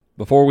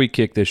Before we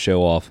kick this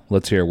show off,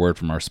 let's hear a word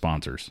from our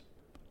sponsors.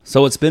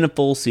 So it's been a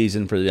full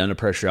season for the Under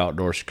Pressure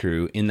Outdoors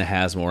crew in the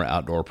Hasmore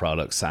Outdoor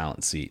Products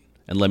Silent Seat.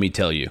 And let me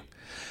tell you,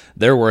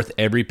 they're worth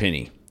every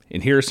penny.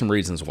 And here are some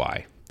reasons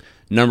why.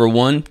 Number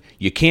 1,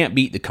 you can't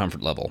beat the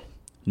comfort level.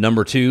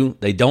 Number 2,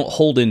 they don't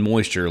hold in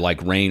moisture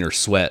like rain or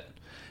sweat.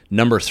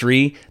 Number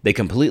 3, they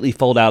completely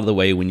fold out of the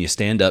way when you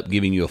stand up,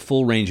 giving you a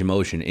full range of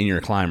motion in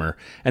your climber.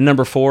 And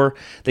number 4,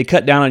 they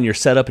cut down on your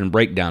setup and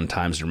breakdown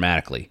times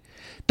dramatically.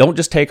 Don't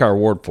just take our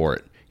word for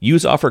it.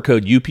 Use offer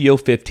code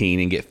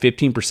UPO15 and get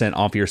 15%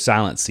 off your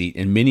Silent Seat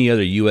and many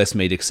other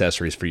U.S.-made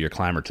accessories for your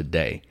climber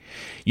today.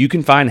 You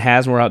can find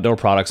Hasmore Outdoor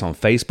Products on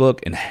Facebook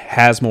and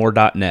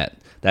hasmore.net.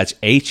 That's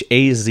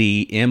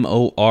HAZMORE.net,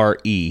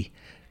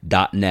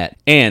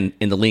 and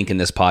in the link in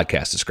this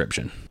podcast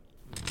description.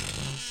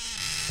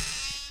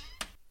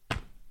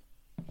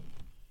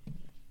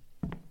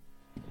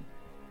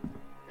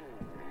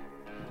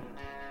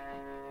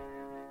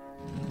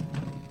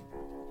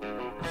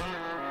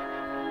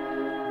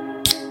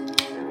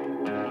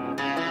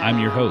 I'm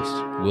your host,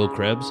 Will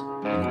Krebs,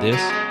 and this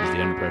is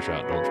the Under Pressure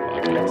Outdoors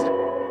Podcast.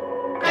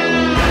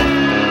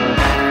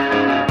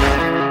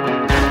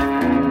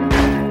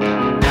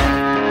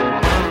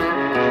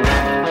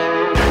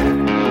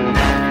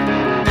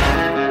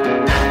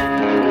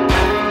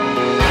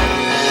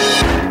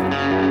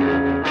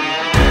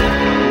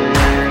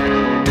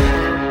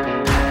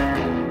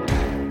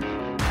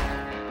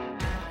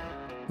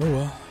 Oh,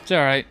 well. It's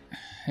all right.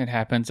 It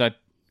happens.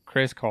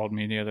 Chris called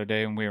me the other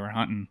day when we were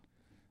hunting,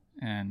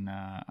 and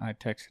I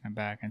texted him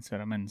back and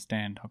said, I'm in the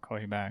stand. I'll call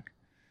you back.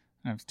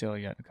 And I've still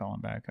yet to call him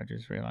back. I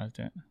just realized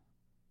it.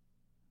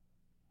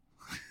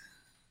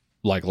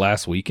 Like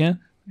last weekend?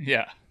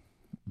 Yeah.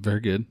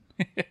 Very good.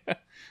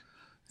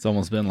 It's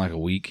almost been like a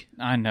week.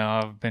 I know.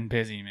 I've been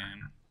busy,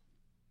 man.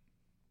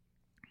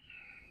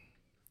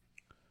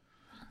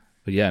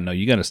 But yeah, no,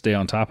 you got to stay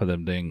on top of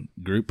them dang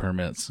group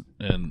permits.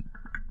 And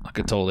like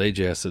I told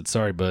AJ, I said,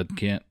 sorry, bud,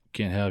 can't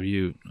have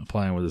you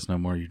applying with us no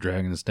more. You're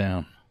dragging us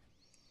down.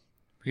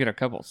 We got a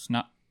couple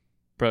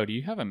Bro, do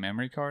you have a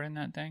memory card in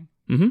that thing?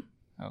 Mm-hmm.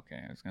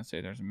 Okay, I was going to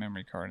say there's a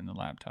memory card in the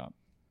laptop.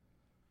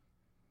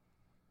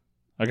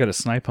 I got a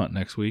snipe hunt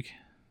next week.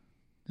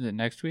 Is it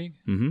next week?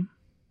 Mm-hmm.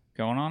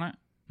 Going on it?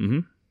 Mm-hmm.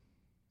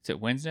 Is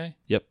it Wednesday?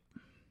 Yep.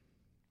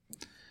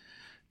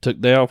 Took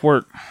day off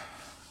work.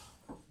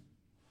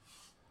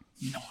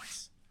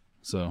 Nice.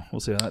 So we'll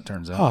see how that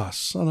turns out. Ah,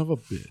 son of a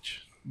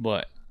bitch.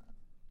 What?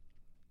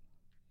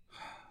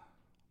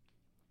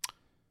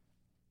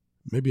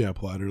 Maybe I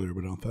applied earlier,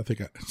 but I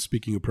think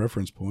speaking of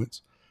preference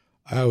points,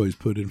 I always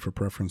put in for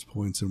preference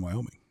points in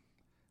Wyoming.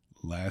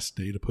 Last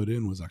day to put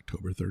in was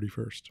October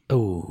 31st.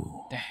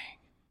 Oh. Dang.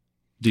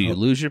 Do you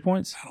lose your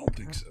points? I don't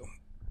think so.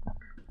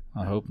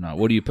 I hope not.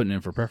 What are you putting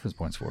in for preference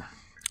points for?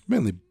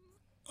 Mainly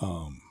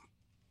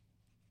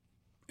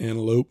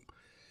antelope.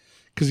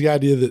 Because the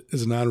idea that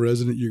as a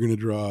non-resident, you're going to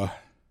draw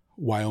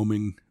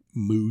Wyoming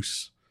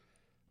moose,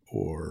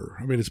 or,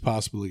 I mean, it's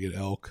possible to get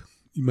elk.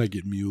 You might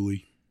get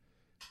muley.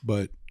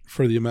 But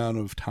for the amount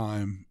of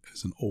time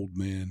as an old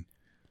man,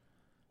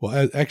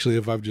 well, actually,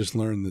 if I've just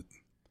learned that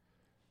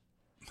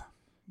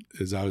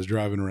as I was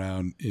driving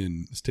around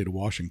in the state of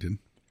Washington,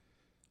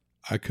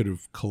 I could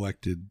have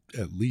collected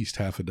at least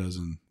half a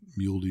dozen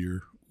mule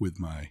deer with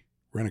my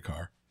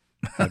rent-a-car.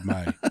 Had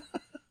my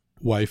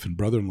wife and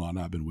brother-in-law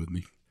not been with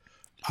me,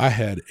 I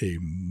had a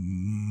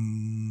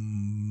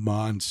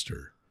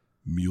monster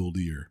mule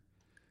deer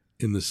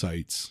in the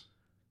sights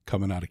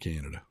coming out of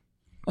Canada.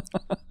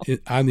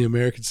 On the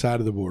American side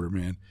of the border,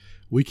 man.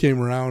 We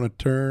came around a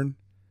turn,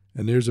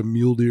 and there's a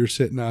mule deer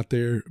sitting out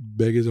there,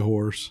 big as a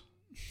horse,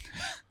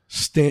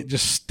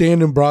 just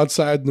standing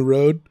broadside in the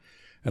road.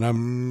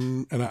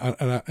 And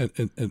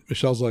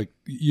Michelle's like,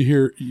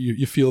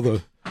 you feel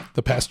the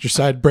passenger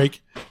side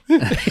brake,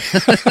 and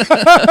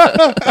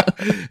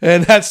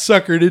that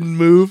sucker didn't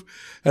move.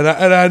 And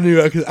I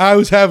knew, because I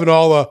was having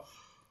all the,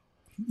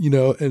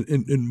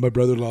 and my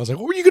brother-in-law was like,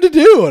 what were you going to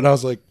do? And I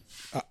was like,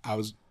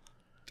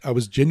 I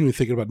was genuinely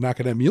thinking about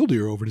knocking that mule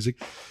deer over. And he's like,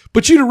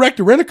 but you'd have wrecked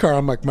a rent-a-car.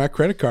 I'm like, my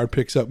credit card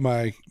picks up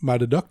my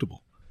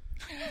deductible.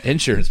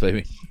 Insurance,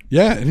 baby.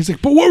 Yeah. And he's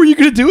like, but what were you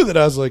going to do with it?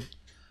 I was like,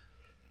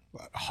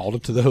 I hauled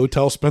it to the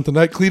hotel, spent the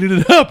night cleaning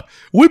it up.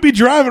 We'd be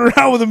driving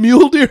around with a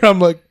mule deer. I'm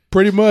like,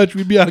 pretty much.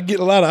 We'd be out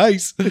getting a lot of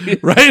ice.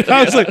 Right?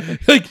 I was like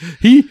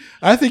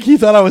I think he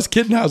thought I was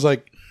kidding. I was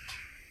like,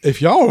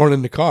 if y'all weren't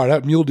in the car,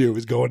 that mule deer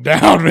was going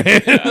down,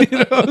 man.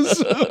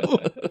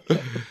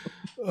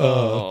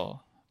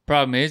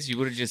 Problem is, you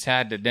would have just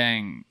had to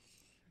dang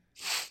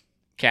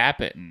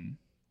cap it, and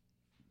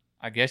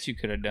I guess you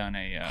could have done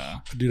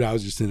a. Dude, I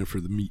was just in it for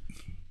the meat.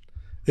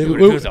 It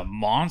was a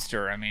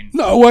monster. I mean,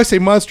 no, when I say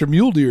monster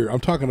mule deer, I'm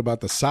talking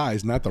about the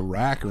size, not the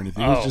rack or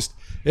anything. It was just,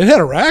 it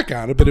had a rack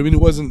on it, but I mean,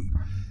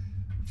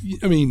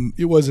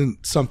 it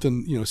wasn't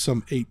something,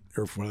 some 8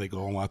 or what are they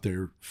going out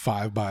there,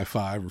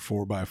 5x5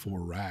 or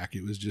 4x4 rack.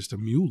 It was just a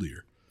mule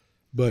deer.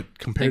 But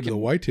compared to the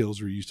whitetails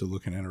we're used to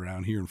looking at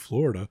around here in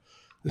Florida,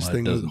 This Well,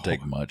 thing it doesn't was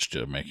take much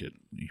to make it.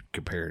 You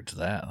compare it to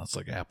that. That's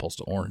like apples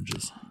to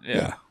oranges.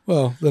 Yeah.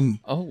 Well, then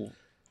Oh,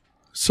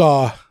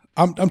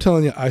 I'm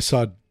telling you, I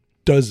saw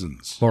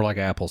dozens More like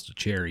apples to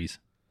cherries.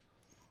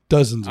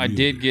 of I mule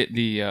did deer.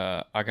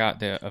 get I got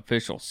the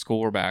official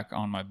score back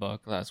on my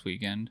buck last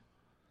weekend.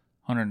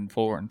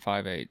 104 and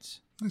 5/8.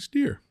 Nice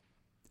deer.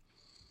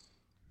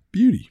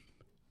 Beauty.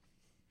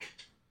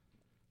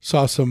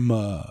 Saw some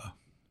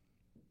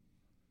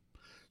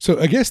so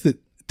I guess that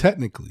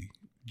technically,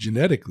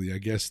 genetically, I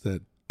guess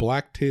that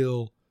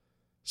blacktail,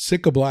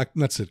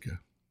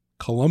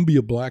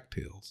 Columbia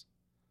blacktails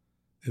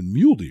and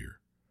mule deer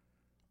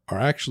are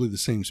actually the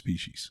same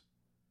species.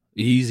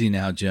 Easy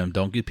now, Jim.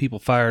 Don't get people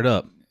fired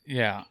up.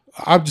 Yeah.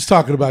 I'm just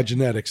talking about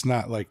genetics,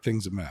 not like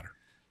things that matter.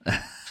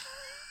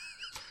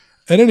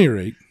 At any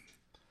rate,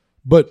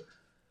 but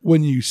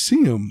when you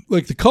see them,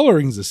 like the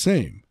coloring's the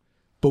same,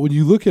 but when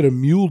you look at a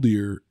mule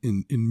deer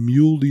in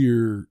mule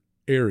deer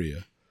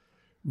area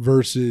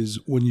versus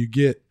when you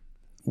get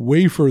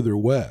way further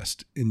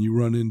west and you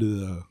run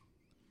into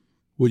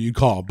what you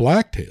call a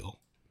blacktail,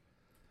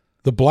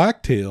 the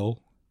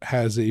blacktail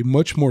has a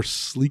much more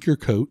sleeker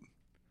coat,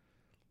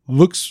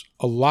 looks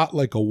a lot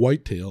like a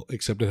whitetail,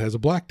 except it has a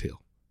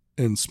blacktail.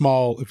 And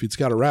small, if it's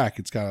got a rack,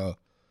 it's got a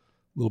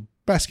little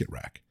basket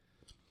rack.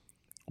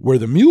 Where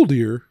the mule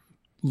deer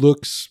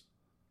looks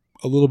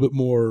a little bit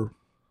more,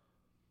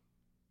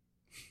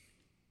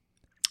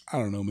 I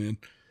don't know, man,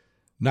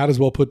 not as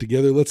well put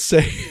together, let's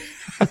say.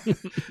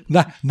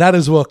 not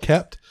as well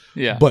kept,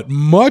 Yeah. but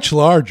much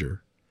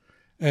larger.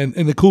 And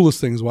the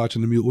coolest thing is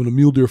watching when a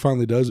mule deer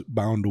finally does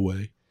bound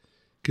away.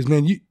 Because,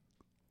 man,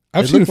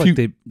 I've seen a few.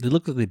 They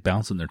look like they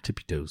bounce on their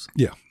tippy toes.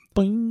 Yeah.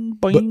 Boing,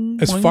 But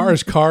boing, as boing. far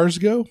as cars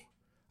go,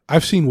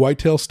 I've seen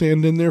whitetail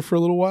stand in there for a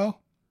little while.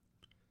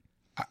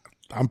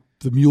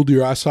 The mule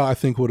deer I saw, I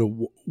think, would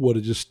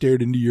have just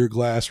stared into your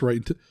glass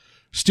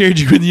stared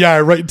you in the eye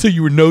right until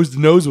you were nose to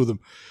nose with him.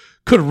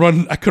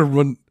 I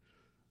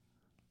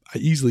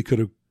easily could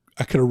have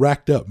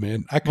racked up,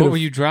 man. What were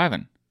you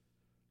driving?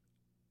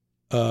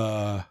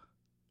 Was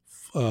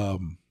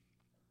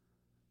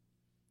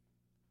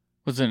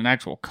Was it an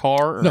actual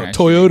car? Or no an SUV?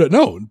 Toyota?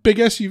 No, big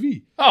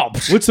SUV. Oh,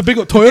 What's the big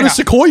Toyota Yeah.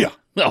 Sequoia?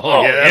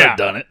 Oh, yeah, that'd have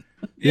done it.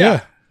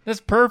 Yeah. that's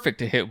perfect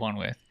to hit one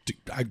with. Dude,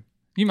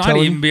 You might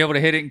Telling even you. be able to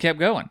hit it and kept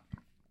going.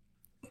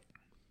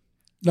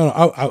 No,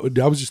 I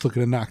was just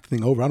looking to knock the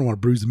thing over. I don't want to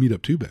bruise the meat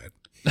up too bad.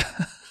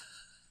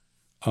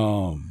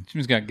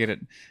 Jim's got to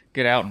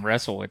get out and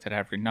wrestle with it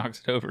after he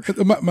knocks it over.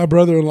 My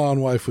brother-in-law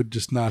and wife would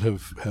just not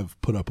have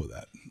put up with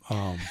that.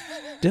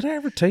 Did I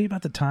ever tell you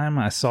about the time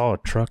I saw a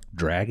truck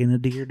dragging a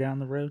deer down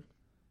the road?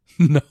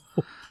 No.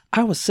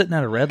 I was sitting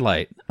at a red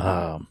light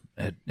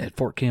at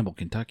Fort Campbell,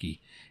 Kentucky,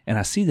 and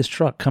I see this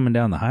truck coming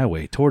down the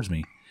highway towards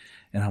me,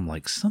 and I'm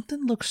like,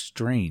 something looks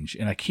strange,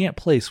 and I can't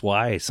place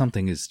why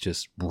something is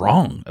just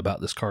wrong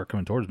about this car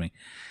coming towards me.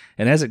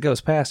 And as it goes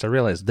past, I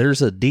realize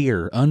there's a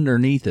deer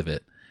underneath of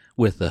it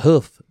with the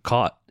hoof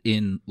caught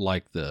in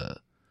like the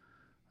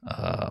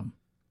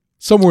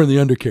Somewhere in the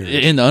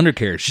undercarriage.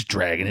 undercarriage, just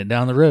dragging it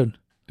down the road.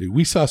 Dude,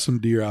 we saw some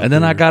deer out And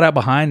then there. I got out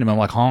behind him. I'm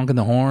like honking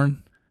the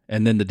horn.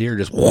 And then the deer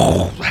just,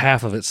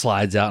 half of it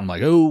slides out. I'm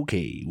like,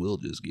 okay, we'll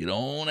just get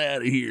on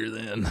out of here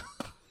then.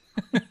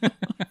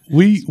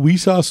 We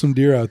saw some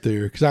deer out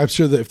there because I'm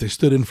sure that if they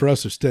stood in for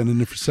us, they're standing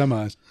in for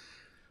semis.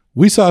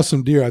 We saw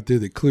some deer out there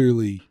that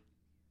clearly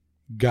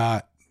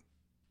got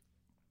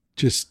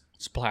just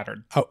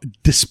Splattered.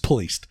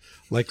 displaced.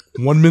 Like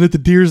 1 minute the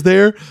deer's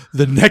there,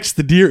 the next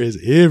the deer is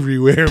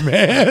everywhere,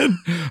 man.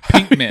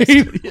 Pink mist.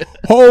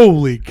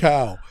 Holy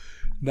cow!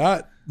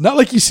 Not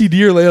like you see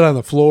deer laying on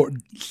the floor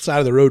side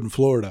of the road in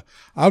Florida.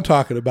 I'm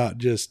talking about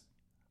just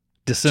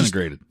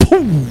Disintegrated.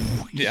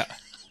 Yeah.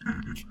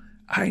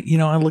 I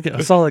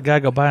saw that guy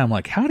go by. I'm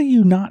like, how do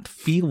you not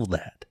feel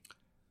that?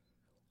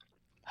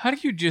 How do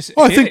you just?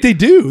 Oh, I hit think it? they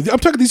do. I'm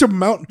talking. These are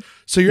mountain.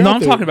 So you're No, out I'm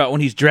there. talking about when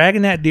he's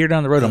dragging that deer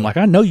down the road. I'm like,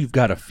 I know you've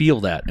got to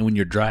feel that. And when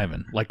you're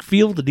driving, like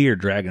feel the deer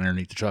dragging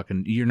underneath the truck,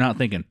 and you're not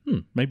thinking,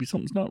 maybe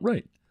something's not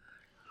right.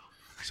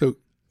 So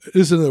this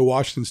is another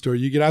Washington story.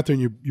 You get out there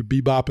and you're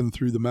bebopping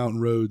through the mountain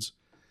roads,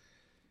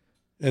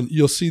 and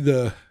you'll see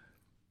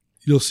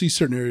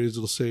certain areas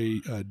that'll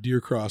say deer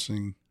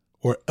crossing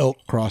or elk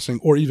crossing,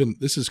 or even,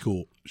 this is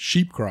cool,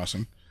 sheep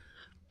crossing.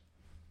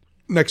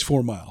 Next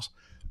 4 miles.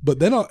 But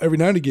then every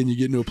now and again you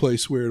get into a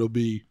place where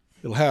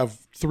it'll have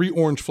 3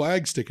 orange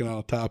flags sticking on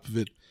the top of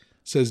it. It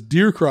says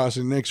deer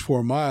crossing next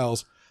 4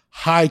 miles,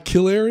 high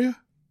kill area,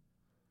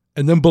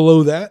 and then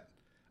below that,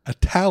 a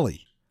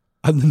tally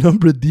on the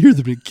number of deer that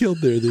have been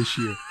killed there this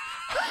year.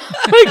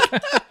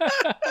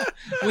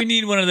 We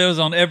need one of those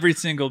on every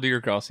single deer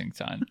crossing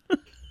sign.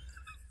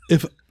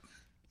 If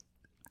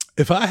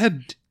I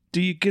had, Do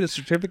you get a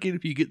certificate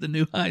if you get the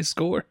new high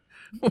score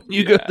when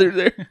you go through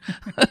there?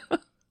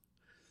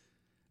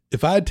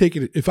 if I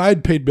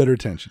had paid better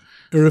attention,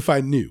 or if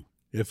I knew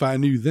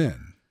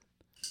then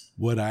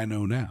what I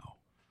know now.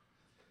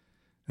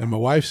 And my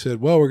wife said,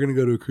 well, we're going to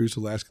go to a cruise to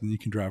Alaska and you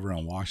can drive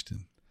around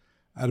Washington.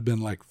 I'd have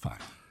been like, fine.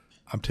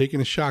 I'm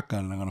taking a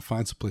shotgun and I'm going to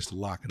find some place to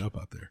lock it up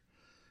out there.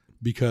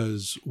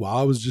 because while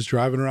I was just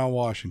driving around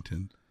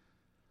Washington,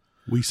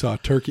 we saw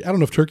turkey. I don't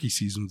know if turkey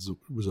season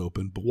was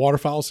open, but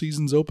waterfowl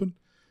season's open.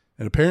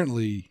 And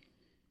apparently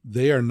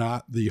they are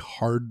not the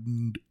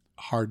hardcore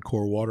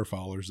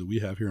waterfowlers that we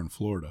have here in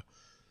Florida,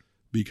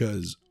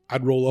 because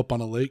I'd roll up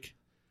on a lake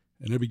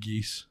and there'd be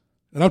geese.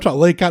 And I'm talking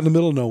lake out in the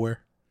middle of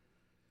nowhere,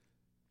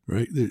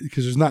 right?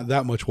 Because there's not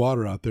that much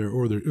water out there,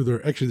 or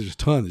there actually there's a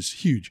ton.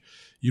 It's huge.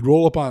 You'd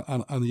roll up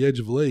on the edge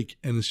of a lake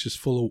and it's just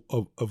full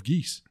of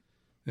geese.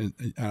 And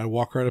I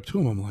walk right up to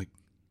them. I'm like,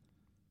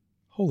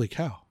 holy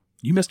cow.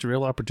 You missed a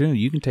real opportunity.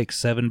 You can take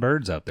 7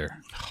 birds out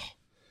there.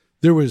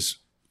 There was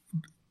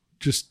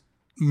just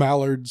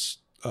mallards.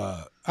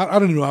 I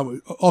don't even know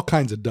all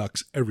kinds of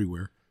ducks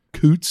everywhere,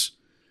 coots,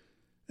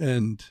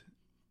 and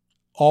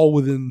all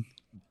within.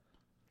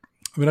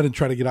 I mean, I didn't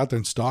try to get out there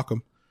and stalk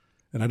them,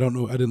 and I don't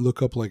know. I didn't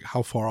look up like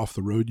how far off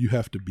the road you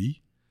have to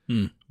be,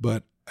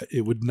 but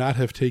it would not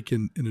have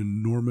taken an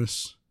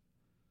enormous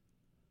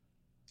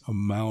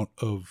amount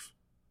of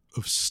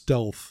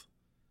stealth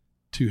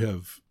to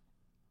have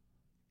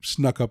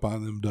snuck up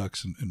on them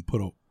ducks and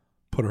put a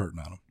hurting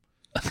on them.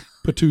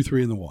 Put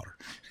 2-3 in the water,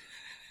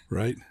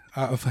 right?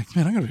 I was like,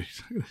 man, I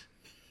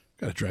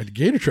gotta drag the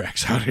gator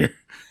tracks out here.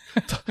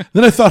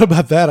 Then I thought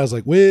about that. I was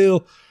like,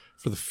 well,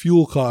 for the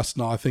fuel cost,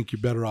 no, I think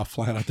you're better off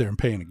flying out there and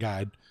paying a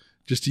guide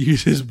just to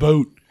use his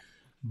boat.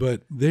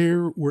 But we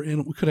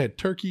could have had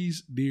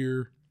turkeys,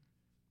 deer,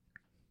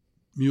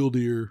 mule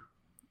deer.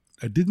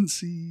 I didn't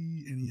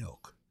see any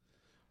elk,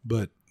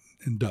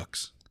 and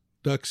ducks,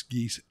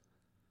 geese,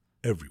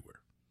 everywhere.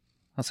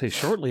 I'll say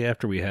shortly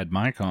after we had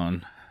Mike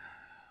on,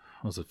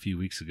 was a few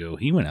weeks ago,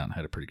 he went out and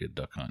had a pretty good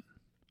duck hunt.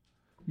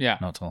 Yeah.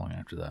 Not too long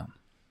after that.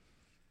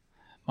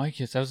 Mike,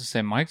 yes, I was going to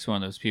say, Mike's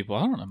one of those people.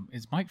 I don't know.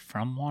 Is Mike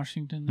from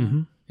Washington? Now?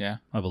 Mm-hmm. Yeah.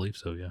 I believe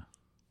so, yeah.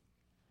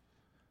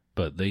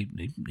 But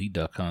he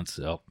duck hunts,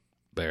 elk,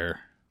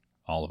 bear,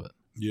 all of it.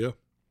 Yeah.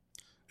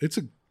 It's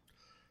a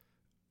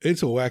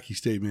wacky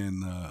state,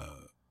 man.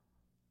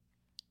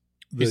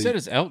 He said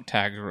his elk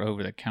tags were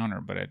over the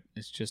counter, but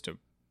it's just a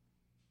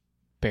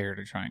bear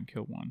to try and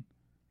kill one.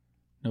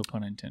 No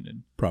pun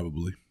intended.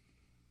 Probably.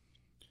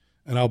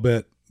 And I'll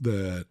bet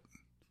that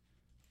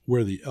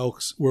where we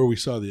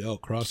saw the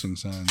elk crossing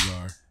signs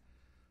are,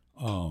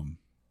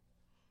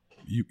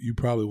 you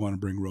probably want to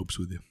bring ropes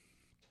with you.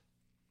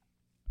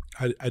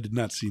 I did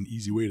not see an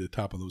easy way to the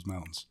top of those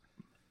mountains.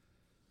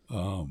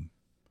 The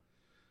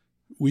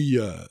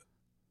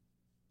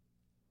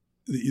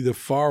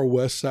far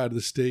west side of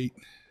the state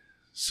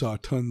saw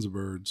tons of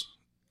birds,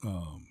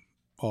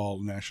 all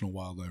National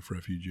Wildlife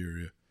Refuge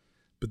area.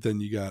 But then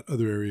you got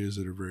other areas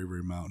that are very,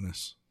 very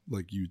mountainous,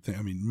 like you think.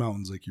 I mean,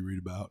 mountains like you read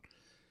about.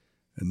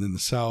 And then the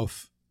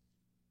southeast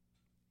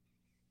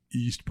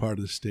part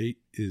of the state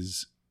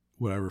is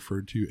what I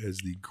referred to as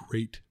the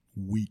Great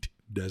Wheat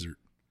Desert.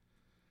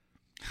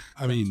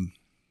 I mean,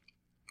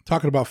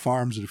 talking about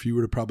farms that if you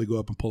were to probably go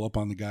up and pull up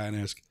on the guy and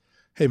ask,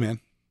 hey, man,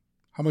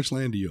 how much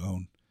land do you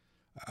own?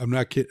 I'm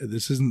not kidding.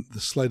 This isn't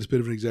the slightest bit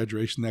of an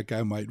exaggeration. That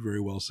guy might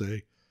very well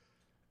say,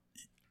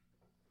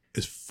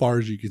 as far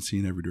as you can see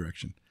in every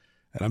direction.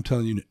 And I'm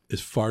telling you,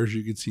 as far as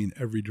you could see in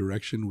every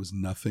direction was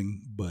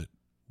nothing but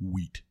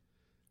wheat.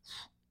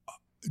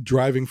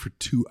 Driving for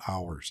 2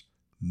 hours,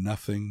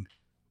 nothing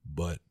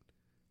but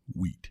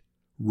wheat.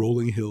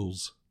 Rolling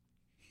hills,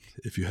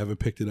 if you haven't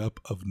picked it up,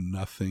 of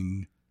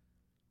nothing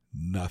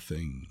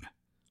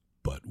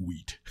but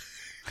wheat.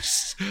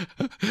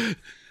 I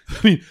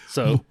mean,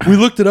 so we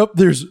looked it up.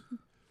 There's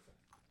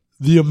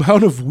the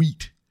amount of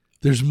wheat.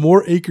 There's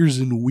more acres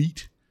in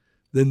wheat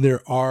than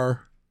there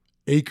are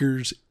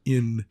acres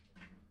in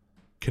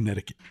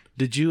Connecticut.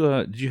 Did you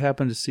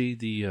happen to see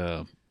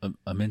the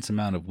immense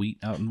amount of wheat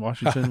out in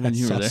Washington when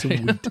you were there?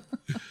 Some wheat.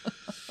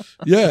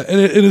 Yeah, and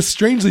it is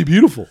strangely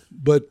beautiful,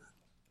 but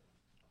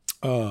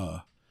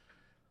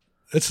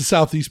it's the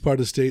southeast part of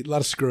the state. A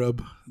lot of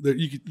scrub. There,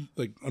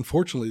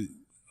 unfortunately,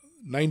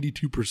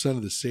 92%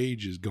 of the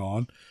sage is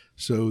gone.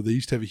 So they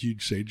used to have a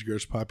huge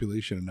sage-grouse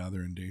population, and now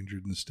they're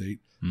endangered in the state.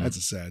 That's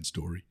a sad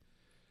story.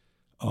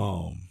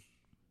 But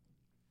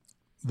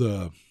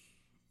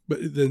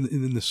then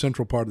in the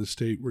central part of the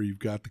state where you've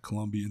got the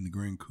Columbia and the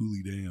Grand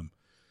Coulee Dam,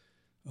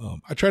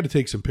 I tried to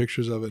take some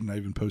pictures of it, and I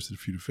even posted a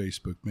few to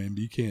Facebook, man,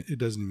 but it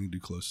doesn't even do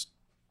close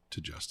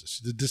to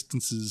justice. The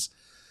distances,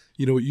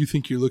 what you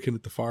think you're looking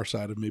at the far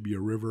side of maybe a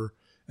river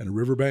and a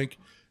riverbank.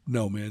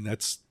 No, man,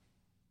 that's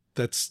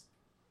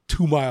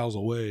 2 miles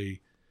away,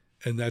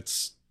 and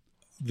that's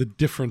the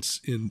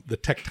difference in the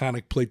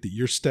tectonic plate that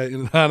you're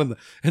standing on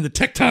and the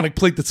tectonic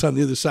plate that's on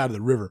the other side of the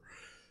river.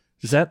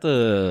 Is that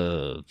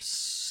the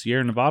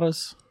Sierra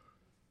Nevadas?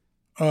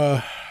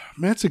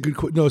 That's a good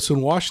question. No, so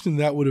in Washington,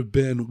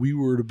 we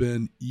would have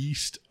been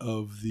east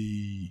of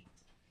the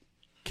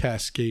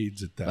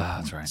Cascades at that point.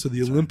 That's right. So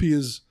the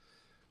Olympias,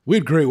 we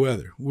had great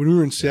weather. When we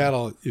were in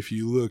Seattle, if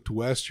you looked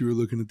west, you were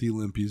looking at the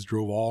Olympias,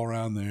 drove all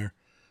around there,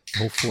 the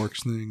whole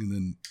Forks thing, and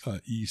then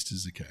east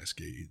is the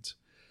Cascades.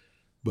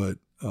 But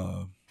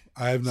I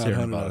have not Sierra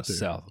hunted Nevada out there.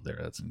 South of there,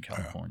 that's in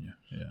California.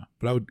 Yeah.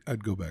 But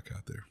I'd go back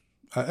out there.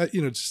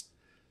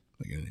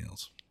 like anything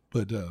else.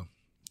 But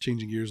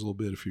changing gears a little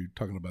bit, if you're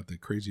talking about the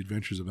crazy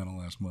adventures of the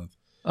last month.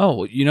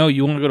 Oh, you know,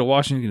 you want to go to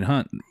Washington and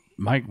hunt.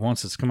 Mike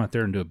wants us to come out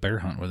there and do a bear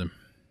hunt with him.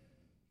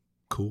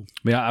 Cool.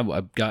 Yeah,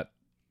 I've got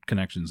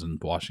connections in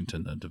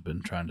Washington that have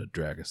been trying to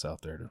drag us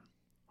out there to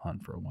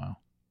hunt for a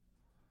while.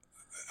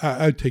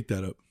 I'd take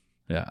that up.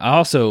 Yeah, I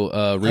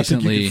also recently I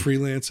think you could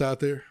freelance out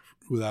there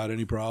without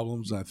any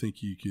problems. I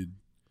think you could.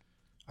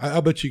 I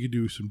bet you could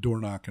do some door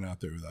knocking out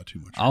there without too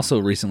much. Also,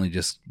 recently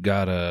just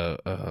got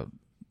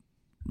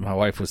my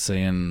wife was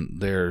saying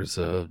there's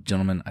a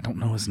gentleman, I don't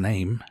know his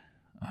name,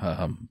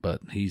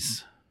 but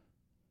he's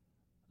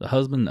the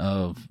husband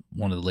of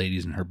one of the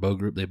ladies in her bow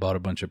group. They bought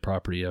a bunch of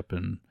property up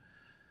in,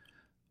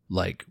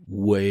 like,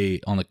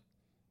 way on the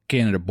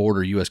Canada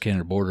border,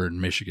 U.S.-Canada border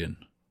in Michigan,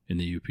 in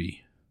the UP.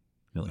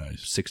 Like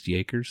Nice. 60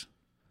 acres.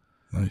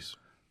 Nice.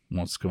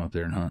 Wants to come up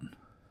there and hunt.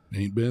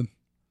 Ain't been.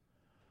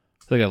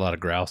 They got a lot of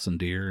grouse and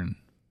deer, and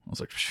I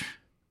was like, phew.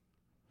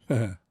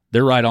 I'm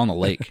They're right on the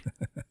lake.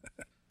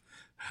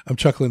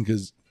 chuckling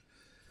because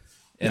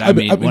And I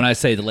mean, when I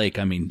say the lake,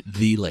 I mean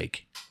the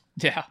lake.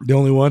 Yeah. the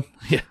only one.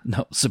 Yeah,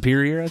 no,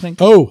 Superior, I think.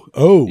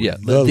 Oh, yeah,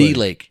 the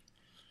lake.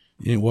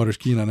 You ain't water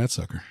skiing on that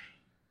sucker.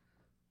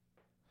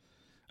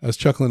 I was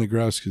chuckling at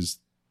grouse because,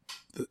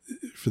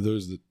 for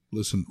those that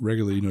listen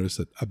regularly, you notice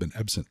that I've been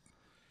absent.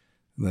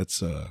 And that's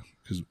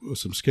because of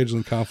some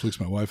scheduling conflicts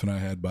my wife and I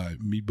had by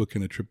me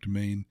booking a trip to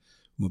Maine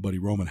with my buddy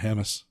Roman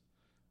Hammis,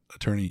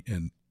 attorney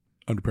and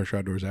Under Pressure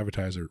Outdoors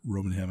advertiser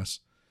Roman Hammis,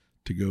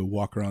 to go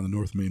walk around the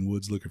North Maine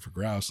woods looking for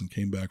grouse, and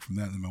came back from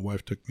that. And then my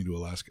wife took me to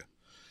Alaska.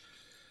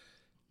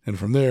 And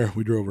from there,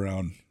 we drove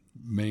around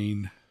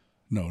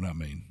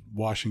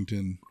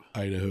Washington,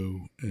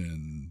 Idaho,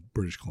 and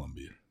British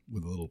Columbia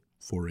with a little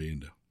foray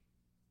into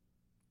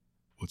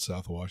what's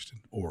south of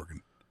Washington?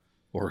 Oregon.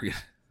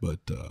 But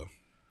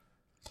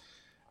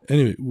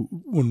anyway,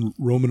 when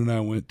Roman and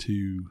I went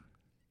to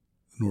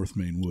North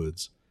Maine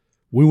woods,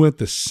 we went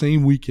the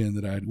same weekend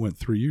that I went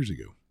 3 years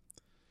ago.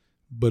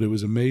 But it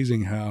was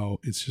amazing how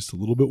it's just a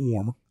little bit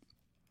warmer.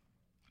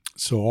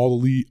 So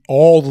all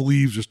the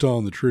leaves are still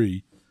on the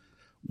tree.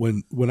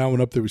 When I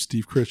went up there with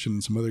Steve Christian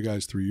and some other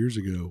guys 3 years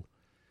ago,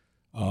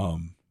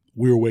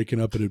 we were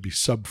waking up and it'd be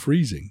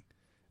sub-freezing.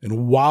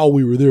 And while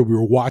we were there, we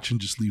were watching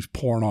just leaves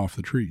pouring off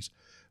the trees.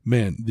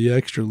 Man, the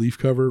extra leaf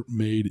cover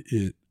made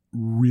it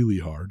really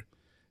hard.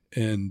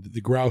 And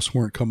the grouse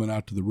weren't coming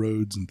out to the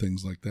roads and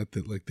things like that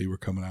like they were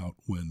coming out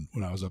when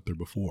I was up there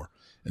before.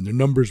 And their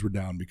numbers were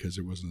down because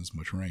there wasn't as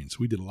much rain. So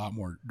we did a lot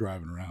more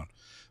driving around.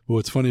 But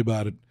what's funny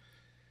about it,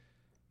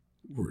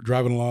 we're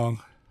driving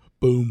along,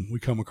 boom, we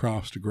come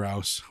across the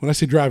grouse. When I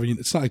say driving,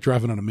 it's not like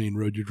driving on a main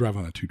road. You're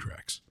driving on 2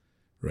 tracks,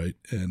 right?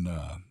 And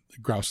the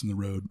grouse in the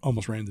road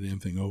almost ran the damn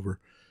thing over.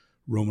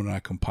 Roman and I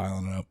come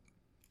piling up.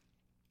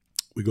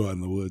 We go out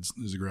in the woods.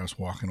 There's a grouse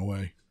walking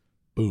away.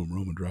 Boom,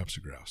 Roman drops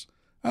the grouse.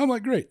 I'm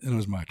like, great. Then it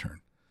was my turn.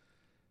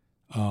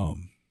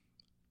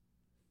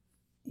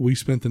 We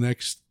spent the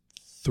next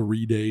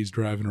 3 days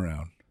driving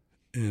around,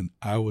 and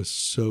I was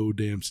so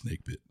damn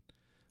snake bit.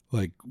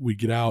 Like, we'd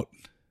get out,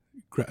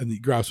 and the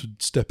grouse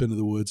would step into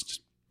the woods.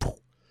 Just, poof,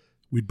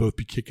 we'd both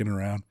be kicking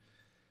around.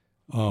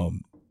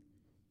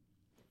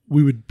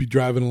 We would be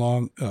driving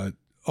along,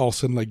 all of a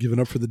sudden, like, giving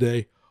up for the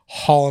day,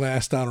 hauling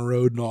ass down a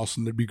road, and all of a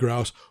sudden there'd be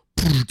grouse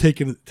poof,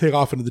 take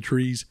off into the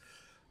trees.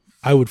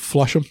 I would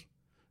flush them.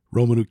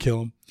 Roman would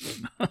kill him.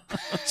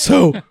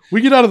 So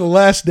we get out of the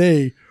last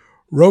day.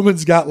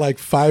 Roman's got like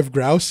 5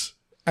 grouse.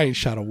 I ain't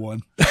shot a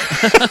one.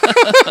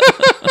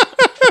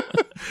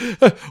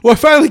 Well, I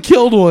finally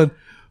killed one.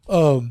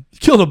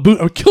 Killed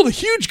a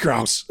huge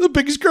grouse, the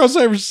biggest grouse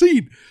I ever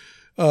seen.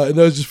 And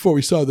that was just before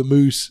we saw the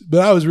moose. But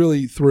I was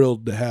really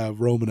thrilled to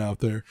have Roman out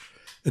there.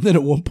 And then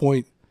at one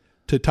point,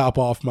 to top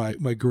off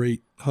my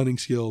great hunting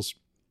skills,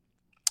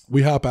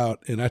 we hop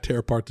out and I tear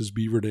apart this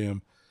beaver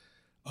dam.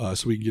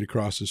 So we can get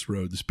across this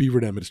road. This beaver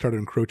dam, it started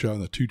to encroach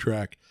on the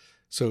 2-track.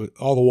 So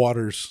all the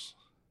waters,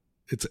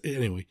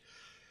 anyway.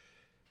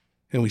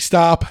 And we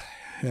stop,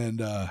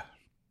 and I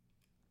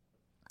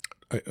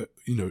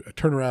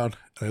turn around.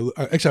 And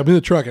actually, I'm in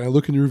the truck, and I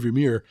look in the rearview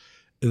mirror,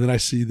 and then I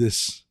see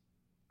this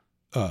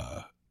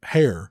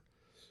hare,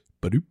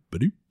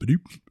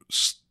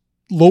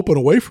 loping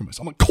away from us.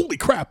 I'm like, holy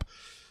crap.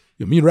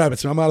 Me and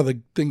Rabbits, and I'm out of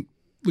the thing,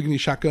 looking at the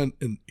shotgun,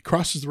 and it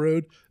crosses the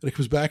road, and it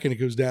comes back, and it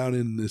goes down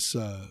in this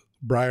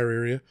briar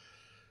area.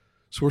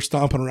 So we're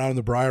stomping around in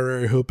the briar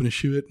area hoping to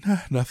shoot it.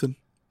 Nothing.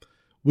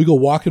 We go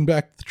walking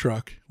back to the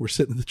truck. We're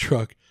sitting in the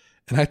truck,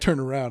 and I turn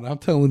around. I'm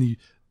telling you,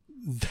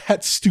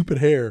 that stupid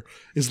hare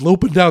is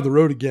loping down the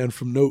road again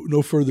from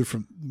no further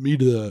from me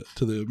to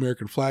the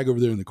American flag over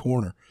there in the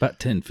corner. About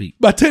 10 feet.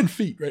 About 10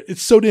 feet, right?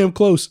 It's so damn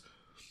close.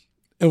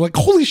 And I'm like,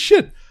 holy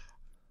shit.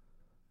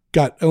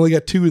 I only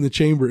got 2 in the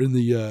chamber in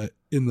the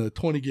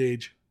 20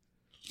 gauge.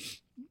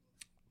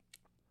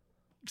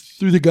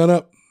 Threw the gun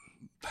up.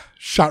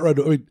 Shot right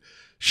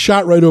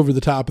over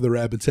the top of the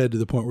rabbit's head to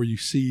the point where you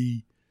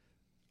see,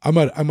 I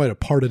might have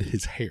parted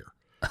his hair,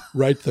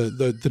 right?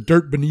 The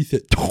dirt beneath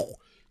it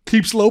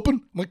keeps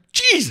loping. I'm like,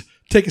 geez,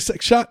 take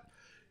a shot.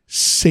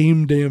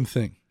 Same damn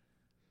thing.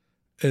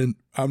 And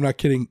I'm not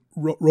kidding.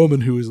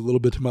 Roman, who is a little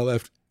bit to my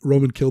left,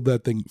 Roman killed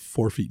that thing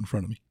 4 feet in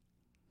front of me.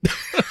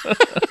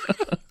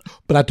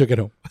 But I took it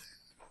home.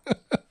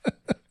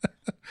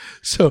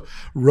 So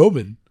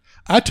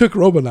I took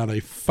Roman on a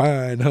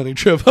fine hunting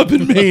trip up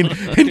in Maine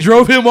and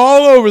drove him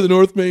all over the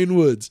North Maine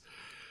woods.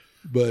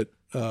 But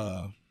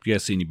You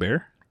guys see any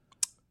bear?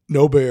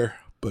 no bear,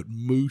 but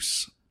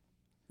moose.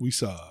 We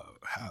saw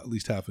at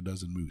least half a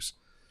dozen moose.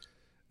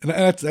 And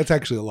that's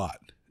actually a lot.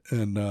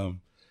 And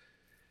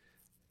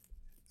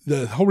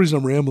the whole reason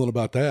I'm rambling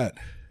about that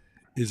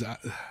is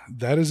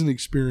that is an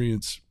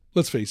experience.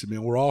 Let's face it,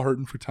 man. We're all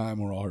hurting for time.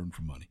 We're all hurting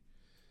for money.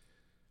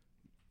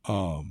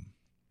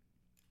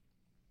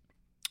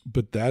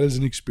 But that is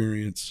an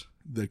experience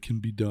that can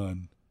be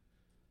done.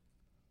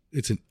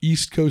 It's an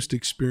East Coast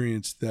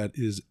experience that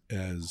is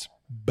as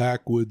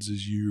backwoods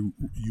as you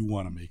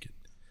want to make it.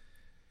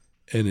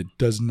 And it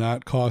does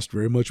not cost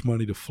very much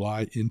money to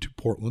fly into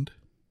Portland.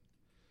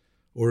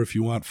 Or if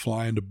you want,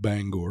 fly into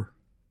Bangor.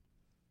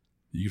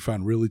 You can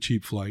find really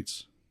cheap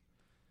flights.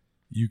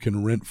 You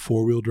can rent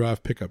 4-wheel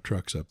drive pickup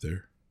trucks up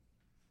there.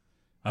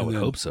 I would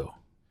hope so.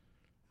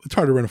 It's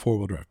hard to rent a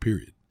 4-wheel drive,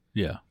 period.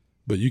 Yeah.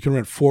 But you can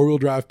rent 4-wheel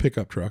drive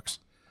pickup trucks,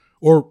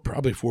 or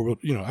probably 4-wheel.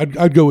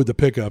 I'd go with the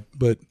pickup,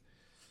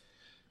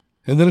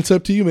 and then it's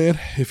up to you, man.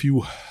 If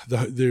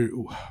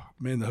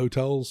the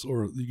hotels,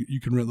 or you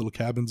can rent little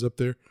cabins up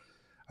there.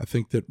 I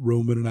think that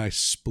Roman and I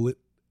split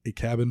a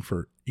cabin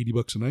for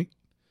 $80 a night.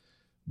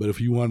 But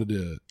if you wanted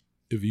to,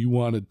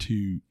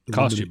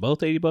 Cost you both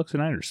 $80 a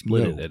night, or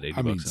split it at $80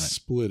 a night?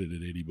 Split it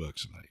at $80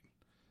 a night.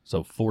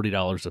 So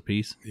 $40 a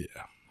piece. Yeah.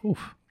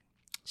 Oof.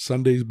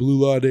 Sunday's Blue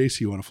Law Day, so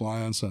you want to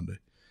fly on Sunday.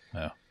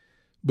 Yeah.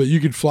 But you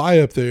could fly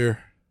up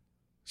there,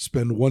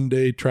 spend 1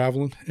 day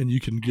traveling, and you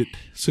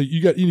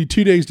need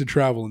 2 days to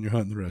travel, and you're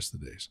hunting the rest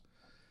of the days.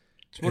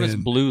 So what is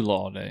Blue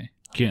Law Day?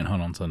 Can't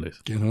hunt on Sundays.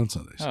 Can't hunt on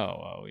Sundays.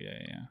 Oh,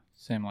 yeah.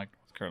 Same like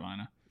North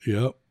Carolina.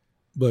 Yep.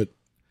 But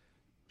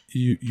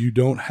you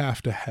don't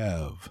have to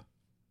have,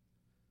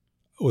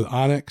 with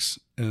Onyx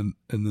and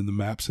then the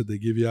maps that they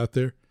give you out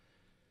there,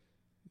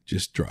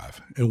 just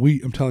drive. And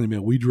I'm telling you,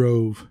 man, we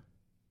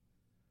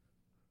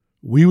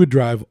would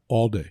drive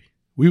all day.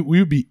 We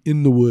would be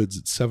in the woods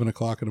at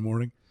 7:00 in the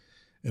morning,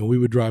 and we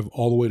would drive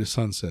all the way to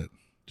sunset,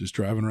 just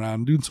driving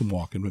around, doing some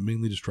walking, but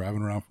mainly just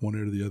driving around from one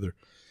end to the other.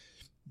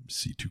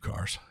 See 2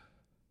 cars,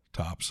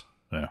 tops.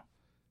 Yeah.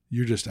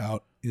 You're just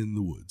out in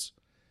the woods.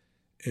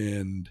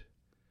 And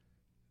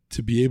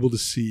to be able to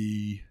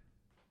see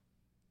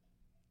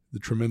the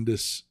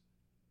tremendous,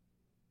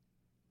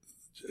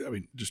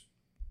 just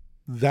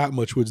that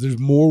much woods. There's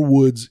more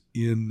woods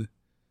in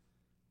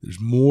the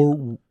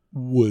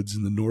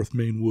North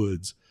Maine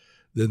woods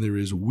than there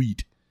is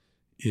wheat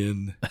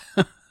in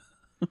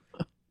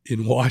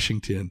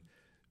Washington.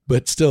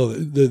 But still,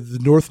 the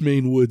North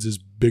Maine woods is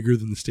bigger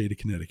than the state of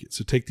Connecticut.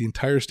 So take the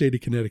entire state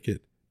of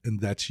Connecticut, and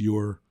that's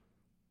your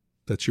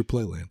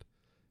playland.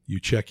 You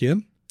check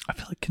in. I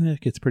feel like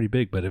Connecticut's pretty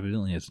big, but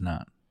evidently it's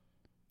not.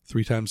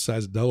 3 times the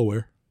size of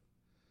Delaware.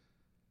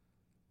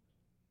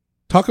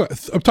 I'm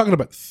talking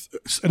about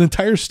an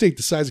entire state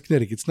the size of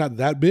Connecticut. It's not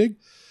that big,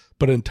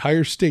 but an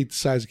entire state the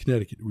size of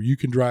Connecticut, where you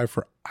can drive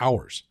for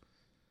hours,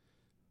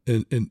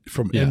 and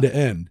from end to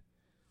end,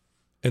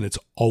 and it's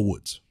all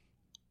woods,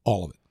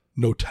 all of it.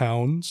 No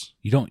towns.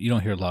 You don't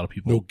hear a lot of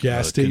people. No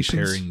gas stations.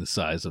 Comparing the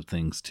size of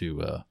things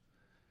to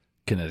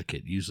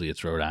Connecticut. Usually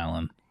it's Rhode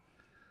Island,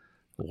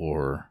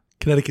 or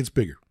Connecticut's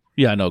bigger.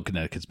 Yeah, I know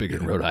Connecticut's bigger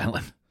than Rhode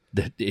Island.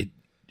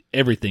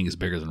 Everything is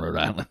bigger than Rhode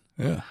Island.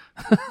 Yeah.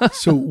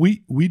 So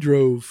we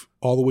drove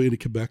all the way to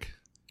Quebec.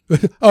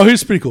 Oh,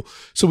 here's pretty cool.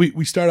 So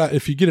we start out,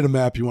 if you get in a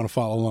map, you want to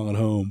follow along at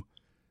home,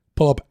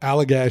 pull up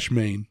Allagash,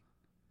 Maine.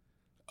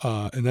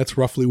 And that's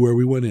roughly where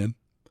we went in.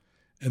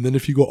 And then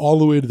if you go all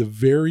the way to the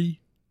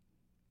very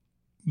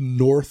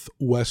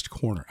northwest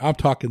corner, I'm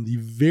talking the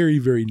very,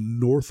 very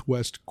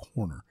northwest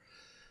corner,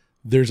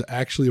 there's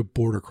actually a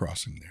border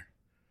crossing there.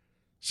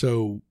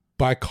 So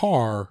by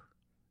car,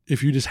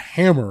 if you just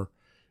hammer,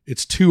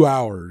 it's 2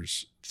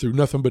 hours through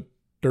nothing but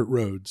dirt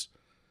roads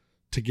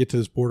to get to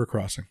this border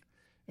crossing.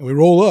 And we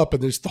roll up,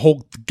 and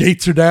the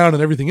gates are down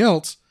and everything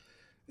else.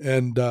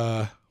 And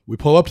we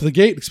pull up to the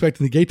gate,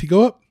 expecting the gate to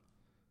go up.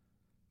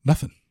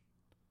 Nothing.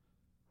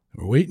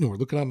 And we're waiting, and we're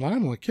looking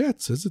online. We're like, yeah,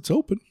 it says it's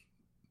open.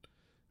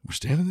 We're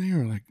standing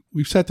there, and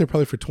we've sat there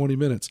probably for 20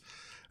 minutes.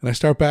 And I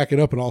start backing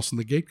up, and all of a sudden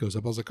the gate goes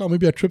up. I was like, oh,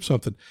 maybe I tripped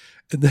something.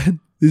 And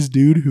then this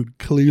dude who'd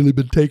clearly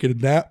been taking a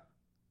nap.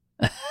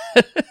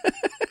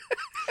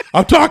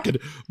 I'm talking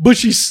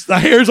bushy, the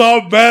hair's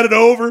all matted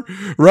over,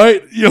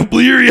 right?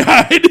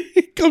 Bleary-eyed.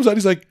 He comes out.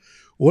 He's like,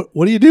 what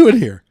are you doing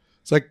here?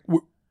 It's like, we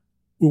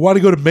want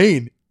to go to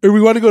Maine, or we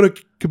want to go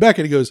to Quebec.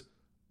 And he goes,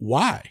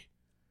 why?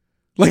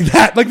 Like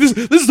that. Like this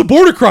is the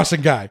border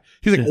crossing guy.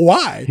 He's like,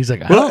 why? He's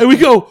like, and we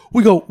go,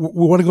 we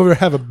want to go over and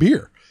have a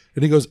beer.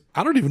 And he goes,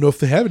 I don't even know if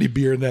they have any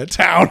beer in that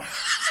town.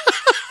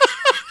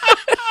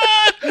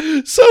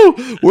 So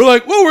we're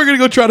like, well, we're going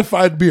to go try to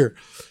find beer.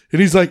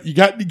 And he's like, "You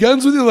got any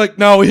guns with you?" Like,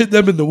 "No, we hit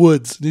them in the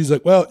woods." And he's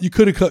like, "Well, you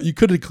could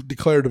have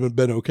declared them and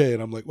been okay."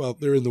 And I'm like, "Well,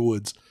 they're in the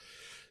woods."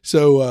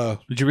 So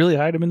Did you really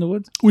hide him in the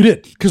woods? we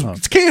did, because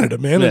it's Canada,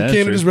 man. Yeah, And that's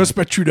Canada's true. rest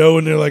by Trudeau,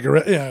 and they're like,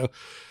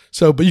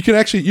 So, but you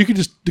can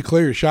just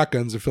declare your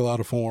shotguns and fill out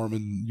a form,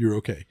 and you're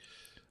okay.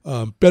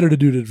 Better to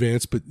do it in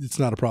advance, but it's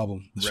not a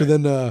problem. Right. So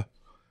then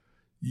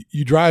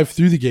you drive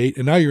through the gate,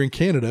 and now you're in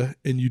Canada,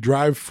 and you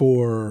drive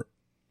for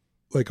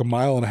like a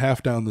mile and a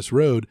half down this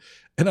road,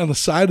 and on the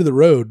side of the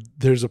road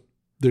there's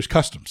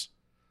customs.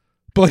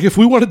 But like if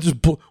we wanted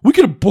to, we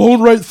could have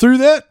blown right through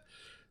that.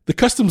 The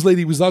customs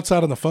lady was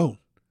outside on the phone,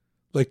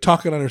 like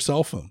talking on her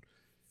cell phone,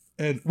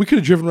 and we could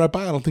have driven right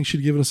by. I don't think she'd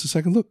have given us a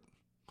second look.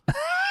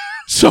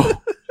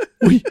 So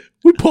we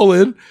pull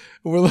in, and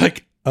we're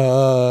like,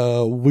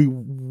 we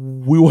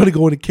want to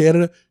go into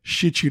Canada.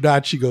 Shit you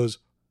not. She goes,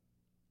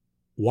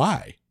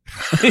 why?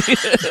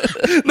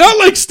 Not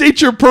like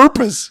state your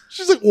purpose.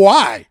 She's like,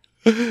 why?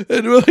 And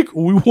we're like,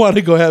 we want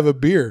to go have a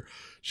beer.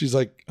 She's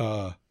like,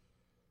 you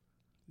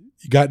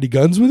got any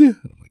guns with you?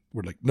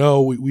 We're like,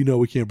 no, we know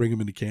we can't bring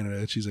them into Canada.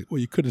 And she's like, well,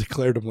 you could have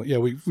declared them. Like, yeah,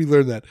 we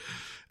learned that.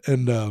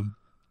 And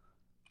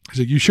she's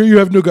like, you sure you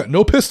have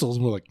no pistols?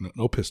 And we're like,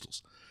 no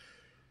pistols.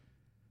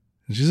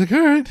 And she's like,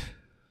 all right,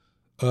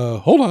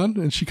 hold on.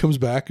 And she comes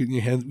back, and we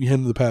hand her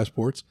the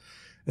passports.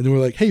 And then we're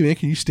like, hey man,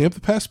 can you stamp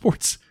the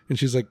passports? And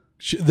she's like,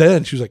 she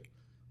was like,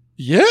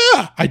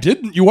 yeah, I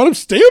didn't. You want them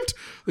stamped?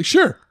 Like,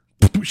 sure.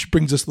 She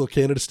brings us a little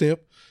Canada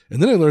stamp.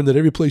 And then I learned that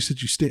every place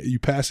that you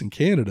pass in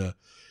Canada,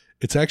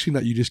 it's actually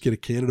not you just get a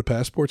Canada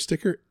passport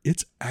sticker.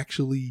 It's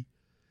actually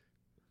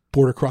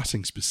border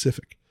crossing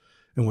specific.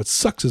 And what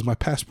sucks is my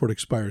passport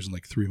expires in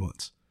like 3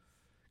 months.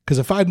 Because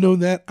if I'd known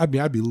that, I'd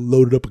be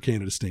loaded up with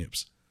Canada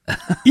stamps.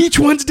 Each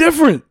one's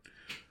different.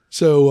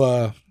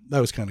 So that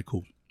was kind of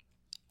cool.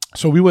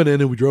 So we went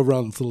in and we drove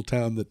around this little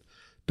town that,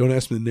 don't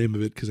ask me the name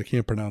of it because I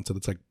can't pronounce it.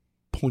 It's like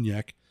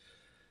Pontiac.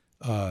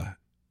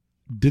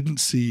 Didn't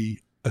see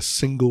a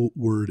single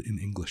word in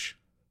English.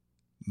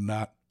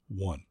 Not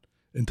one.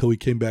 Until we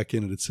came back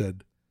in and it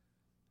said,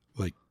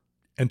 like,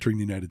 entering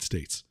the United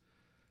States.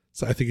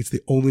 So I think it's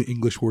the only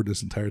English word in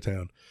this entire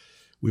town.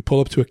 We pull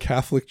up to a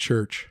Catholic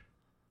church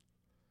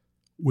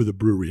with a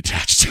brewery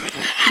attached to it.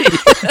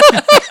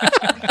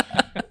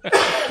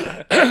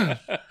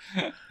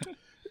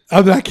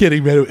 I'm not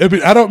kidding, man. I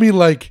mean, I don't mean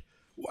like,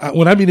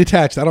 when I mean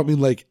attached, I don't mean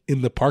like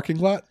in the parking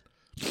lot.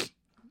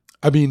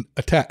 I mean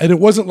attached. And it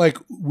wasn't like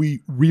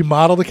we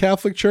remodeled a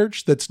Catholic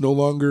church that's no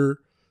longer,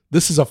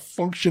 this is a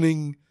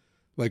functioning,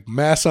 like,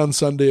 mass on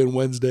Sunday and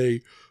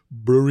Wednesday,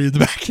 brewery in the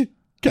back,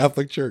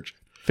 Catholic church.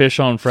 Fish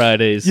on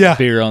Fridays, yeah.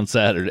 Beer on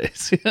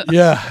Saturdays.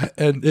 Yeah,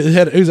 and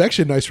it was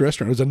actually a nice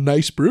restaurant. It was a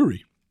nice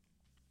brewery.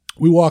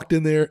 We walked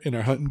in there in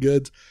our hunting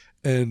goods,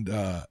 and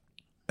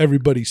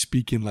everybody's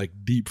speaking like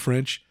deep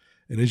French.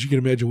 And as you can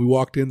imagine, we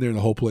walked in there, and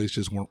the whole place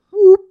just went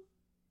whoop,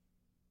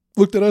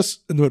 looked at us,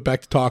 and went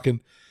back to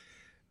talking.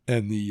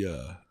 And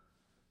the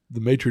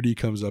maitre d'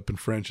 comes up in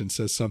French and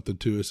says something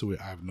to us. So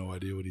I have no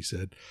idea what he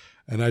said,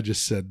 and I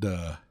just said,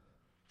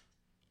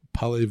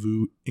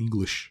 "Parlez-vous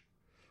English?"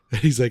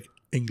 And he's like,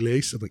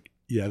 "English?" I'm like,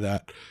 "Yeah,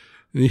 that."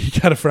 And he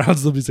kind of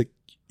frowns a little bit. He's like,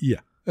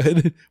 "Yeah."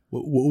 And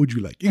what would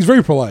you like? He's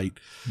very polite,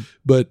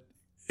 but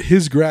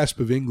his grasp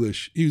of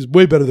English, he was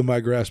way better than my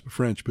grasp of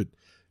French, but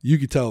you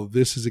could tell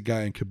this is a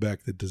guy in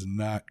Quebec that does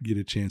not get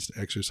a chance to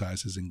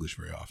exercise his English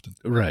very often.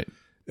 Right.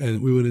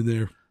 And we went in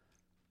there,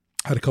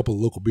 had a couple of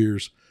local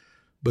beers,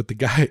 but the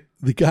guy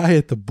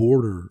at the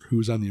border who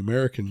was on the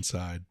American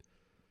side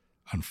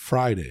on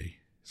Friday,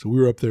 so we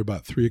were up there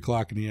about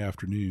 3:00 in the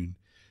afternoon.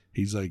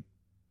 He's like,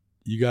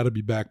 "You got to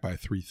be back by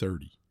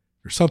 3:30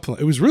 or something."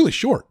 It was really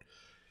short.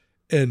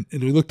 And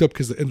we looked up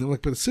and they're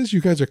like, "But it says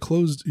you guys are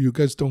closed. You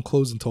guys don't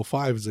close until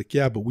 5." It's like,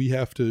 "Yeah, but we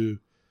have to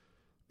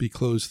be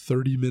closed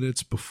 30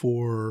 minutes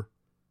before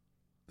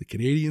the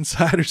Canadian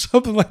side," or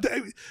something like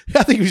that.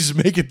 I think he was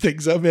just making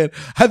things up, man.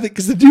 I think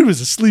because the dude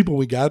was asleep when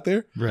we got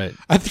there. Right.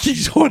 I think he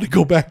just wanted to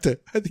go I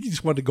think he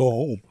just wanted to go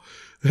home.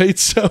 Right.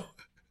 So,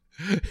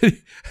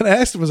 and I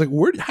asked him, I was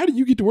like, how do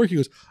you get to work? He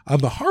goes, "On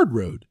the hard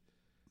road."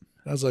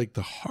 I was like,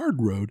 "The hard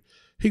road?"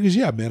 He goes,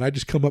 "Yeah, man, I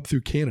just come up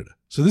through Canada."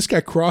 So this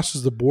guy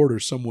crosses the border,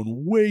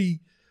 someone way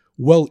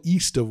well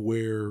east of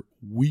where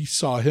we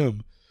saw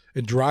him,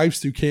 and drives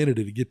through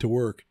Canada to get to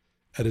work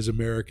at his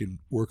American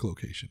work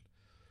location.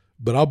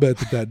 But I'll bet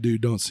that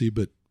dude don't see,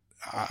 but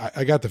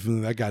I got the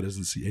feeling that guy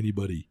doesn't see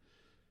anybody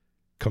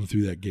come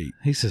through that gate.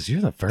 He says, "You're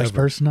the first Ever.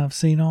 person I've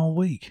seen all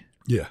week."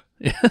 Yeah.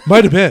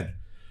 Might have been.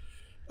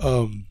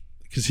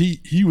 Because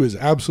he was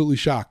absolutely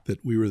shocked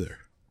that we were there.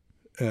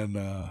 And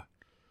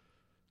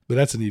but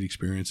that's a neat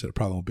experience that I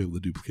probably won't be able to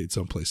duplicate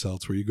someplace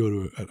else, where you go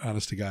to an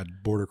honest to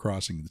God border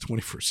crossing in the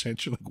 21st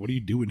century. Like, what are you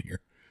doing here?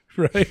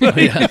 Right?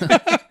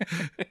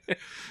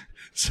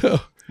 So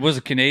Was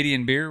a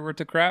Canadian beer worth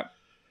the crap?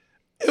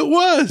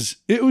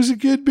 it was a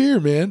good beer,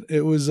 man.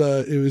 It was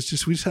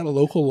just, we just had a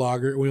local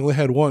lager. We only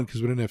had one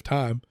because we didn't have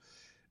time,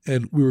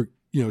 and we were,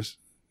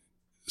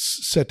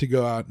 set to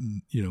go out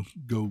and,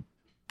 go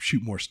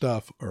shoot more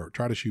stuff, or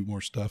try to shoot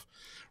more stuff.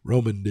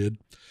 Roman did.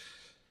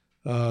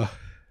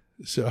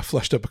 So I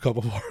flushed up a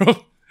couple more,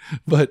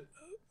 but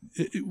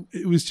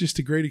it was just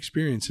a great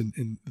experience.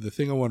 And the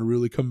thing I want to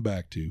really come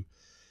back to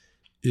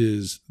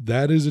is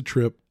that is a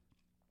trip.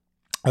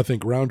 I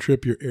think round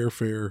trip, your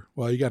airfare,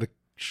 well, you got to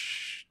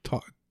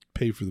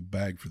pay for the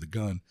bag for the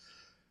gun.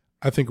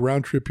 I think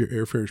round trip, your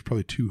airfare is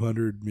probably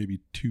 $200, maybe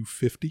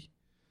 $250.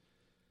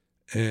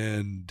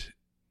 And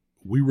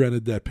we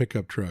rented that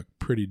pickup truck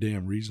pretty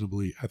damn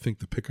reasonably. I think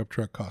the pickup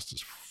truck cost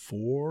us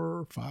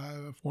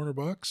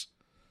 $400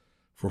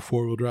 for a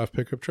 4-wheel drive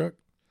pickup truck.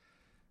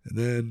 And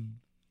then,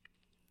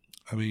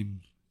 I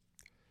mean,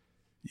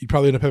 you'd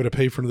probably end up having to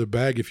pay for another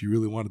bag if you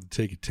really wanted to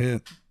take a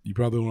tent. You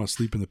probably want to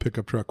sleep in the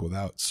pickup truck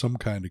without some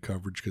kind of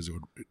coverage because it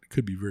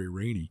could be very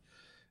rainy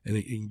and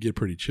it can get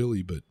pretty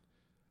chilly. But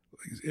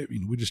I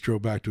mean, we just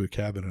drove back to a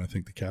cabin, and I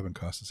think the cabin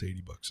cost us $80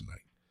 a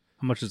night.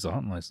 How much is the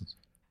hunting license?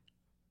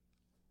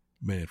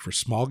 Man, for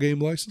small game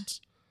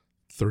license,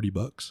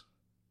 $30.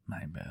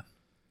 Not bad.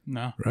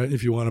 No. Right?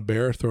 If you want a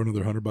bear, throw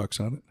another $100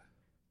 on it.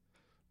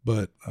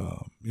 But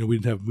we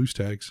didn't have moose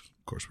tags.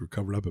 Of course, we were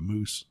covered up at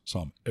moose. Saw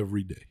them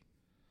every day.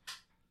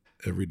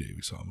 Every day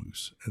we saw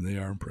moose, and they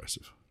are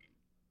impressive.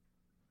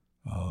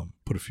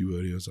 Put a few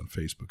videos on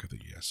Facebook. I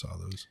think you guys saw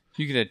those.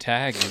 You get a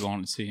tag, you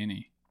won't see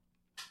any.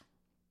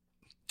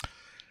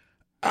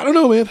 I don't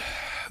know, man.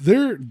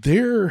 They're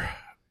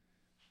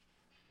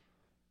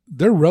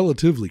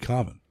relatively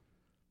common.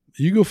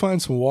 You go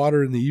find some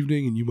water in the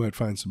evening, and you might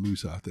find some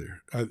moose out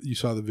there. You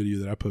saw the video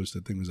that I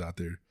posted. That thing was out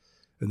there,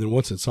 and then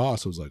once it saw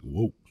us, it was like,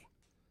 whoa.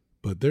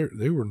 But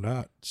they were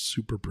not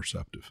super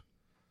perceptive.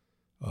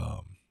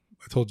 I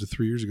told you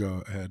 3 years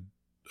ago I had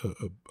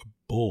a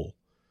bull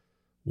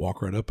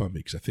walk right up on me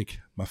because I think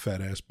my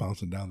fat ass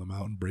bouncing down the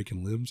mountain,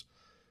 breaking limbs.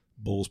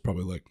 Bull's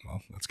probably like,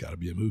 well, that's got to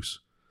be a moose.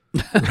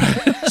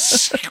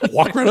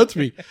 Walk right up to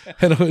me.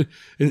 And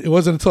it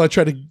wasn't until I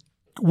tried to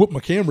whip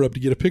my camera up to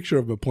get a picture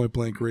of him at point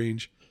blank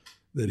range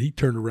that he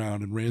turned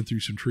around and ran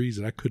through some trees,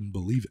 and I couldn't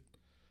believe it.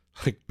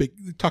 Like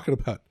big, talking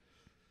about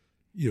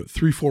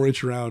 3-4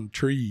 inch round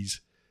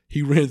trees.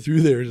 He ran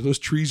through there, and those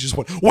trees just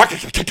went funny.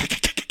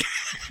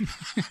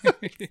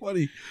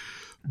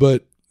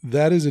 But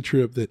that is a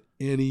trip that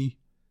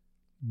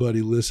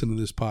anybody listening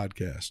to this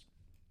podcast,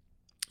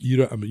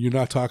 you're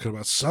not talking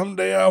about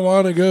someday I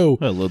want to go.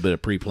 Well, a little bit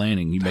of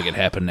pre-planning, you make it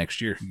happen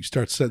next year. You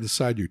start setting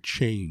aside your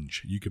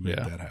change, you can make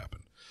that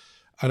happen.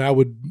 And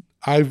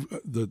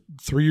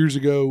 3 years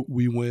ago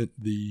we went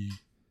the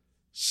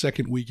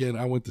second weekend.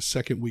 I went the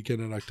second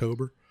weekend in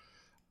October.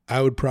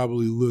 I would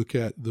probably look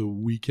at the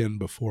weekend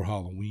before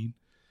Halloween.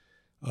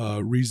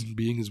 Reason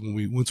being is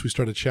once we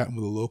started chatting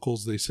with the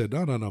locals, they said,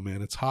 no,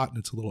 man, it's hot and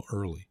it's a little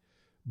early.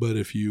 But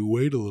if you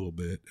wait a little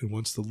bit and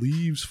once the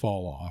leaves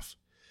fall off,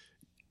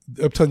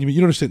 I'm telling you,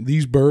 you don't understand.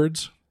 These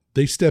birds,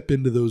 they step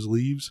into those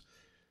leaves.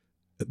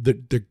 They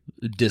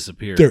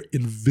disappear. They're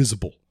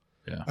invisible.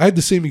 Yeah. I had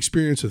the same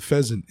experience with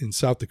pheasant in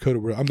South Dakota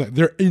where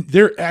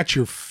they're at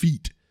your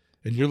feet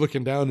and you're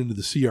looking down into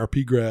the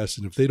CRP grass,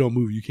 and if they don't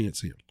move, you can't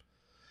see them.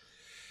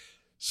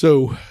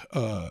 So,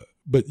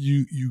 but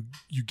you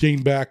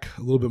gain back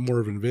a little bit more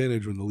of an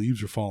advantage when the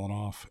leaves are falling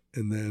off,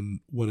 and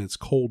then when it's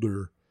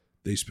colder,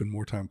 they spend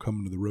more time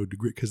coming to the road to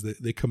grit because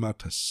they come out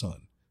to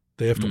sun.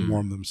 They have to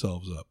warm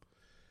themselves up.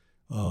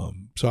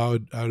 So I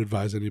would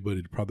advise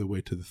anybody to probably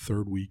wait to the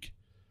third week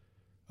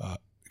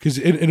because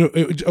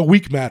a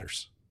week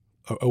matters.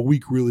 A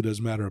week really does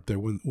matter up there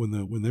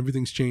when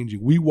everything's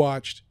changing. We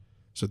watched.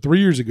 So 3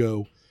 years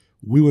ago,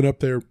 we went up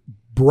there,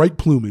 bright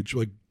plumage,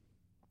 like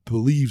the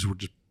leaves were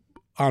just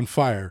on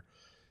fire.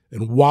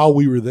 And while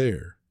we were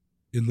there,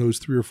 in those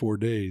 3 or 4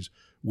 days,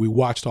 we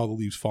watched all the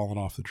leaves falling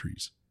off the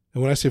trees.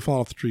 And when I say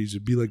falling off the trees,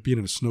 it'd be like being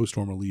in a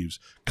snowstorm of leaves,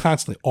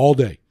 constantly, all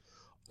day,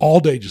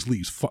 just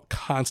leaves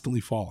constantly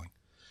falling.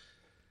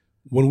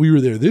 When we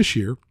were there this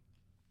year,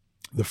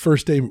 the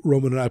first day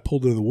Roman and I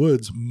pulled into the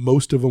woods,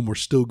 most of them were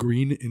still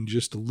green and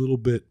just a little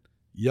bit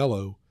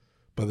yellow.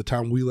 By the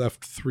time we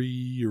left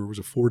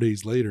 4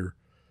 days later,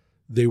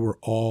 they were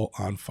all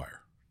on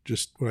fire.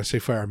 Just when I say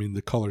fire, I mean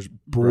the colors,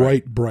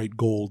 bright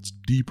golds,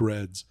 deep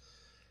reds.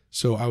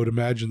 So I would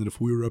imagine that if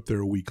we were up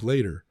there a week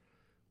later,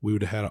 we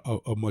would have had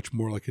a much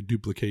more like a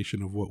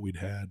duplication of what we'd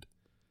had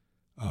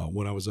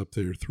when I was up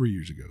there 3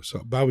 years ago.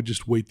 So I would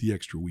just wait the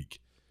extra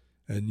week,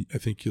 and I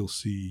think you'll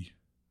see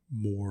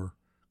more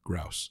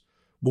grouse.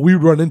 What we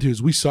would run into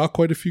is we saw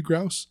quite a few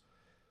grouse,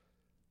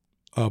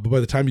 but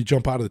by the time you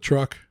jump out of the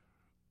truck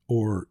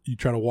or you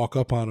try to walk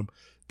up on them,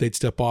 they'd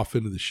step off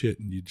into the shit,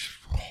 and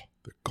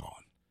they're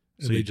gone.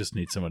 And so you just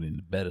need somebody in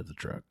the bed of the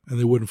truck. And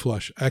they wouldn't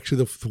flush.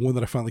 Actually, the one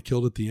that I finally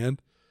killed at the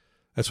end,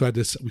 that's why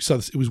we saw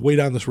this. It was way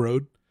down this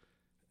road,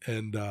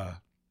 and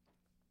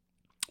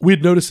we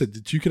had noticed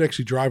that you could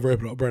actually drive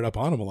right up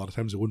on them. A lot of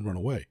times, they wouldn't run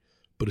away.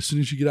 But as soon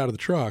as you get out of the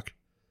truck,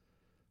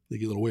 they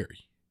get a little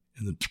wary,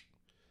 and then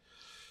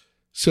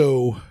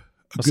so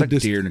it's like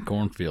deer in a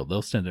cornfield.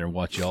 They'll stand there and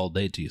watch you all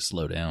day till you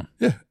slow down.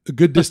 Yeah, a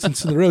good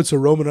distance in the road. So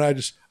Roman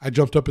and I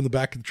jumped up in the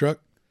back of the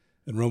truck,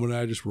 and Roman and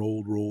I just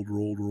rolled. And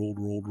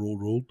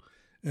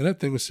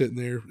that thing was sitting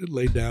there. It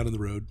laid down in the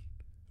road,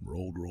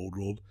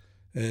 rolled.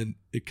 and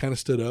it kind of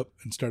stood up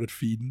and started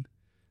feeding.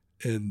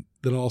 And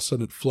then all of a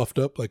sudden it fluffed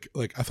up like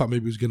I thought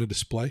maybe it was going to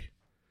display.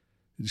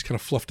 It just kind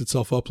of fluffed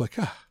itself up like,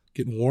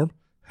 getting warm.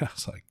 I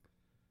was like,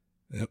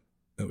 yep,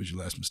 that was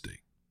your last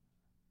mistake.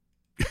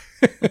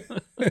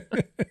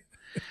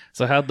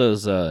 So how'd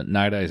those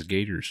Night Eyes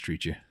Gators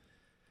treat you?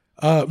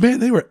 Man,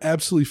 they were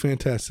absolutely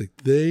fantastic.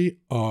 They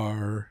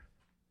are.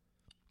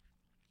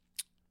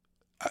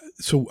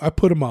 So I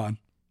put them on,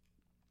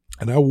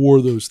 and I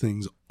wore those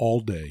things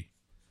all day,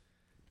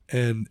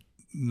 and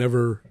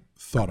never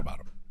thought about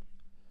them.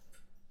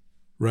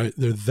 Right,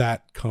 they're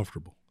that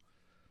comfortable.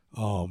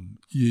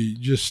 You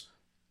just,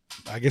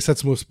 I guess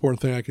that's the most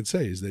important thing I can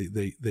say is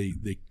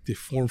they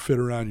form fit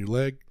around your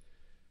leg.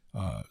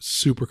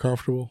 Super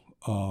comfortable.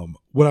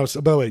 When I was,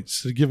 by the way,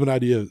 to give an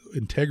idea of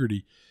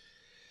integrity,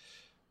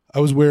 I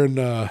was wearing,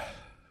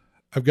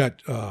 I've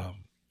got, oh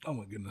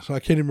my goodness, I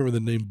can't even remember the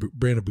name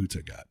brand of boots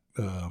I got.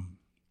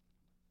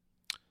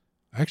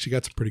 I actually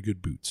got some pretty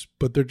good boots,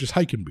 but they're just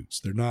hiking boots.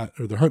 They're not,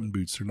 or they're hunting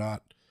boots. They're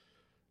not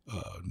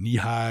knee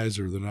highs,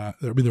 or they're not,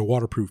 I mean, they're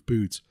waterproof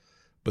boots.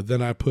 But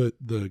then I put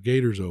the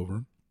gaiters over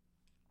them.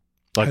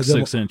 Like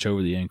 6-inch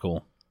over the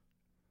ankle.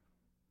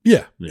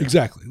 Yeah,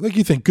 exactly. Like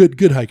you think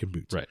good hiking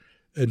boots. Right.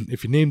 And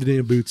if you name the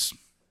damn boots,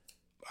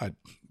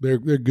 they're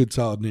good,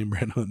 solid name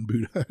brand hunting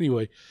boot.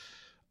 Anyway,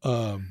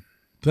 then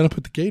I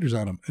put the gaiters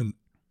on them, and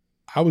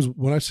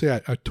when I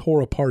say I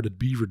tore apart a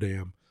beaver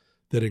dam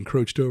that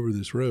encroached over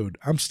this road,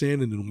 I'm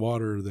standing in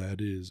water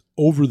that is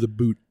over the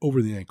boot,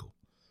 over the ankle,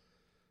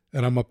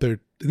 and I'm up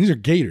there. And these are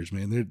gaiters,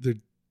 man.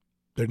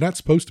 They're not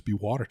supposed to be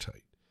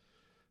watertight,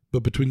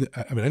 but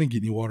I didn't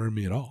get any water in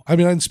me at all. I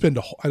mean, I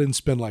didn't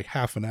spend like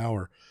half an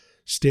hour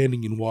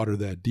standing in water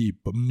that deep,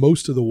 but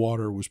most of the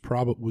water was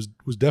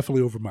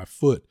definitely over my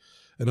foot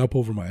and up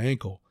over my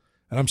ankle,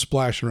 and I'm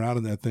splashing around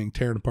in that thing,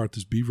 tearing apart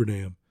this beaver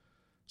dam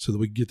so that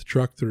we could get the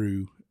truck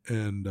through,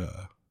 and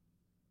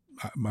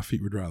my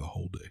feet were dry the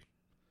whole day.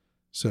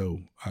 So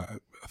a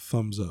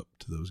thumbs up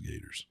to those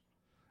gaiters.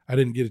 I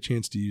didn't get a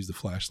chance to use the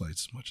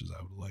flashlights as much as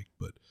I would like,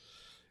 but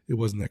it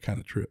wasn't that kind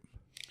of trip.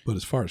 But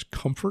as far as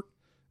comfort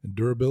and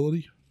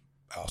durability,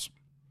 awesome.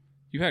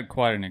 You had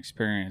quite an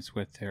experience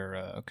with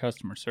their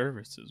customer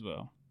service as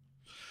well.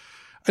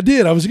 I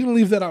did. I was going to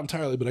leave that out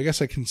entirely, but I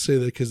guess I can say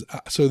that because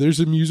so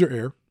there's a Muser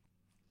Air.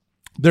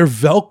 Their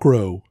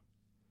Velcro,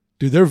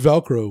 dude. Their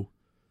Velcro.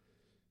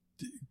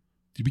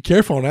 You be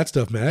careful on that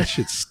stuff, man. That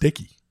shit's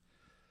sticky.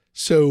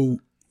 So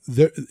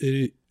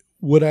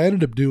what I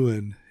ended up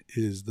doing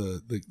is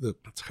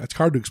it's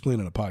hard to explain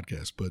on a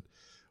podcast, but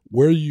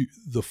where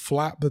the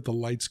flap that the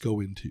lights go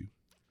into,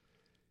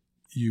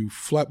 you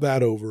flap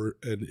that over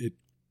and it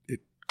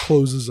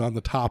closes on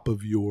the top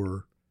of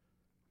your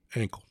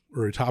ankle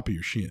or the top of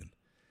your shin.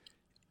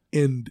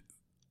 And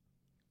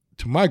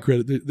to my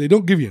credit, they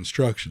don't give you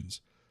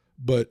instructions,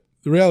 but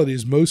the reality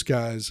is most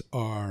guys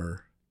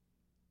are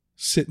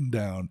sitting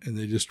down and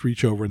they just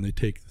reach over and they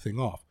take the thing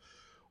off.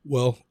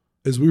 Well,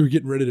 as we were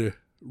getting ready to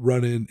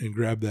run in and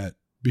grab that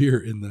beer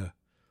in the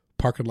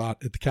parking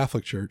lot at the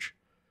Catholic church,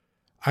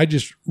 I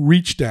just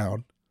reached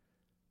down,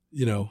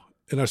 and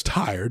I was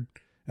tired,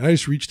 and I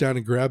just reached down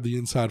and grabbed the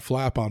inside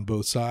flap on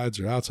both sides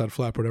or outside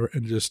flap or whatever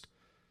and just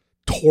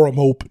tore them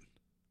open,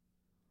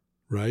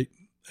 right?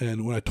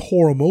 And when I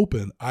tore them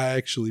open, I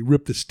actually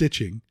ripped the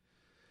stitching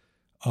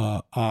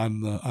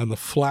on the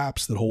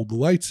flaps that hold the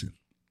lights in.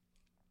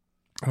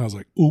 And I was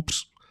like,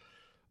 oops.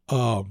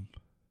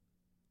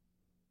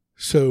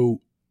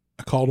 So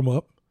I called them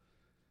up,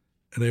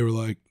 and they were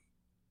like,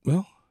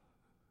 well,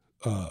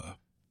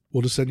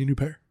 we'll just send you a new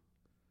pair.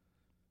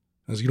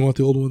 I was like, you don't want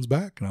the old ones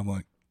back? And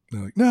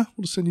they're like, no,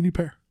 we'll just send you a new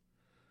pair.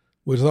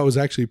 Which I thought was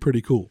actually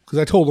pretty cool because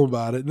I told them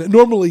about it. And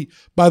normally,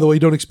 by the way,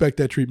 don't expect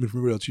that treatment from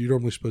everybody else. You're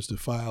normally supposed to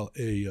file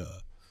a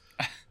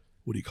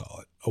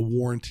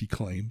warranty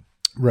claim.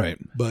 Right.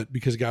 But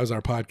because the guy was on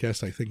our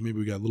podcast, I think maybe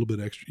we got a little bit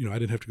extra, I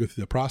didn't have to go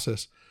through that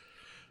process.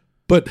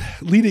 But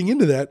leading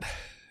into that,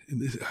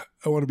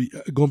 I want to be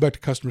going back to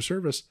customer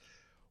service.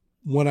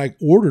 When I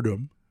ordered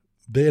them,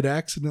 they had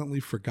accidentally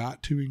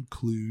forgot to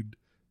include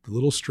the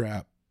little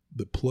strap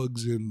that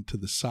plugs into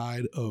the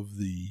side of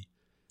the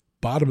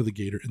bottom of the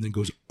gaiter and then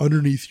goes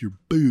underneath your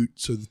boot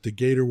so that the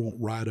gaiter won't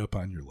ride up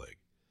on your leg.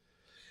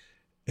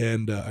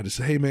 And I just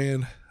said, hey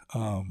man,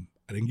 I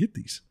didn't get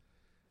these.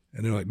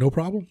 And they're like, no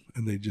problem.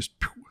 And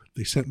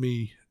they sent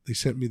me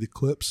the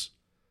clips,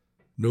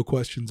 no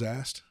questions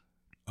asked.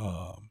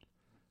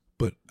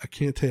 But I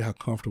can't tell you how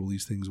comfortable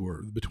these things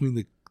were. Between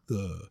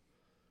the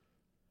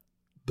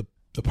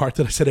part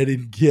that I said I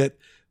didn't get,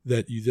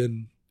 that you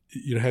then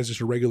has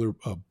just a regular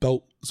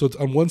belt. So it's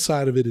on one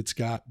side of it, it's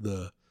got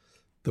the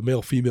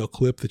male female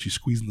clip that you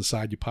squeeze in the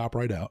side, you pop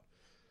right out,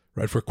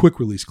 right, for a quick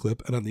release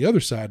clip. And on the other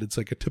side, it's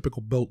like a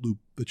typical belt loop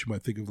that you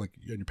might think of like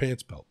on your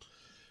pants belt.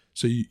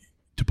 So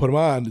to put them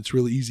on, it's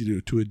really easy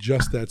to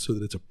adjust that so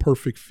that it's a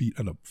perfect fit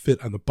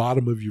on the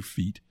bottom of your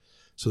feet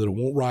so that it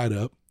won't ride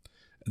up.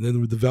 And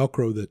then with the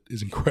Velcro that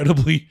is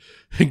incredibly,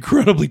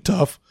 incredibly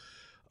tough.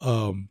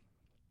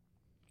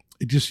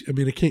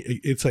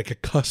 It's like a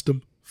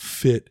custom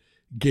fit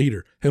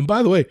gaiter. And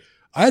by the way,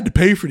 I had to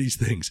pay for these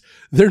things.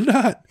 They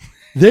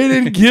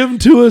didn't give them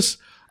to us.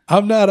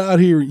 I'm not out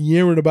here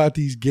yammering about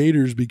these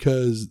gators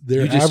because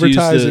they're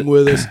advertising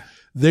with us.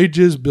 They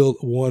just built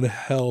one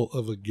hell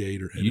of a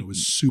gator, and it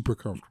was super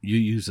comfortable. You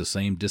use the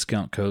same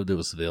discount code that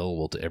was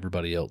available to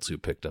everybody else who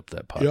picked up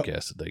that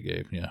podcast that they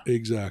gave. Yeah,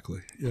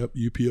 exactly. Yep,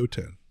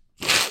 UPO10.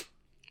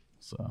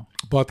 So,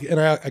 and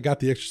I got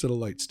the extra set of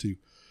lights too.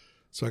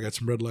 So I got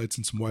some red lights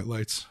and some white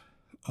lights.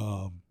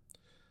 I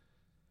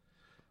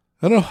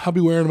don't know. I'll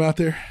be wearing them out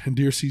there in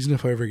deer season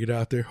if I ever get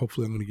out there.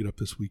 Hopefully, I'm going to get up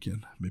this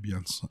weekend. Maybe I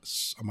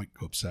might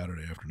go up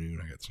Saturday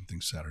afternoon. I got some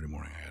things Saturday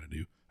morning I got to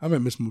do. I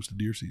might miss most of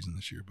deer season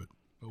this year, but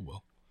oh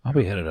well. I'll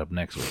be headed up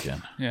next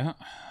weekend. Yeah,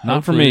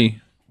 not for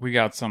me. We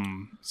got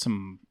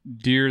some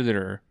deer that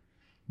are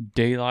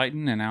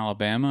daylighting in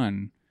Alabama,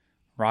 and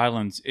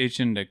Ryland's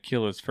itching to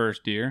kill his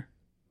first deer.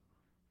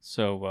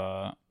 So,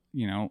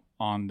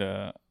 on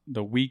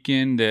the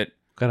weekend that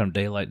got him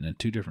daylighting in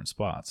 2 different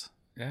spots.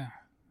 Yeah.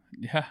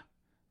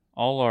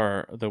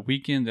 The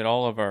weekend that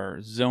all of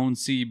our Zone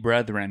C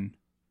brethren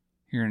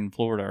here in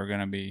Florida are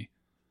going to be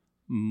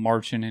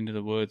marching into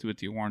the woods with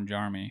the Orange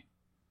Army,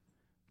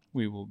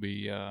 we will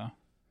be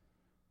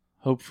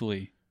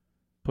hopefully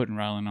putting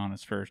Ryland on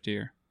his first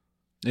deer.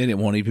 And it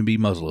won't even be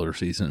muzzleloader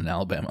season in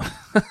Alabama.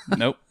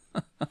 Nope.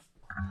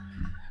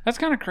 That's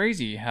kind of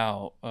crazy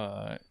how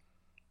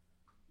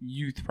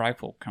youth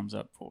rifle comes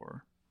up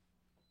for.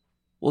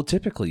 Well,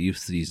 typically youth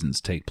seasons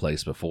take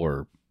place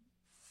before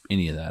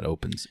any of that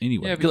opens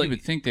anyway. Yeah, but you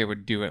would think they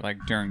would do it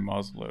like during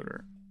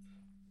muzzleloader.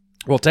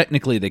 Well,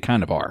 technically they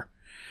kind of are,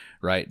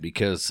 right?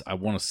 Because I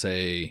want to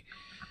say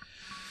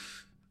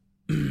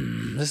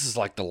this is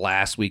like the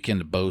last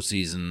weekend of bow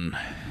season,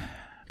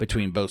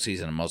 between bow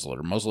season and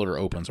muzzleloader. Muzzleloader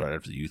opens right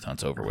after the youth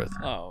hunt's over with.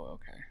 Oh,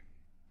 okay.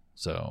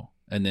 So,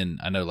 and then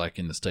I know like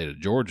in the state of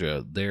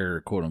Georgia, their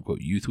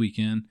quote-unquote youth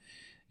weekend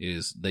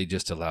is they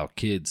just allow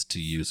kids to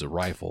use a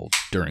rifle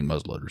during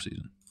muzzleloader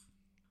season.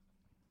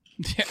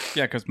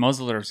 Yeah, because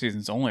muzzleloader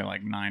season's only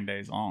like 9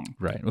 days long.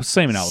 Right. Well,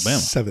 same in Alabama.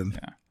 7.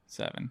 Yeah,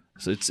 7.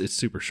 So it's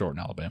super short in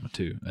Alabama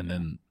too, and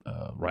then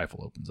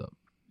rifle opens up.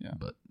 Yeah.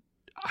 But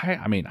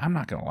I mean, I'm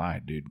not gonna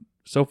lie, dude.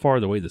 So far,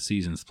 the way the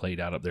season's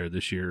played out up there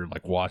this year,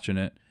 like watching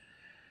it,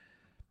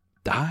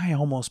 I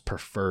almost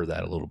prefer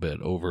that a little bit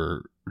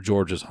over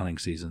Georgia's hunting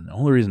season. The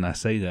only reason I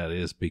say that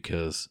is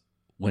because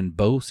when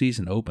bow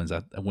season opened,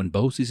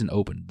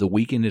 the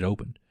weekend it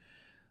opened,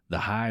 the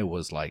high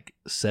was like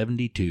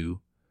 72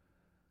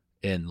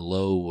 and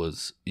low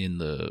was in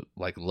the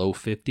like low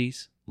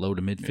 50s, low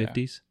to mid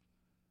 50s.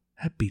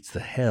 Yeah. That beats the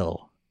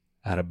hell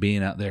out of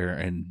being out there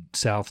in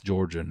South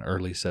Georgia in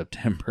early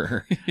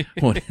September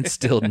when it's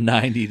still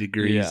 90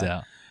 degrees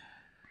out.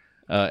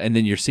 And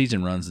then your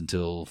season runs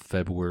until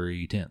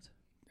February 10th.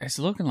 It's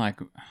looking like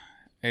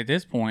at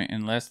this point,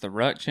 unless the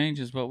rut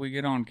changes what we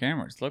get on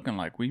camera, it's looking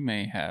like we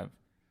may have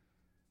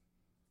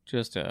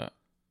just a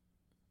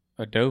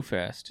doe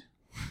fest.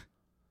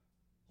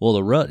 Well,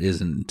 the rut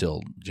isn't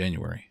until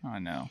January. I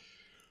know.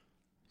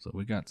 So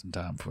we got some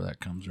time before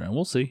that comes around.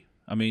 We'll see.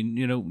 I mean,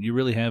 you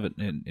really have it,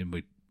 and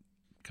we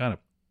kind of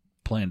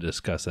plan to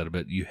discuss that a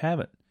bit. You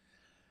have it.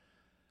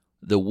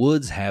 The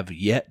woods have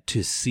yet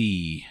to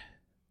see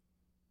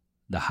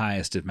the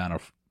highest amount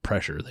of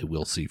pressure they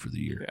will see for the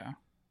year. Yeah.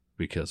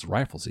 Because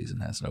rifle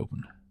season hasn't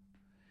opened.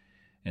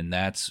 And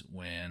that's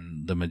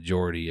when the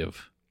majority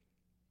of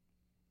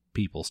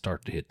people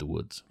start to hit the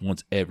woods,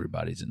 once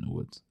everybody's in the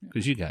woods.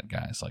 Because you got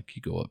guys like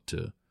you go up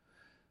to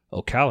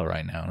Ocala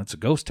right now, and it's a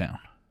ghost town.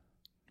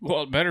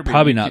 Well, it better be.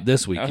 Probably not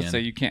this weekend. I would say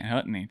you can't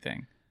hunt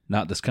anything.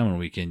 Not this coming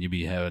weekend. You'll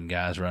be having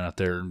guys run out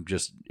there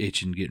just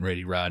itching, getting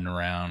ready, riding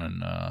around.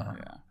 And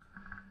I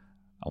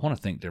want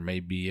to think they may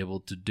be able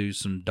to do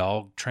some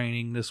dog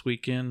training this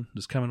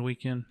coming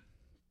weekend.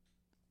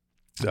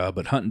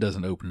 But hunting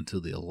doesn't open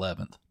until the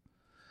 11th.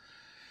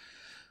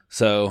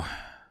 So,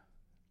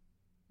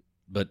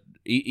 but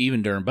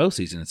even during bow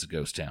season, it's a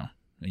ghost town.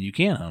 And you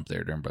can hunt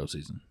there during bow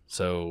season.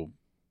 So,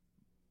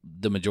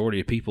 the majority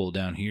of people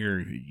down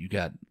here,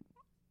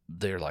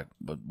 they're like,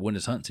 but when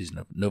is hunting season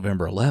open?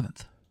 November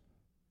 11th.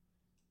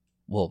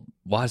 Well,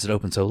 why is it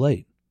open so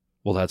late?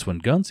 Well, that's when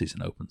gun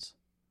season opens.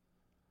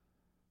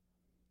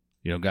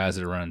 Guys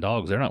that are running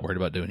dogs, they're not worried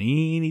about doing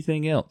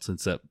anything else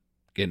except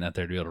getting out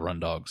there to be able to run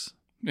dogs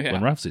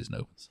when rifle season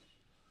opens.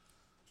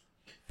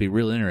 Be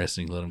real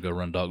interesting to let them go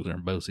run dogs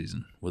during bow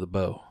season with a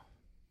bow.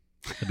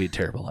 That'd be a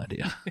terrible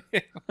idea.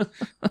 You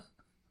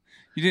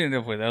didn't end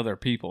up with other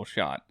people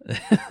shot.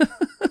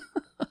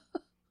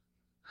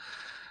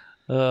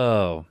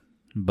 Oh,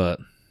 but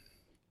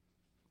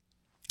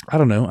I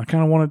don't know. I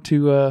kind of wanted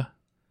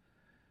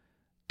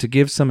to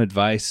give some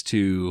advice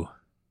to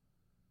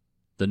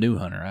the new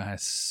hunter. I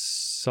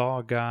saw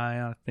a guy,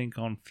 I think,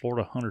 on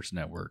Florida Hunters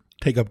Network.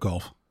 Take up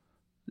golf.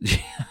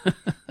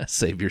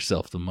 Save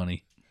yourself the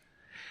money.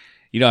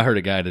 I heard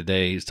a guy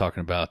today. He's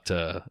talking about,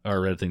 or I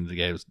read a thing the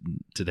guy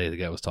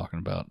was talking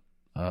about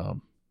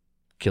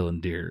killing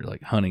deer,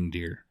 like hunting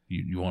deer.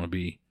 You want to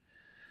be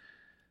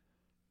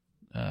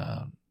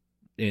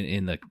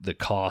in the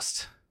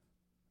cost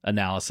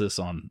analysis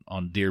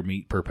on deer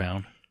meat per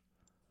pound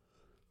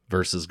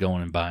versus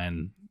going and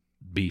buying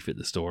beef at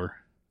the store.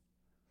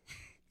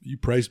 You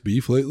priced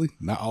beef lately?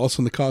 Now all of a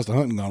sudden the cost of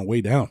hunting gone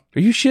way down.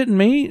 Are you shitting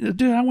me,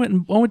 dude? I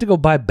went to go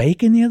buy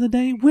bacon the other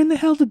day. When the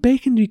hell did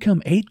bacon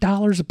become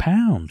 $8 a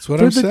pound? That's what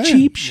For I'm the saying.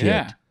 cheap shit.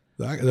 Yeah.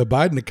 The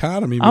Biden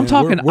economy, man, I'm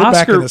talking we're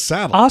back in the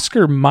saddle.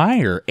 Oscar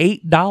Mayer,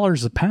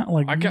 $8 a pound.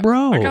 Like,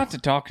 bro. I got to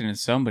talking to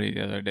somebody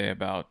the other day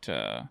about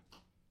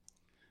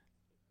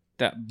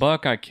that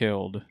buck I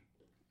killed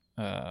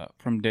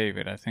from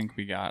David. I think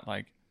we got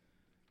like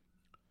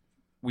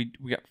we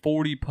got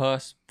 40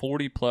 plus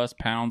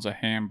pounds of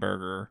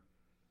hamburger,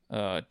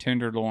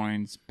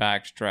 tenderloins,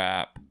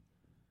 backstrap,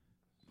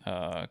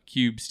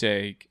 cube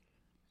steak,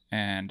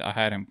 and I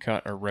had him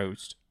cut a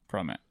roast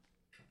from it.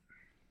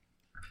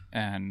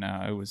 And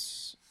it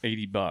was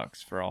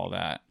 $80 for all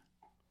that.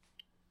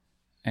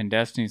 And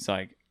Destiny's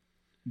like,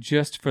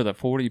 just for the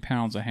 40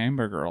 pounds of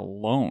hamburger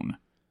alone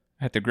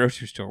at the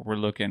grocery store, we're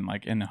looking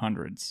like in the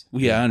hundreds.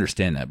 Well, yeah, I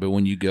understand that. But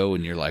when you go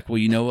and you're like, well,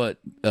 you know what?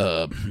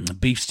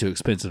 Beef's too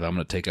expensive. I'm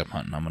going to take up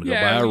hunting. I'm going to go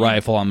buy a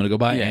rifle. I'm going to go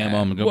buy ammo.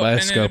 I'm going to go buy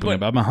a scope. I'm going to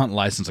buy my hunting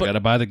license. I got to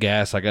buy the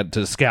gas. I got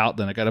to scout.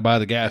 Then I got to buy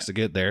the gas to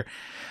get there.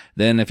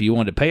 Then if you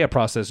want to pay a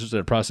processor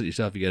to process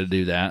yourself, you got to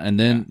do that. And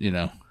then,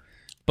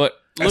 But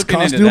That's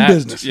looking into costume that,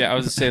 business. yeah, I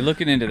was going to say,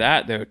 looking into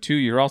that, though, too,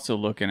 you're also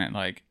looking at,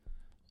 like,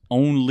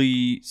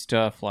 only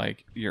stuff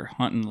like your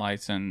hunting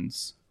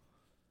license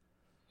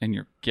and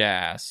your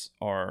gas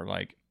are,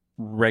 like,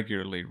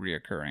 regularly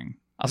reoccurring.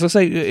 I was gonna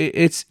say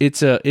it's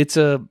a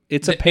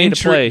pay to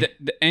play.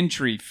 The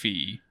entry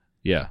fee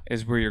Yeah,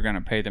 is where you're going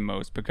to pay the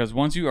most, because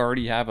once you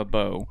already have a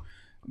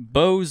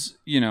bows,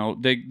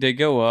 they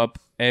go up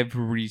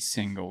every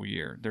single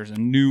year. There's a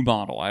new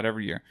model out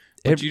every year.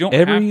 But you don't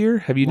every year.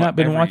 Have you not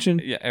been watching?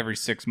 Yeah, every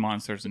 6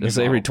 months there's a new Is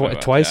model. every bow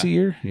out, twice yeah. a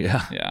year?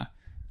 Yeah. Yeah.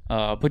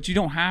 But you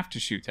don't have to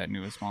shoot that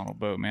newest model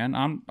bow, man.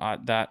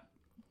 That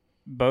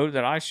bow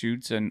that I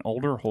shoot's an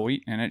older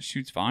Hoyt, and it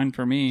shoots fine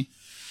for me.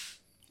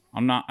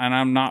 I'm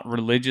not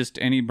religious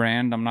to any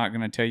brand. I'm not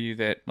going to tell you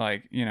that,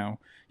 like,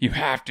 you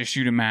have to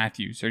shoot a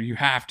Matthews, or you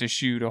have to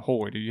shoot a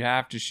Hoyt, or you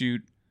have to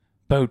shoot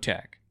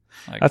Bowtech.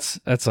 Like,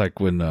 That's like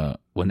when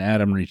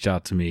Adam reached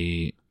out to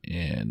me,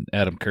 and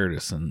Adam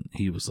Curtis, and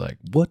he was like,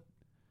 "What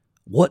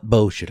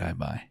bow should I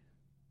buy?"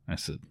 I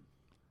said,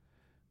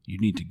 "You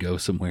need to go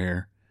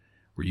somewhere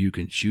where you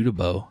can shoot a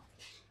bow.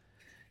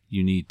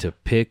 You need to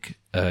pick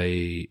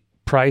a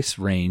price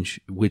range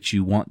which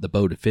you want the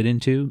bow to fit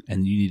into,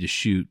 and you need to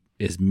shoot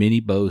as many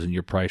bows in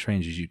your price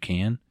range as you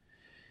can,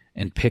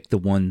 and pick the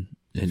one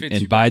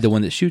and buy the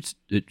one that shoots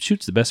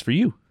the best for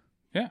you."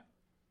 yeah.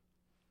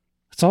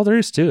 That's all there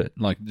is to it.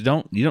 Like, you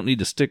don't need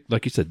to stick,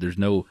 like you said, there's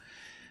no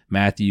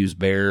Matthews,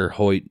 Bear,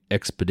 Hoyt,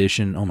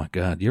 Expedition. Oh my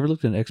God. You ever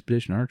looked at an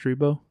Expedition archery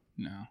bow?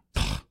 No.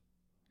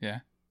 Yeah.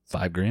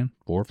 $5,000, $4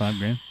 or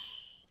 $5,000.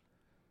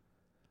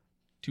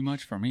 Too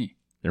much for me.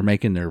 They're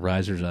making their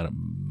risers out of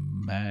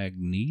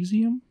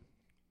magnesium.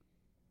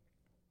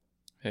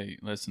 Hey,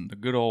 listen, the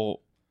good old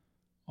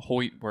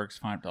Hoyt works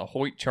fine. The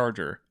Hoyt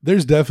Charger.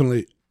 There's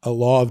definitely a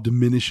law of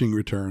diminishing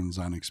returns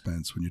on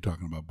expense when you're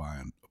talking about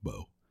buying a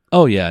bow.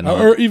 Oh yeah, no.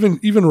 Or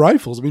even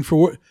rifles. I mean, for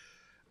what?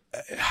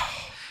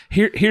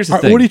 Here's the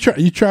thing. What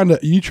are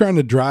you trying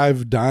to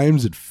drive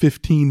dimes at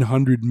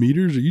 1,500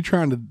 meters? Or are you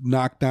trying to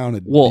knock down a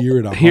deer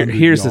at 100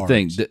 here's yards? the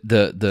thing.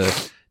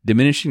 The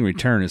diminishing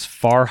return is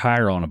far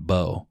higher on a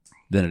bow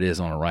than it is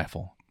on a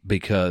rifle,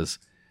 because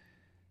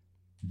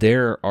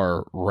there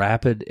are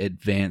rapid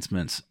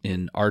advancements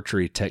in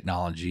archery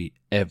technology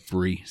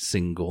every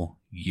single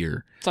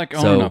year. It's like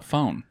owning a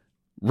phone.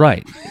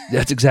 Right.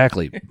 That's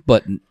exactly.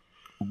 But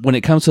when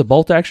it comes to a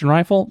bolt action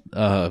rifle,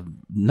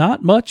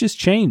 not much has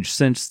changed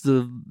since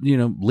the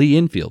Lee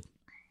Enfield.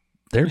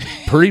 They're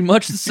pretty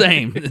much the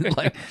same.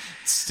 Like,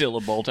 It's still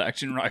a bolt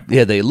action rifle.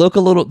 yeah, they're a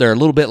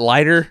little bit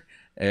lighter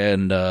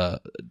and a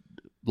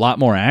lot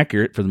more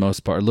accurate for the most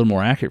part. A little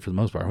more accurate for the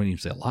most part. I wouldn't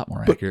even say a lot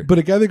more accurate. But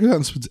a guy that goes out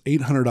and spends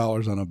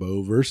 $800 on a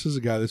bow versus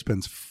a guy that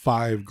spends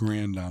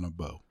 $5,000 on a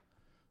bow,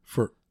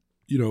 for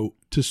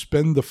to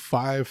spend the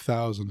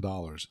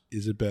 $5,000,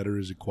 is it better?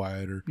 Is it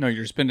quieter? No,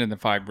 you're spending the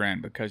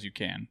 $5,000 because you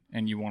can,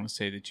 and you want to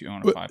say that you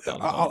own a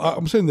 $5,000.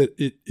 I'm saying that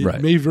it Right.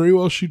 may very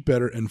well shoot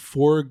better, and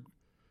for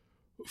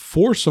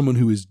someone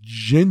who is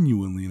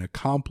genuinely an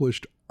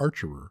accomplished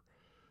archerer,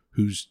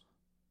 who's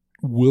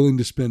willing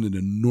to spend an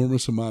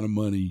enormous amount of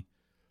money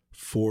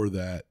for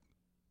that,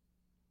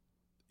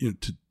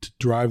 to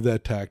drive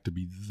that tack to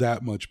be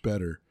that much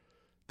better,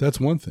 that's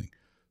one thing.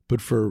 But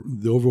for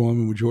the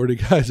overwhelming majority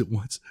of guys,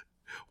 once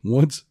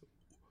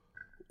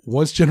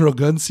general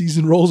gun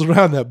season rolls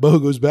around, that bow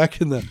goes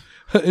back in the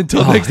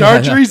until next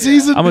archery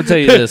season. I'm gonna tell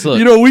you this. Look,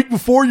 a week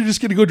before, you're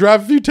just gonna go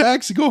drive a few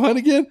tacks and go hunt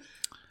again.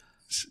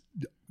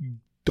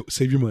 Don't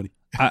save your money.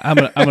 I'm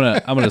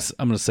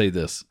gonna say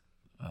this.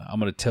 I'm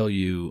gonna tell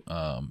you.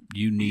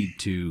 You need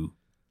to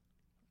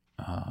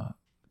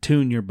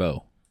tune your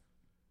bow,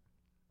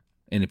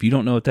 and if you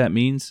don't know what that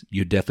means,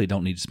 you definitely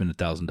don't need to spend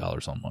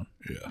 $1,000 on one.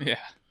 Yeah.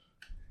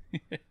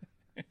 Yeah.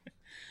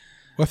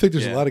 Well, I think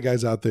there's a lot of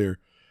guys out there,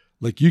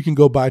 Like you can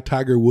go buy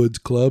Tiger Woods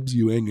clubs,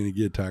 you ain't going to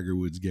get Tiger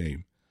Woods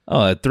game.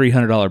 Oh, a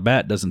 $300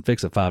 bat doesn't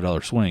fix a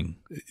 $5 swing.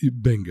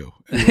 Bingo.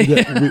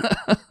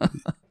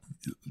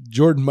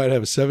 Jordan might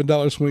have a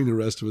 $7 swing. The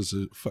rest of us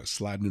are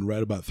sliding in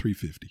right about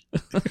 $350.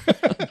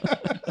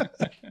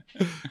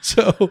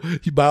 So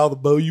you buy all the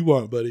bow you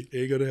want, buddy.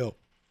 Ain't going to help.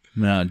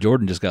 No,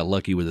 Jordan just got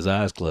lucky with his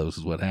eyes closed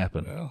is what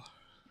happened. Well,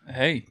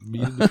 Hey,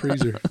 me in the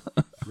freezer.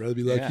 I'd rather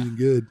be lucky than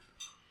good.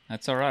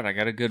 that's all right. I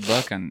got a good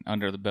buck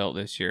under the belt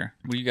this year.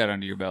 What you got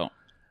under your belt?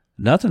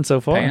 Nothing so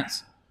far.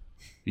 Pants?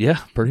 Yeah,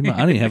 pretty much.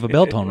 I don't even have a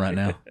belt on right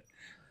now.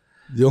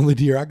 The only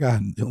deer I've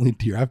got in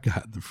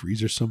the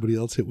freezer somebody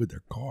else hit with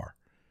their car.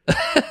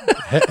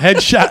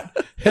 Headshot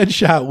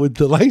with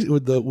the light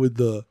with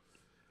the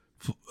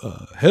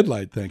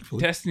headlight.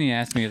 Thankfully, Destiny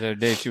asked me the other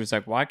day. She was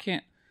like, "Why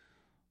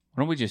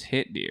don't we just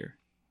hit deer?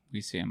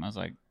 We see them." I was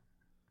like,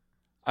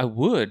 "I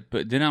would,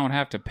 but then I would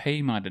have to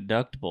pay my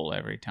deductible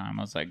every time."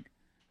 I was like,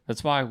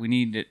 "That's why we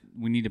need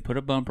to put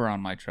a bumper on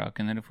my truck,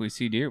 and then if we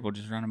see deer, we'll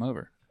just run them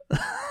over."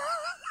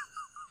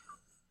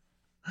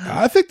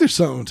 I think there's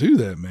something to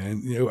that,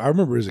 man. You know, I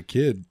remember as a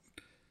kid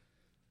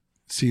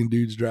seeing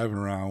dudes driving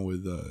around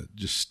with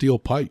just steel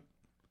pipe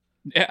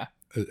Yeah.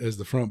 as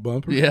the front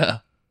bumper. Yeah.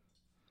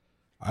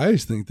 I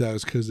just think that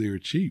was because they were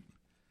cheap.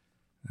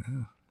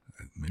 Yeah,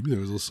 maybe there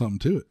was a little something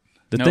to it.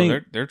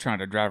 They're trying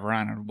to drive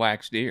around and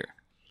wax deer.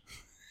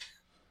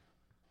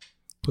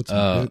 Put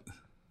some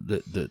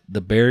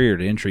the barrier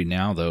to entry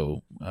now,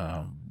 though,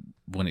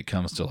 when it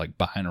comes to like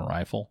buying a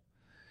rifle,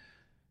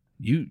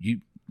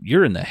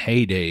 you're in the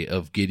heyday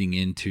of getting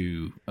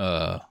into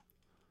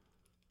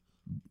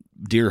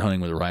deer hunting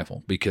with a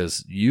rifle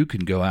because you can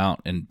go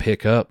out and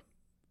pick up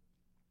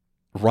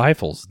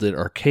rifles that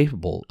are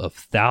capable of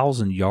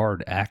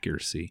 1,000-yard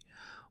accuracy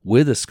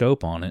with a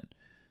scope on it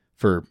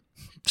for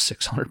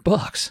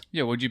 $600.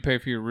 Yeah, what'd you pay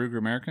for your Ruger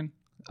American?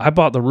 I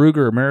bought the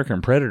Ruger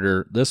American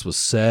Predator. This was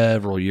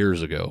several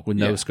years ago with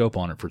no scope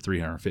on it for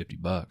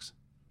 $350,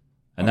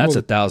 and that's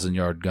a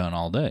 1,000-yard gun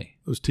all day.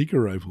 Those Tika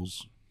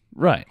rifles,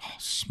 right?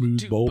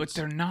 Smooth bolts, but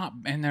they're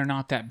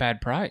not that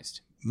bad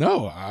priced.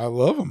 No, I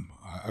love them.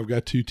 I've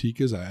got 2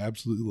 Tikas. I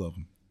absolutely love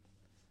them.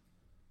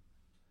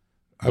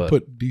 I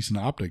put decent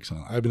optics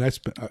on. I mean,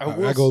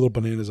 I go a little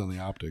bananas on the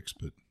optics,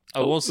 but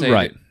I will say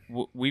right.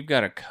 that we've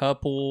got a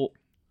couple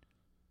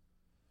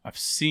I've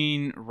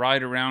seen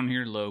right around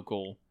here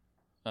local.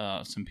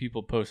 Some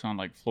people post on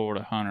like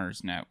Florida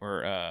Hunters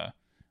Network.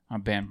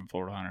 I'm banned from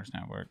Florida Hunters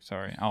Network.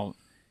 Sorry.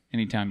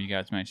 Anytime you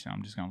guys mention it,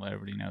 I'm just gonna let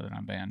everybody know that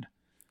I'm banned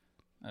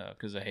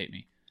because they hate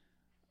me.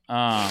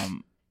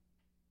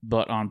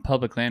 But on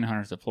Public Land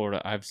Hunters of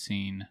Florida, I've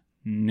seen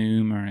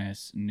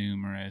numerous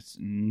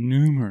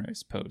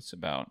posts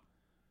about,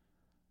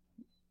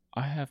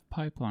 I have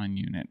pipeline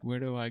unit. Where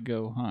do I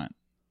go hunt?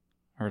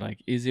 Or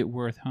like, is it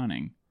worth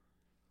hunting?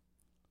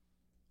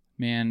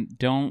 Man,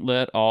 don't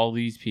let all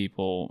these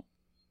people,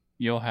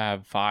 you'll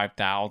have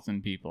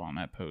 5,000 people on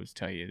that post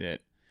tell you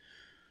that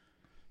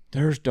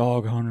there's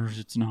dog hunters,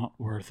 it's not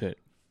worth it.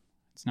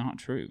 It's not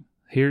true.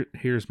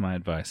 Here's my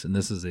advice, and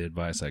this is the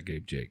advice I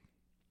gave Jake.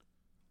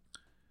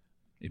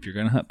 If you're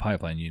going to hunt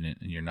pipeline unit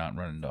and you're not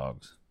running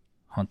dogs,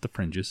 hunt the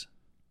fringes.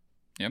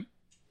 Yep.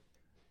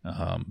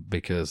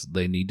 Because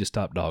they need to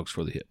stop dogs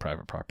before they hit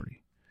private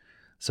property.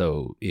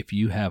 So if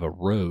you have a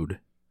road,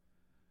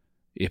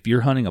 if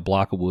you're hunting a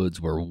block of woods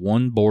where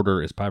one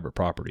border is private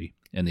property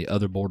and the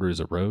other border is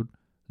a road,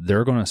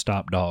 they're going to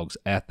stop dogs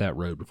at that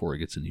road before it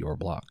gets into your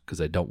block because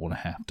they don't want to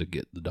have to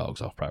get the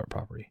dogs off private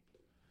property.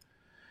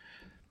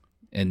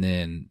 And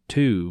then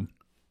 2,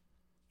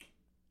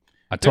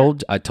 I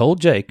told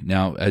Jake,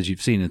 now as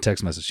you've seen in the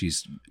text message,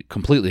 he's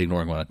completely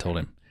ignoring what I told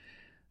him.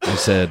 I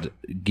said,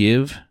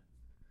 give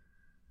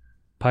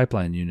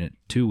pipeline unit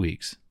 2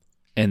 weeks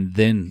and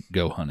then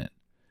go hunt it.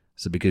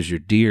 So because your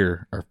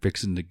deer are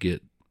fixing to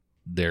get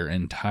their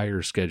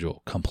entire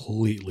schedule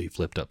completely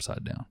flipped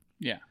upside down.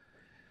 Yeah.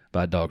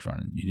 By dogs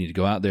running. You need to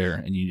go out there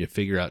and you need to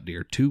figure out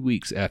deer 2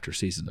 weeks after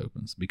season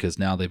opens because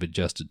now they've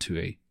adjusted to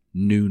a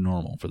new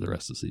normal for the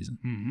rest of the season.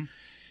 Mm-hmm.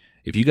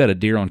 If you got a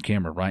deer on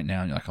camera right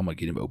now and you're like, I'm going to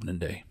get him opening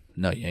day.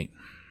 No, you ain't.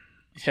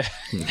 Yeah.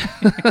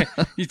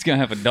 He's going to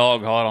have a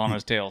dog hot on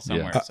his tail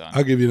somewhere, son.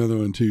 I'll give you another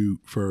one too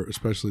for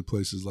especially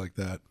places like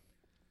that.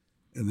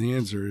 And the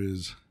answer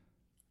is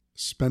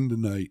spend a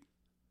night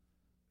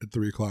at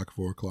 3 o'clock,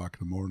 4 o'clock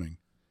in the morning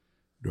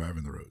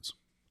driving the roads.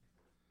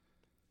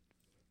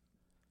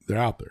 They're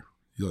out there.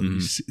 You're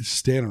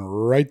standing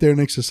right there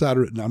next to the side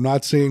of it. And I'm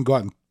not saying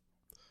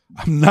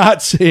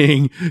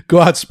go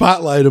out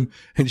spotlight them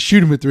and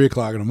shoot them at 3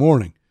 o'clock in the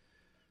morning.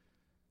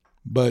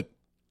 But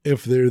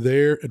if they're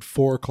there at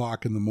 4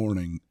 o'clock in the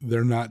morning,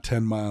 they're not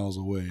 10 miles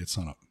away at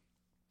sunup.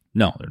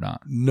 No, they're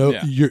not. No,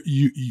 yeah.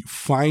 You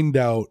find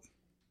out,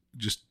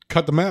 just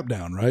cut the map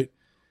down, right?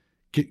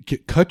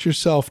 Cut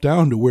yourself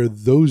down to where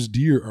those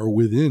deer are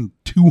within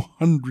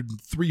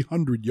 200,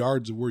 300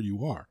 yards of where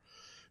you are.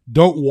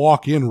 Don't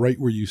walk in right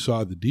where you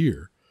saw the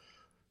deer,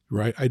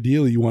 right?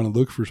 Ideally, you want to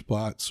look for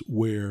spots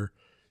where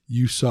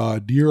you saw a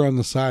deer on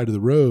the side of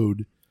the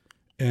road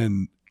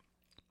and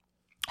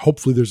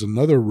hopefully there's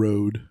another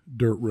road,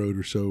 dirt road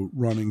or so,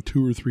 running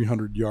 200 or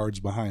 300 yards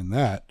behind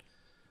that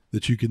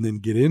you can then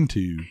get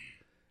into,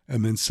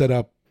 and then set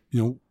up,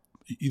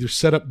 either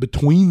set up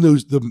between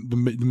those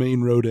the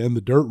main road and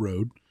the dirt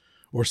road,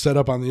 or set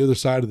up on the other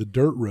side of the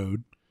dirt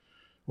road,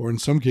 or in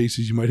some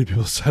cases you might be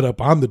able to set up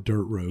on the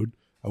dirt road.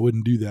 I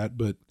wouldn't do that,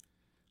 but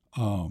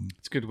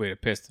it's a good way to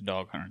piss the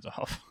dog hunters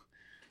off.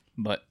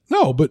 But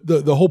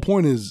the whole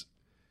point is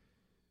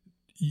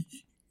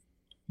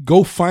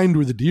go find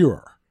where the deer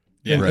are.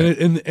 Yeah, and,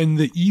 right. and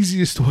the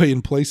easiest way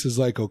in places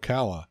like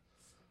Ocala,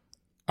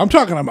 I'm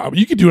talking about,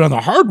 you could do it on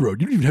the hard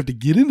road. You don't even have to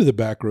get into the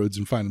back roads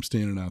and find them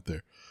standing out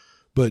there.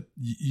 But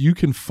you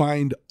can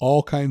find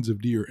all kinds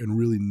of deer and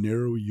really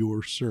narrow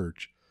your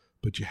search.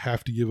 But you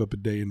have to give up a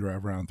day and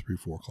drive around 3,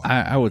 4 o'clock.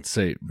 I would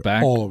say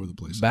back all over the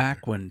place.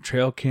 Back when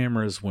trail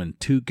cameras, when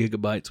 2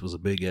 gigabytes was a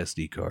big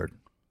SD card,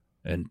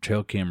 and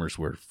trail cameras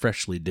were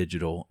freshly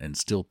digital and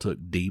still took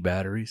D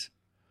batteries.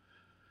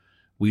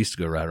 We used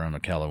to go ride around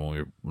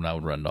Ocala when I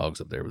would run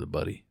dogs up there with a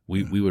buddy.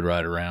 We would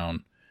ride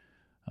around,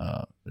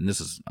 and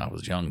I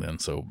was young then,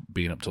 so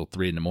being up till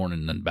 3 in the morning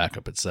and then back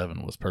up at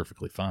 7 was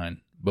perfectly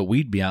fine. But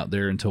we'd be out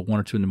there until 1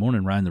 or 2 in the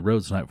morning riding the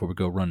roads the night before we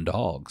go run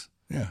dogs.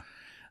 Yeah.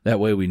 That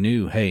way we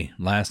knew, hey,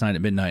 last night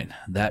at midnight,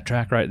 that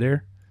track right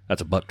there,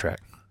 that's a buck track.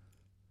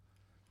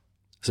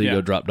 So you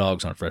go drop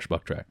dogs on a fresh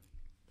buck track.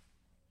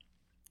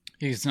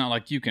 It's not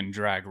like you can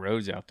drag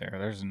roads out there.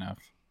 There's enough.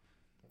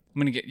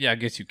 I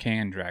guess you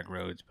can drag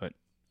roads, but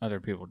other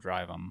people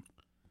drive them.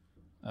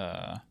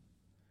 But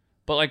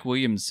like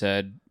William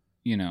said,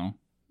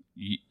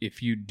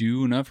 if you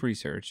do enough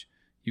research,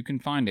 you can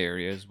find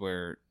areas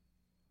where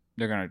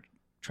they're going to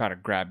try to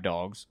grab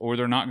dogs, or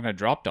they're not going to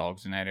drop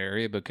dogs in that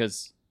area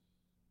because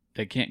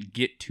they can't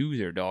get to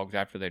their dogs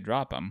after they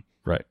drop them.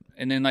 Right.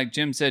 And then like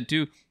Jim said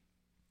too,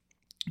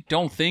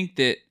 don't think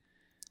that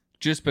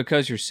just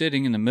because you're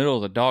sitting in the middle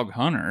of the dog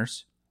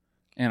hunters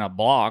in a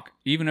block,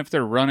 even if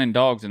they're running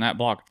dogs in that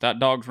block, if that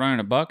dog's running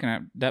a buck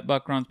and that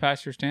buck runs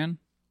past your stand,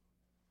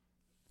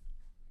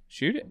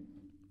 shoot it.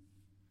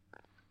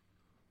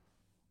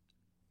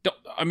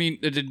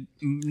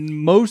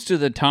 Most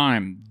of the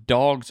time,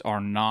 dogs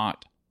are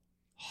not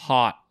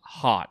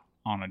hot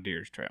on a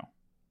deer's trail.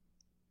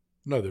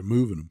 No, they're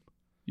moving them.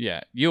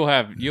 Yeah, you'll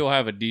have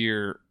a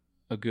deer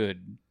a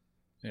good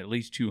at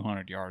least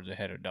 200 yards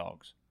ahead of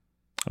dogs.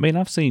 I mean,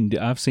 I've seen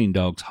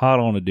dogs hot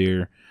on a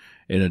deer,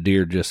 and a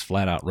deer just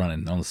flat out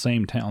running on the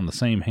same on the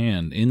same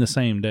hand in the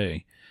same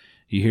day.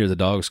 You hear the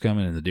dogs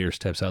coming, and the deer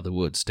steps out of the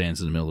woods, stands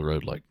in the middle of the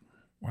road, like,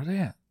 where they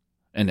at?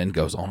 And then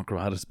goes on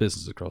out his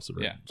business across the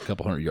road. Yeah. It's a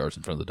couple 100 yards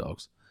in front of the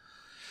dogs.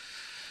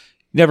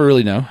 You never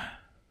really know,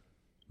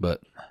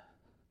 but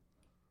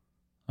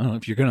I don't know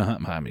if you're gonna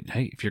hunt. I mean,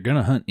 hey, if you're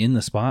gonna hunt in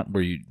the spot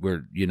where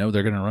you know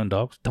they're gonna run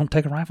dogs, don't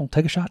take a rifle,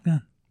 take a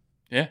shotgun.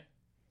 Yeah,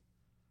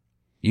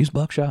 use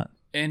buckshot.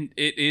 And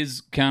it is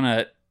kind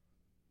of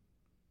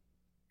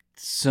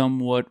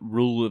somewhat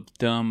rule of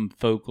thumb,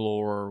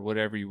 folklore, or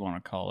whatever you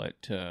want to call it,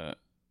 to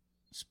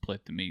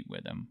split the meat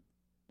with them.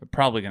 They're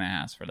probably going to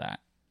ask for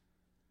that.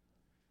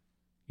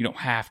 You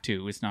don't have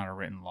to. It's not a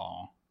written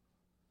law.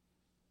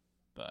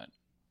 But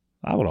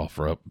I would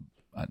offer up,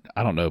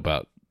 I don't know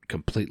about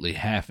completely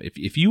half.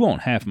 If you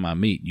want half of my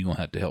meat, you're going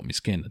to have to help me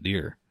skin the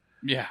deer.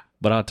 yeah.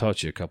 But I'll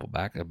taught you a couple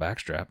a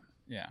backstrap.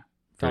 Yeah.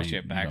 Toss you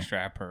a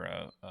backstrap or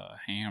a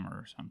ham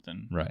or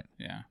something. Right.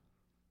 Yeah.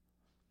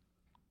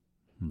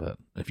 But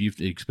if you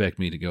expect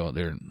me to go out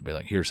there and be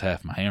like, here's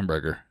half my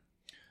hamburger.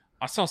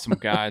 I saw some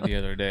guy the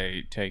other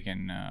day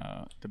taking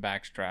the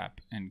backstrap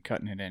and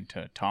cutting it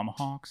into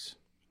tomahawks.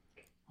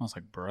 I was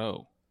like,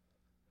 bro,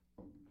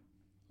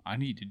 I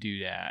need to do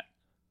that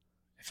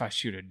if I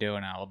shoot a doe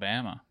in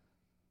Alabama.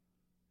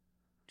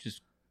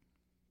 Just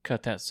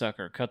cut that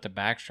sucker, cut the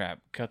backstrap,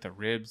 cut the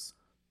ribs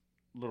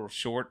a little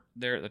short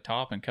there at the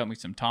top, and cut me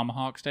some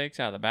tomahawk steaks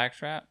out of the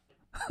backstrap.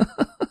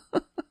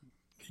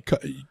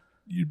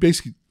 You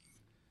basically,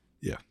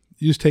 you're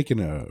just taking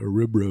a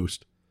rib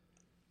roast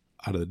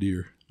out of the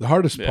deer. The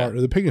hardest part,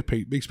 or the biggest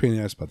pain in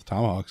the ass about the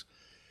tomahawks,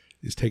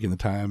 is taking the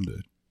time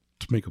to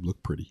make them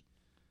look pretty.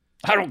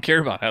 I don't care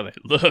about how they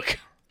look.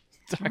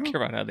 I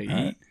care about how they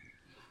eat.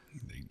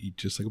 They eat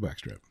just like a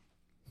backstrap.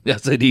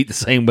 Yes, they'd eat the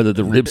same whether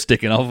the rib's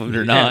sticking off of it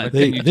or not.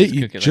 They you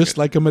eat cook it just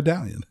like a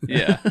medallion.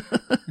 Yeah.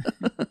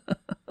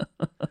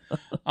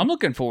 I'm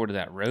looking forward to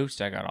that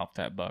roast I got off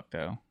that buck,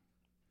 though.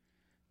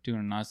 Doing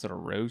a nice little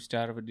roast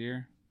out of a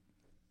deer.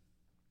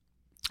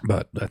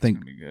 But I think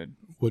It's gonna be good.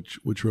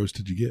 Which roast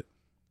did you get?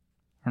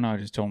 I don't know. I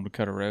just told him to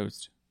cut a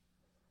roast.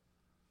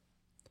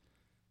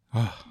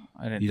 Oh,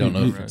 I didn't. you don't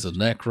know do if it's a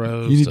neck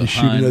roast. You need to a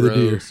shoot hind another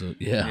deer. roast,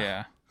 yeah.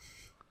 Yeah.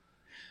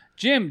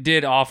 Jim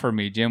did offer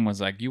me. Jim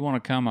was like, "You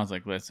want to come?" I was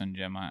like, "Listen,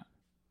 Jim, I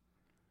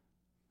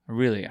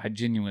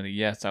genuinely,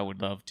 yes, I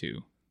would love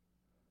to,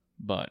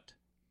 but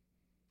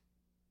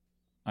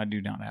I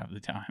do not have the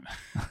time.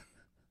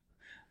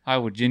 I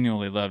would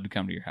genuinely love to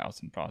come to your house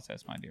and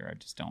process my deer. I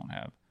just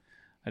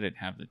I didn't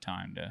have the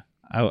time to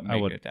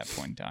make it at that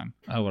point in time.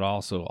 I would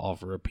also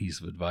offer a piece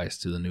of advice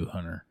to the new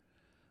hunter,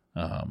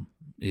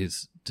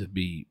 is to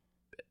be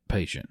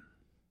patient.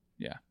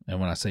 Yeah. And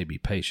when I say be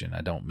patient,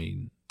 I don't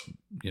mean,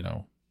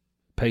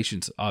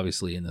 patience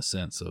obviously in the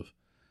sense of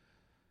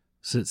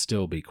sit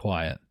still, be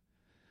quiet.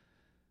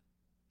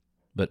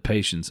 But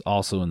patience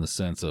also in the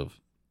sense of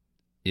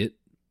it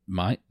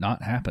might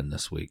not happen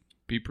this week.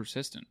 Be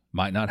persistent.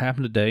 Might not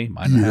happen today,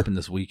 might not happen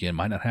this weekend,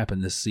 might not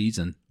happen this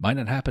season, might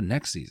not happen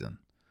next season.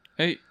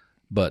 Hey.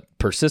 But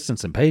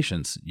persistence and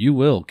patience, you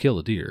will kill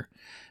a deer.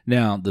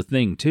 Now, the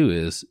thing too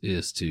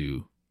is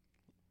to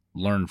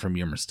learn from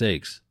your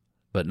mistakes,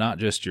 but not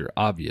just your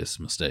obvious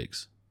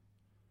mistakes.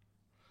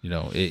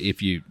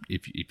 If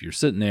you're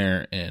sitting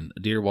there and a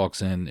deer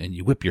walks in and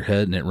you whip your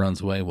head and it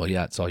runs away, well,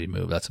 yeah, it's all you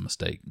move. That's a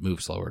mistake.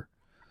 Move slower.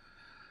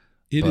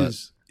 It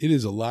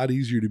is a lot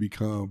easier to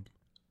become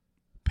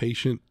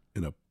patient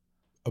and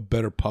a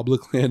better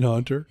public land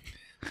hunter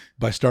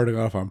by starting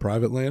off on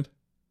private land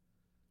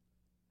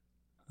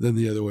than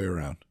the other way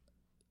around.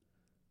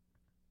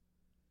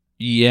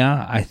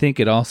 Yeah, I think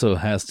it also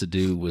has to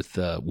do with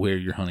where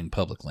you're hunting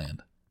public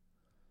land.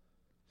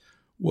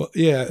 Well,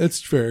 yeah,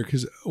 it's fair,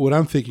 because what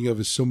I'm thinking of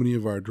is so many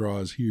of our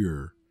draws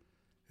here.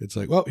 It's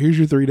like, well, here's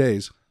your 3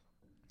 days.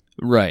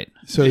 Right.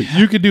 So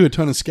you could do a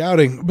ton of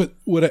scouting, but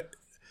let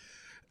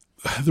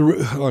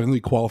me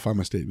qualify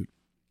my statement.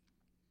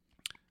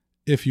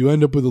 If you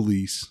end up with a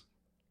lease,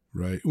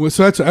 right? Well,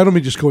 so I don't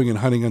mean just going and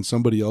hunting on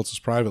somebody else's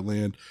private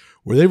land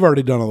where they've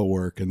already done all the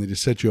work and they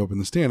just set you up in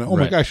the stand. Oh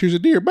my gosh, here's a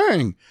deer,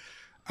 bang!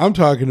 I'm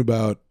talking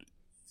about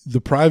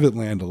the private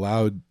land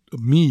allowed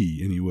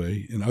me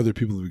anyway, and other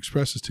people have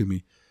expressed this to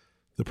me.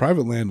 The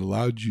private land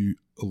allowed you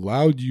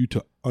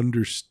to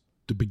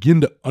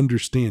begin to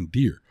understand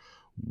deer.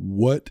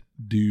 What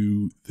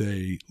do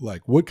they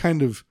like?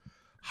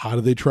 How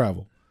do they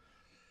travel?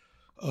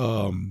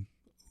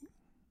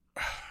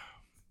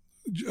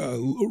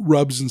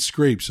 Rubs and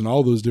scrapes and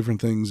all those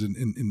different things,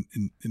 and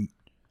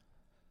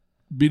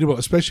beat about,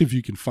 especially if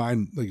you can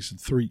find, like I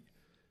said,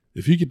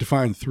 if you get to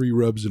find 3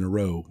 rubs in a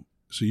row,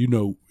 so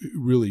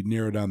really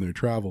narrow down their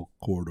travel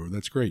corridor,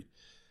 that's great.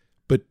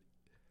 But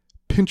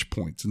pinch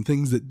points and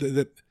things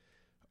that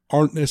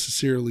aren't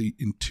necessarily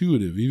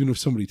intuitive, even if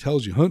somebody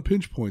tells you hunt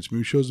pinch points,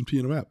 maybe shows them to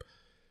you on a map.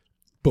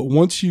 But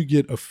once you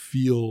get a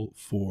feel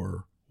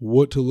for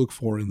what to look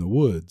for in the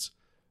woods,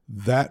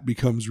 that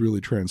becomes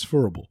really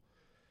transferable.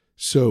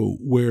 So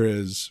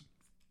whereas,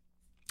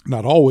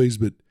 not always,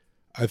 but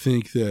I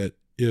think that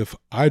if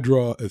I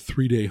draw a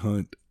 3-day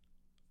hunt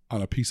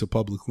on a piece of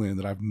public land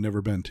that I've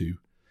never been to,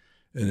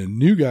 and a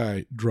new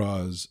guy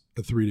draws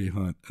a 3-day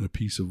hunt on a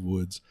piece of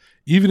woods,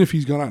 even if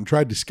he's gone out and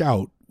tried to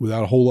scout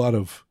without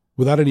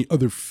any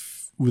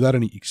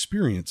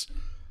experience,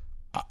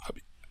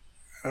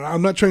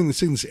 I'm not trying to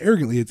say this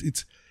arrogantly.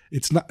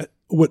 It's not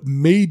what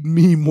made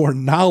me more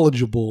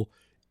knowledgeable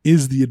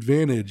is the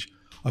advantage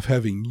of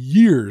having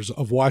years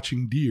of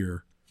watching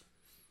deer,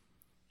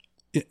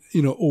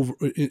 over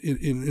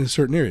in a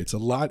certain area. It's a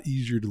lot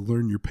easier to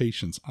learn your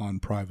patience on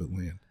private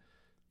land.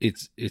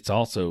 It's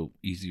also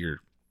easier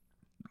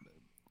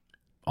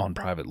on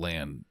private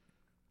land,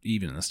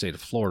 even in the state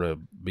of Florida,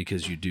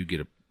 because you do get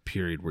a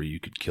period where you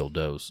could kill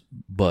does.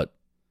 But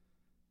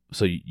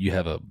so you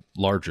have a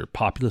larger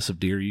populace of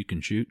deer you can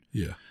shoot.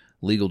 Yeah.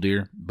 Legal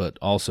deer, but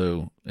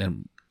also,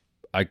 and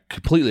I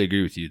completely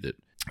agree with you that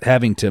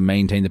having to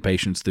maintain the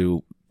patience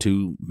through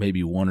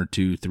maybe 1 or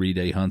 2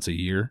 3-day hunts a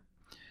year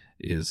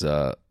is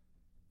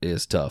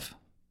tough.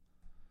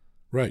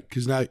 Right,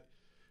 because now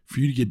for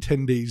you to get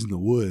 10 days in the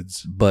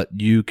woods, but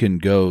you can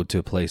go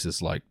to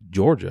places like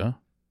Georgia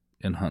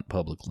and hunt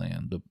public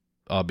land,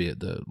 albeit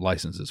the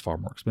license is far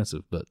more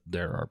expensive, but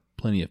there are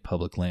plenty of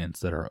public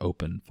lands that are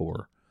open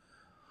for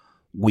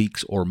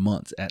weeks or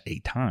months at a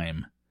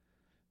time,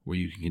 where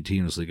you can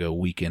continuously go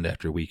weekend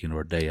after weekend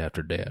or day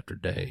after day after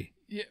day.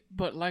 Yeah,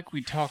 but like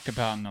we talked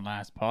about in the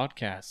last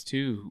podcast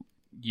too,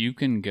 you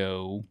can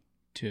go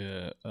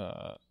to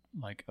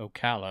like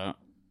Ocala,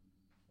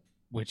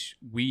 which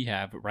we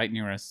have right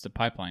near us, the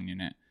pipeline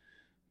unit,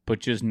 but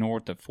just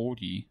north of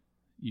 40,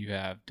 you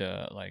have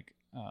the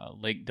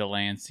Lake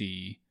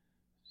Delancey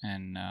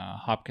and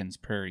Hopkins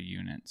Prairie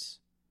units.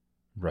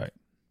 Right.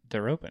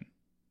 They're open.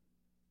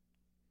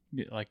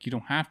 Like, you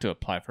don't have to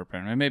apply for a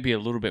permit. It may be a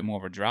little bit more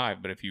of a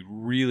drive, but if you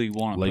really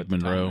want to Lake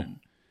Monroe.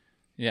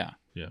 Yeah.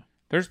 Yeah.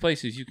 There's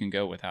places you can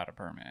go without a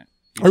permit.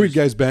 I read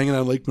guys banging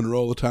on Lake Monroe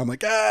all the time,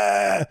 like,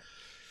 guys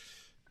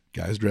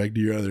drag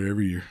deer out of there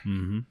every year.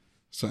 Mm-hmm.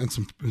 So, and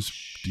some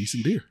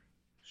decent deer.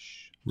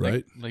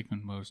 Right? Lake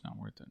Monroe's not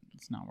worth it.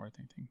 It's not worth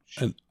anything.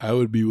 And I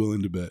would be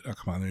willing to bet, oh,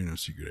 come on, there ain't no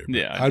secret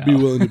there. Yeah, I'd be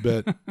willing to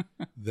bet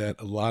that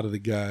a lot of the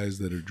guys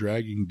that are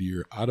dragging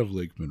deer out of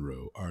Lake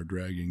Monroe are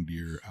dragging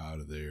deer out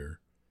of there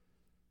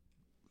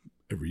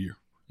every year.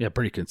 Yeah,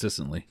 pretty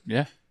consistently.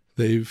 Yeah.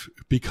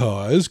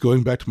 Because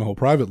going back to my whole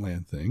private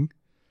land thing,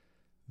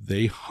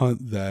 they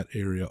hunt that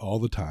area all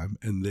the time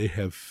and they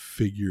have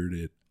figured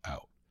it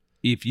out.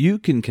 If you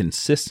can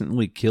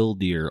consistently kill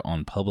deer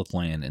on public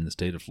land in the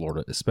state of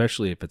Florida,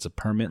 especially if it's a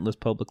permitless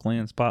public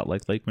land spot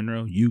like Lake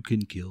Monroe, you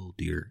can kill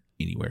deer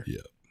anywhere.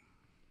 Yep.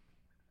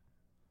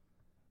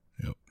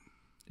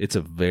 It's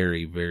a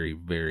very, very,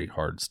 very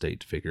hard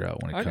state to figure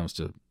out when it comes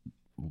to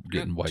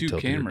getting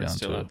white-tailed deer down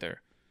still to out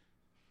there.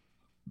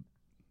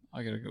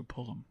 I gotta go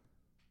pull them.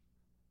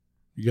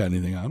 You got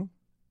anything on them?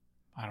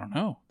 I don't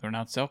know. They're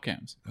not cell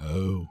cams.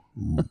 Oh.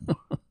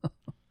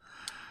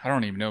 I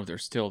don't even know if they're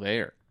still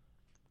there.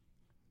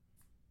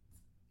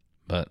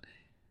 But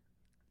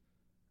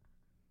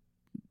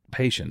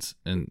patience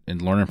and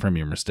learning from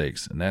your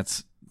mistakes, and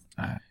that's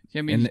Yeah,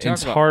 I mean, and you talk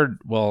it's about- hard.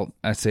 Well,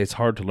 I say it's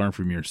hard to learn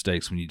from your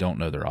mistakes when you don't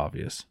know they're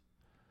obvious.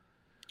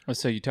 Let's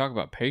say you talk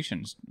about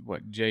patience.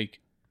 What Jake's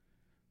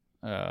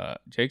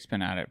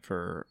been at it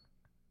for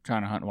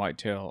trying to hunt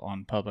whitetail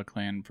on public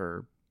land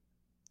for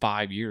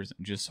 5 years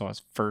and just saw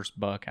his first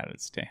buck out of the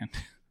stand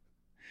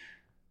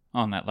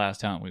on that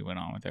last hunt we went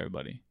on with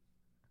everybody.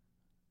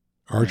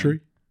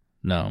 Archery?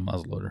 No,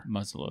 muzzleloader.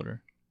 Muzzleloader.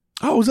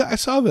 Oh, I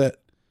saw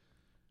that.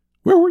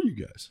 Where were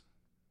you guys?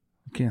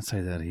 I can't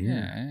say that here.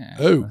 Yeah.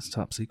 Oh. That's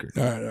top secret.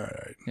 All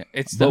right. Yeah,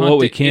 it's the But hunt what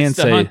we that, can it's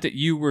the say- hunt that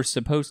you were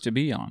supposed to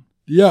be on.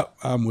 Yeah,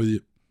 I'm with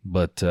you.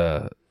 But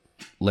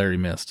Larry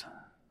missed.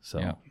 So,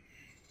 Yeah.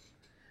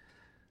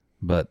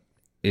 but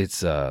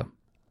it's I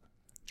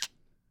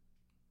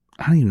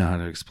don't even know how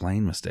to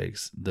explain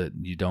mistakes that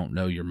you don't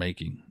know you're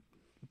making.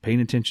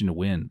 Paying attention to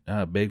wind,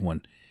 a big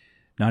one.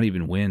 Not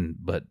even wind,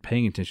 but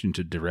paying attention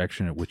to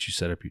direction at which you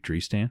set up your tree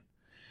stand.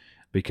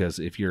 Because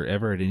if you're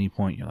ever at any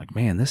point, you're like,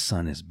 man, this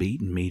sun is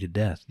beating me to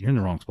death. You're in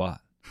the wrong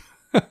spot.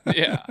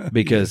 Yeah.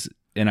 Because,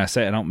 and I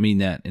don't mean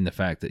that in the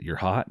fact that you're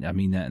hot. I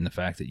mean that in the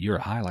fact that you're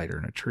a highlighter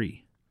in a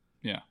tree.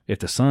 Yeah. If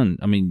the sun,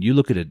 I mean, you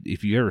look at it,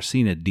 if you ever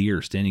seen a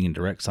deer standing in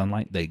direct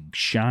sunlight, they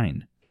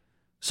shine.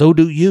 So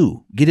do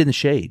you. Get in the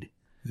shade.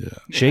 Yeah.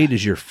 Shade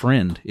is your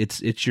friend.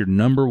 It's your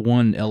number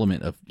one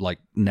element of like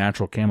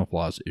natural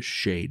camouflage is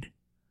shade.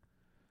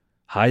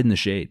 Hide in the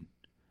shade.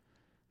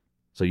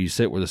 So you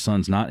sit where the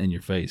sun's not in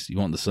your face. You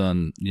want the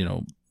sun,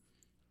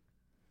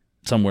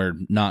 somewhere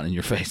not in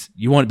your face.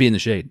 You want to be in the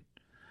shade.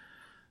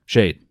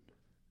 Shade.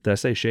 Did I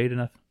say shade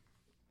enough?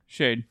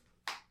 Shade.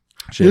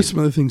 Shade. There's some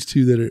other things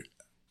too that are,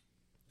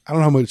 I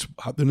don't know how much,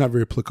 they're not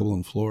very applicable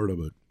in Florida,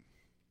 but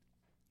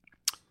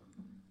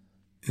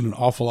in an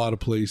awful lot of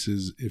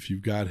places, if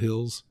you've got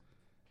hills,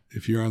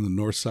 if you're on the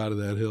north side of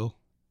that hill,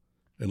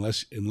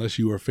 unless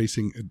you are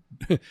facing,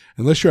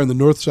 unless you're on the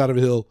north side of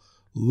a hill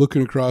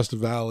looking across the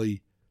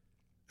valley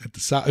at the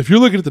south, if you're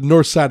looking at the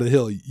north side of the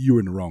hill, you're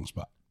in the wrong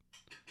spot.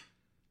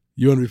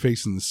 You want to be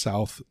facing the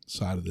south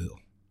side of the hill.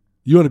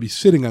 You want to be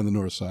sitting on the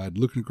north side,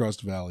 looking across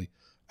the valley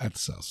at the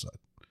south side.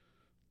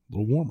 A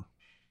little warmer.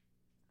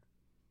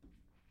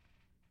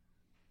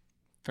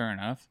 Fair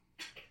enough.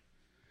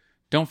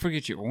 Don't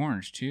forget your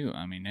orange, too.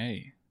 I mean,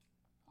 hey,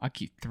 I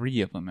keep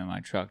 3 of them in my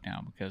truck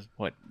now because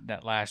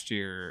that last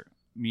year,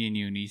 me and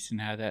you and Easton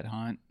had that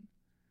hunt.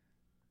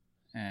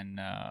 And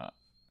I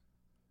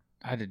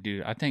had to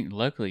do, I think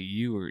luckily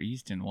you or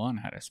Easton one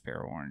had a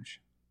spare orange.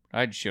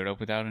 I just showed up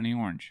without any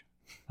orange.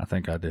 I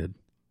think I did.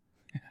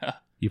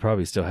 You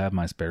probably still have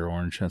my spare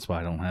orange. That's why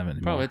I don't have it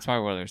anymore. Probably, that's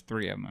probably why there's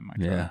 3 of them in my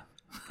truck.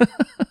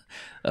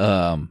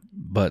 Yeah.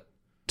 But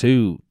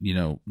two,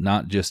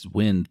 not just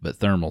wind, but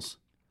thermals.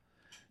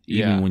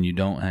 Even when you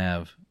don't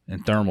have,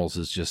 and thermals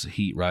is just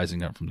heat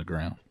rising up from the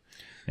ground.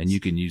 And you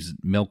can use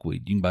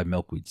milkweed. You can buy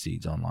milkweed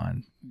seeds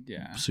online.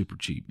 Yeah. Super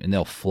cheap. And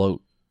they'll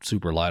float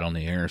super light on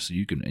the air. So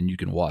you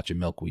can watch a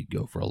milkweed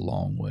go for a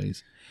long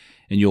ways.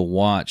 And you'll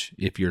watch,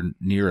 if you're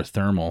near a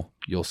thermal,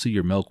 you'll see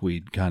your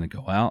milkweed kind of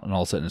go out, and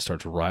all of a sudden it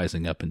starts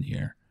rising up in the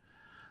air.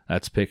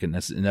 That's picking.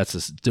 That's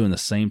doing the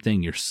same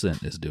thing your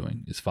scent is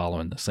doing. Is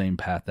following the same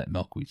path that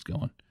milkweed's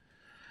going.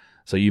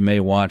 So you may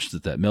watch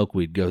that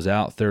milkweed goes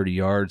out 30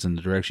 yards in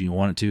the direction you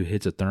want it to,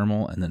 hits a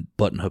thermal, and then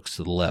button hooks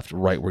to the left,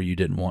 right where you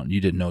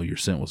didn't know your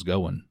scent was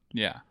going.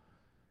 Yeah.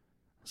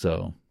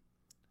 So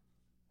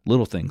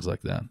little things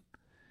like that.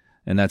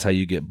 And that's how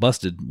you get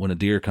busted when a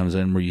deer comes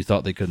in where you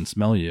thought they couldn't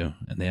smell you,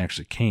 and they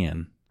actually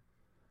can.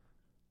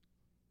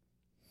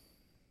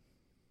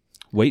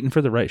 Waiting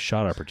for the right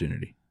shot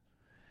opportunity.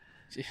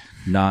 Yeah.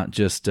 Not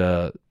just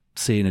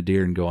seeing a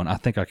deer and going, I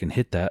think I can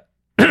hit that,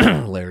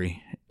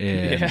 Larry,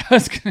 and Yeah.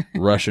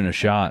 rushing a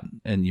shot,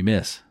 and you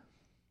miss.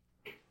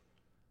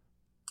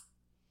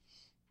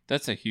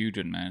 That's a huge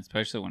one, man,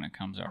 especially when it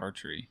comes to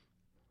archery.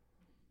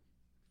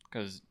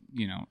 Because,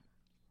 you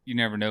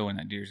never know when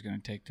that deer's going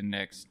to take the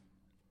next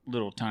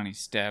little tiny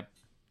step.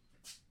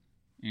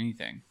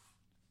 Anything.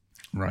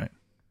 Right.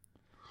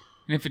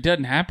 And if it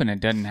doesn't happen, it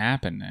doesn't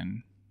happen.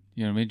 And,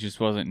 it just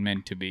wasn't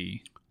meant to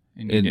be.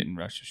 And you didn't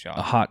rush a shot.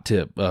 A hot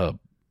tip,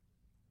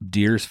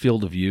 deer's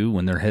field of view,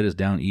 when their head is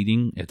down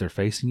eating, if they're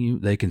facing you,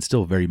 they can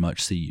still very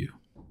much see you.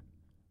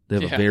 They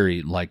have a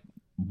very,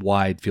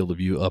 wide field of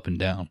view up and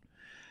down.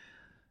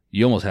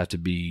 You almost have to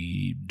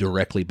be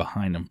directly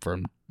behind them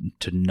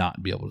to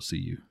not be able to see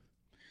you.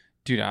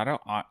 Dude, I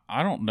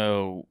don't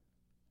know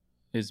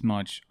as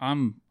much.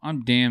 I'm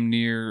damn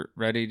near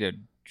ready to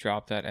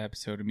drop that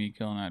episode of me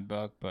killing that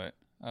buck, but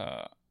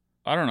I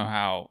don't know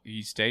how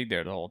he stayed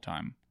there the whole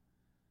time.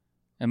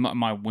 And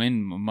my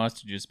wind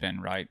must have just been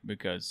right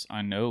because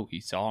I know he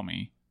saw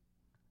me.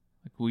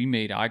 Like, we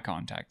made eye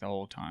contact the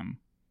whole time.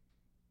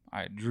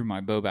 I drew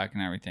my bow back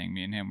and everything.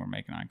 Me and him were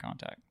making eye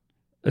contact.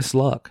 It's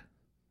luck.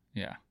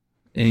 Yeah.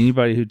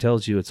 Anybody who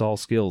tells you it's all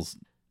skills,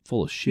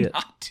 full of shit.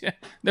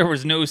 There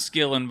was no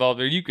skill involved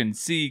there. You can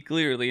see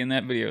clearly in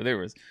that video there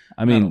was.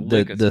 I mean,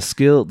 the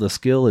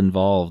skill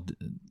involved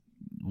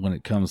when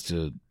it comes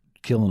to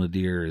killing a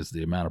deer is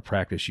the amount of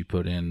practice you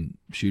put in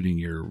shooting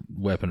your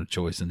weapon of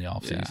choice in the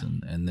off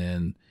season, and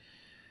then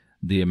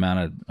the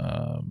amount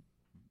of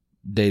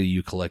data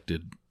you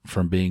collected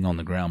from being on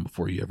the ground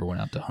before you ever went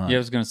out to hunt. Yeah, I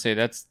was going to say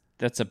that's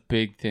a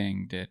big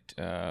thing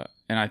that,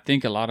 and I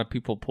think a lot of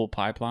people pull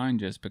pipeline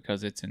just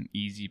because it's an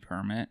easy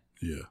permit.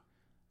 Yeah.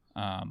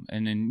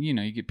 And then, you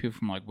know, you get people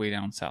from like way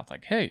down south,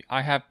 like, hey,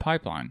 I have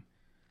pipeline.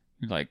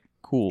 You're like,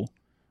 cool.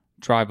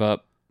 Drive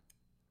up,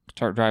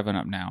 start driving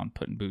up now and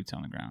putting boots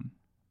on the ground.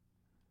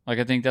 Like,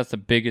 I think that's the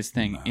biggest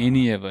thing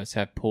any of us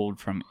have pulled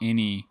from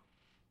any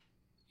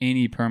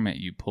permit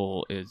you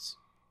pull is,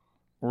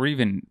 or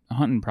even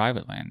hunting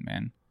private land,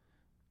 man.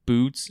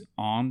 Boots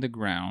on the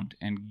ground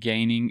and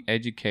gaining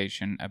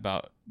education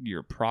about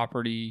your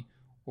property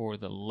or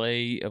the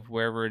lay of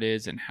wherever it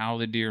is and how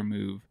the deer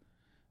move.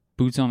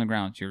 Boots on the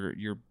ground is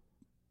your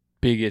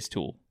biggest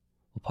tool.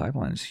 Well,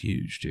 pipeline is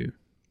huge too.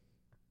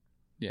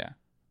 Yeah.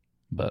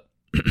 But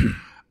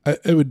I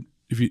would,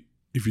 if you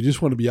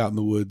just want to be out in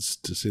the woods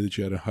to say that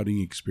you had a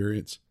hunting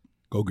experience,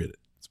 go get it.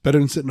 It's better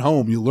than sitting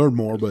home. You'll learn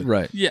more, but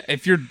right. Yeah,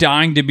 if you're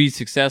dying to be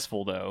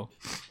successful though.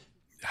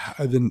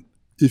 Then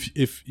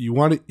if you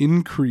want to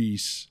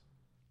increase,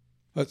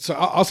 so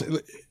I'll say,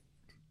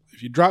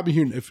 if you drop me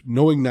here, if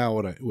knowing now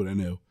what I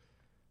know,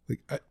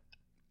 like well,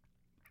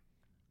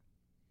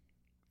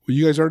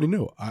 you guys already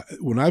know.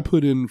 When I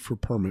put in for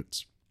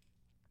permits,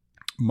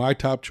 my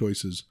top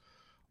choices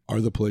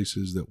are the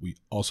places that we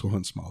also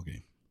hunt small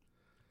game.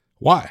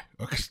 Why?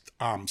 Because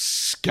I'm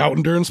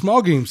scouting during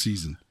small game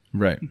season.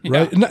 Right.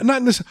 Right. Yeah.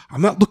 Not necessarily,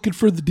 I'm not looking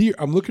for the deer.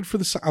 I'm looking for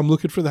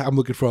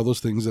all those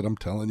things that I'm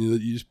telling you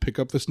that you just pick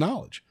up this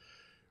knowledge.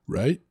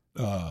 Right.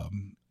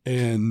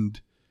 And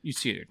you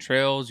see their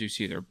trails, you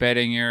see their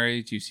bedding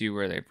areas, you see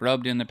where they've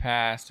rubbed in the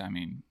past. I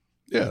mean,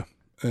 yeah.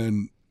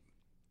 And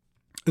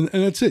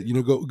that's it. You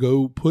know,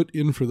 go put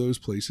in for those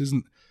places.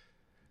 And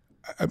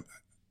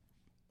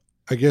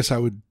I guess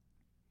I'm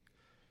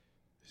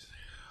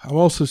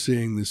also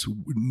saying this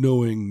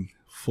knowing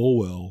full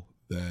well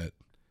that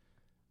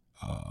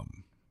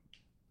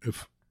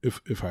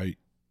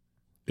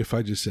if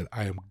I just said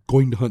I am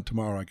going to hunt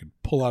tomorrow, I could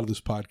pull out of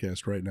this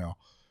podcast right now,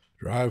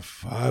 drive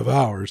 5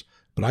 hours,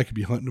 but I could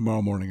be hunting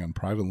tomorrow morning on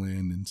private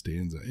land in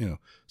Stanza, you know.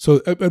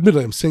 So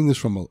admittedly, I'm saying this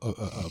from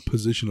a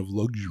position of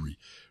luxury,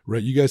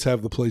 right? You guys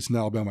have the place in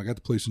Alabama. I got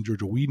the place in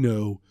Georgia. We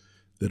know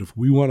that if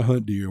we want to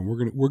hunt deer, and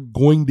we're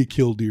going to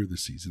kill deer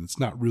this season. It's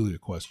not really a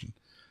question.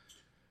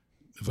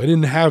 If I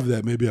didn't have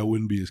that, maybe I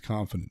wouldn't be as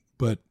confident.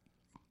 But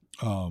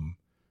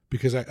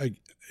because it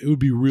would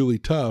be really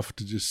tough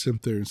to just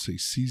sit there and say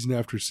season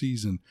after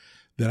season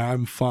that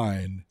I'm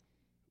fine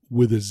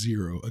with a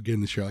 0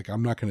 again this year. Like,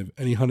 I'm not going to have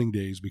any hunting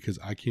days because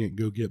I can't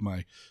go get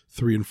my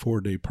 3 and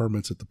 4 day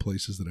permits at the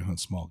places that I hunt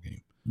small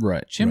game.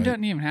 Right. Jim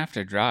doesn't even have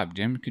to drive.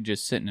 Jim could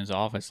just sit in his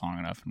office long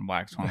enough and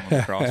wax one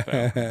with a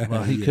crossbow.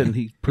 Well, he couldn't.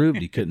 He proved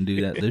he couldn't do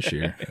that this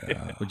year.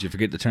 Would you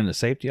forget to turn the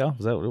safety off?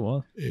 Is that what it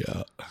was?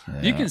 Yeah.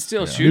 You can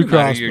still shoot him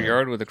out of your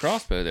yard with a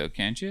crossbow, though,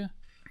 can't you?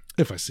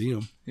 If I see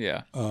him.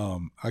 Yeah.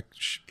 I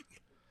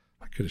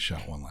could have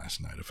shot one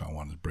last night if I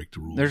wanted to break the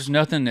rules. There's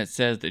nothing that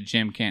says that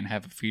Jim can't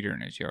have a feeder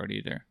in his yard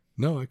either.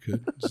 No, I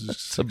could.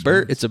 It's a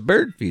bird. It's a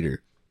bird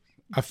feeder.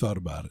 I've thought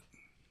about it.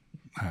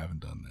 I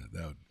haven't done that.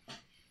 That would.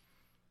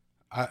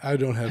 I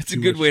don't have. It's a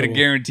good way to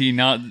guarantee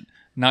not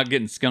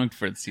getting skunked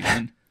for the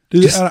season.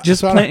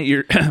 Just plant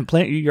your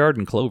yard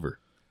in clover.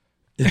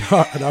 In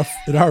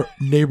our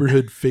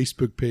neighborhood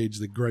Facebook page,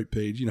 the Gripe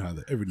page, you know how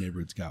every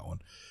neighborhood's got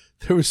one.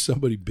 There was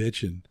somebody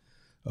bitching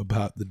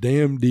about the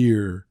damn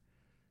deer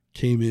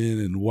came in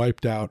and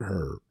wiped out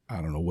her, I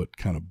don't know what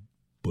kind of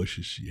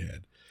bushes she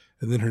had.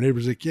 And then her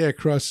neighbor's like, yeah,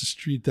 across the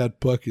street, that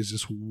buck is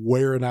just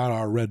wearing out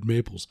our red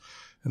maples.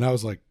 And I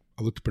was like,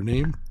 I looked up her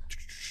name.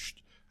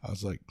 I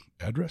was like,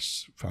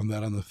 address, found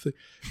that on the thing.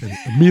 And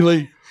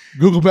immediately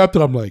Google mapped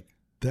it. I'm like,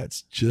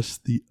 that's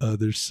just the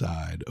other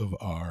side of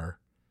our,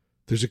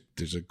 there's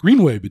a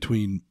greenway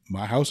between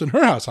my house and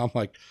her house. I'm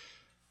like,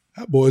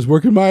 that boy's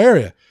working my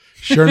area.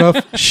 Sure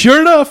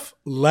enough,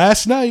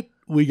 last night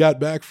we got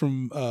back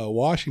from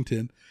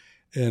Washington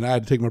and I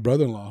had to take my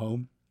brother-in-law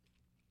home.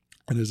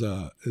 And as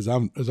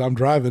I'm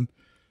driving,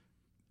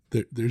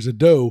 there's a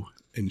doe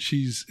and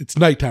it's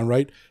nighttime,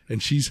 right?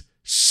 And she's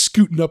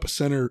scooting up the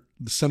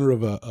center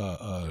of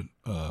a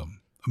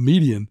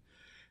median,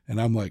 and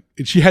I'm like,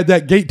 and she had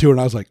that gait to her, and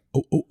I was like,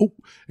 oh,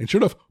 and sure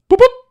enough, boop,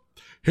 boop,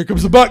 here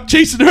comes the buck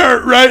chasing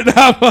her, right? And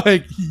I'm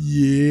like,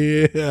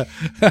 yeah,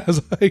 I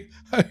was like,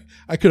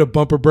 I could have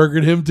bumper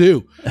burgered him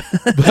too,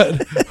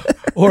 but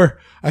or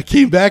I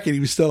came back and he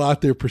was still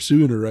out there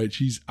pursuing her, right?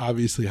 She's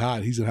obviously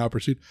hot. He's in hot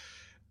pursuit.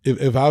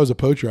 If I was a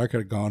poacher, I could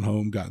have gone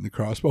home, gotten the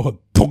crossbow, and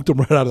poked him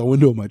right out of the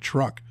window of my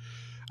truck.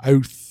 I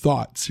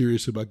thought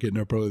seriously about getting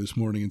up early this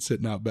morning and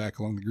sitting out back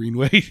along the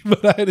greenway,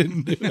 but I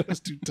didn't do it. I was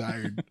too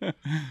tired.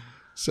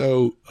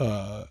 So,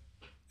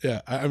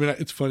 yeah, I mean,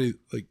 it's funny.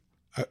 Like,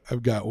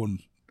 I've got one.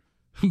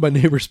 My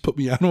neighbors put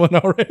me on one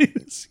already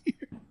this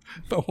year.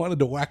 If I wanted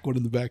to whack one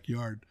in the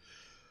backyard.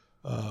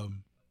 I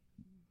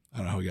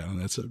don't know how we got on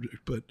that subject,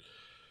 but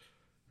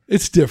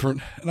it's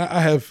different. And I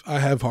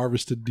have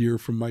harvested deer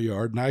from my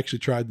yard, and I actually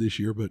tried this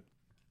year, but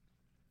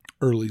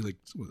early, like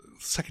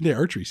second day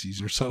archery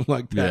season or something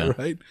like that,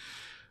 right?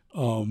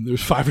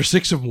 There's 5 or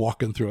 6 of them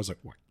walking through. I was like,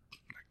 what?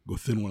 Go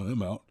thin one of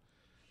them out,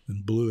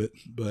 and blew it.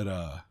 But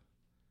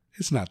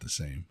it's not the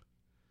same.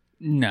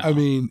 No. I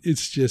mean,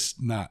 it's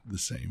just not the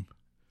same.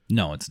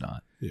 No, it's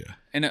not. Yeah.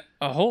 And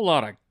a whole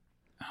lot of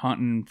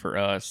hunting for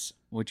us,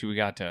 which we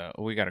got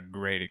a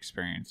great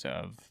experience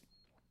of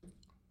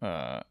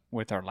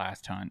with our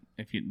last hunt.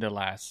 If you the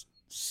last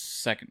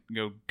second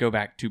go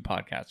back 2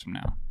 podcasts from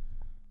now,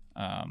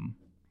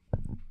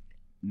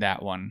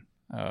 that one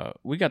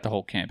we got the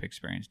whole camp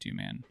experience too,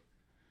 man.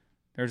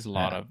 There's a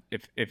lot of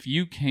if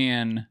you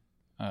can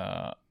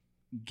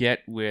get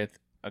with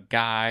a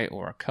guy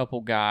or a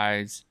couple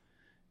guys,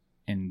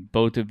 and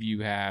both of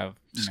you have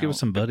give us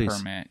some buddies.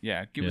 Permit.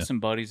 Yeah, give us some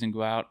buddies and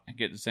go out and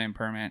get the same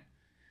permit.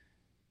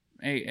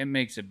 Hey, it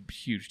makes a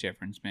huge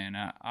difference, man.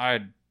 I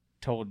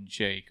told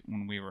Jake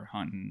when we were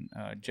hunting.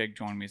 Jake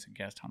joined me as a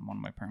guest on one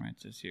of my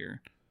permits this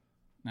year,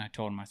 and I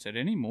told him, I said,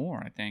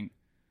 anymore, I think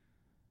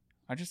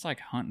I just like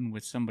hunting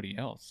with somebody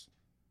else.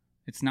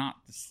 It's not.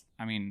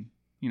 I mean,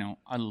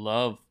 I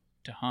love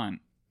to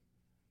hunt,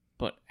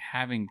 but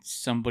having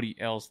somebody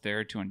else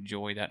there to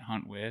enjoy that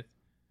hunt with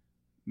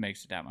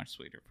makes it that much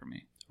sweeter for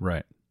me.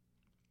 Right.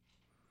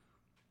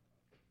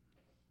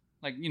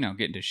 Like,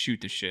 getting to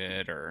shoot the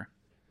shit or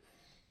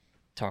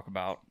talk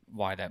about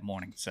why that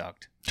morning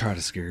sucked. Try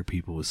to scare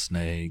people with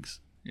snakes.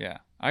 Yeah.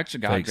 I actually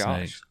got Fake Josh.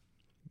 snakes.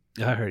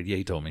 I heard. Yeah,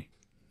 he told me.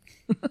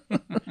 I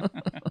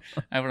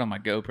have it on my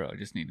GoPro. I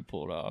just need to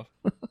pull it off.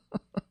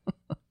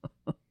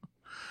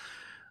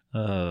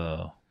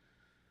 Oh.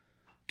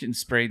 Getting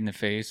sprayed in the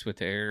face with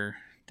the air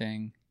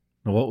thing.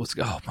 What was?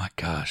 Oh my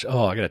gosh!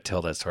 Oh, I gotta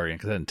tell that story again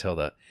because I didn't tell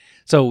that.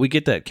 So we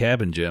get that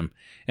cabin, Jim,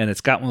 and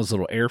it's got one of those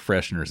little air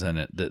fresheners in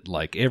it that,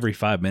 like, every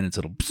 5 minutes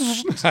it'll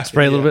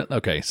spray a little bit.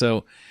 Okay,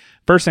 so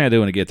first thing I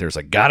do when I get there is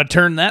I gotta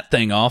turn that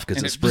thing off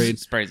because it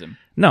sprays him.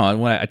 No,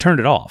 when I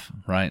turned it off,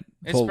 right?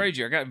 It sprayed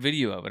you. I got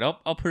video of it.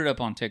 I'll put it up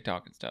on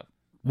TikTok and stuff.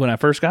 When I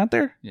first got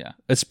there, yeah,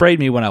 it sprayed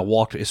me when I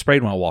walked. It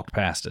sprayed when I walked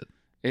past it.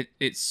 It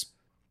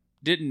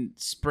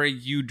didn't spray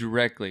you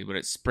directly, but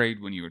it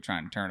sprayed when you were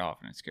trying to turn it off,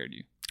 and it scared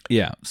you.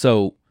 Yeah.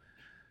 So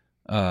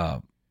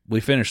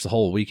we finished the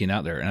whole weekend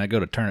out there, and I go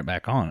to turn it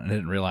back on, and I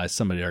didn't realize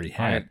somebody already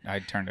had it. I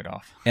turned it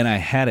off. And I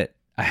had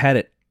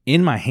it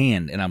in my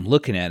hand, and I'm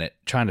looking at it,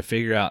 trying to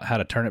figure out how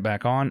to turn it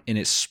back on, and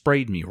it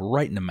sprayed me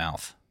right in the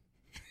mouth.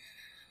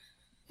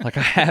 Like,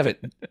 I have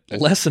it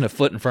less than a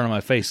foot in front of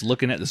my face,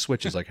 looking at the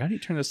switches, like, how do you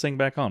turn this thing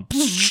back on?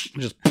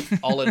 Just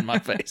all in my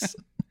face.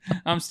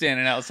 I'm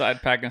standing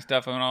outside packing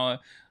stuff, and all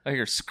I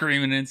hear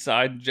screaming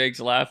inside. Jake's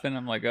laughing.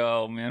 I'm like,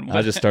 oh man!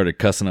 I just started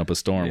cussing up a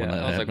storm when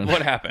that I was happened. like,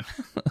 what happened?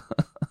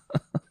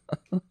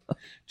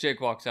 Jake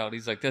walks out.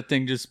 He's like, that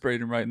thing just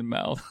sprayed him right in the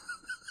mouth.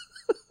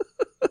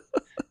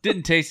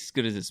 Didn't taste as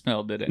good as it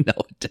smelled, did it? No,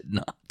 it did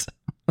not.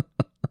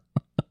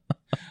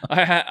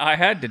 I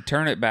had to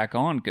turn it back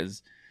on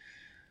because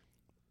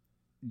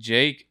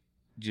Jake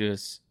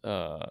just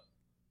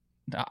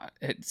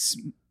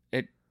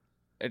it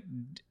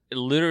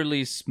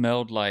literally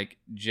smelled like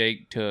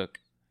Jake took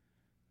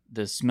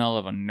the smell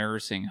of a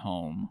nursing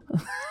home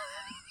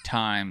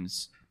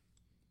times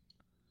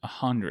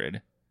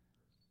 100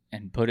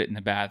 and put it in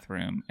the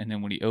bathroom, and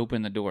then when he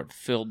opened the door, it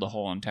filled the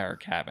whole entire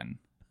cabin.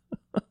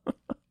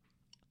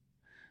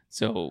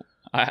 So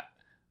I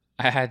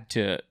had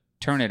to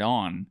turn it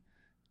on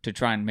to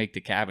try and make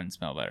the cabin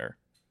smell better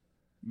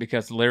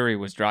because Larry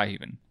was dry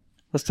heaving.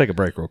 Let's take a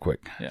break real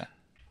quick. Yeah.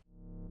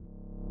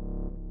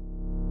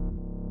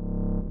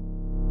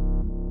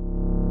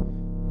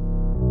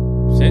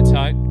 Sit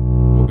tight.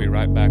 We'll be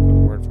right back with a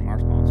word from our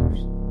sponsors.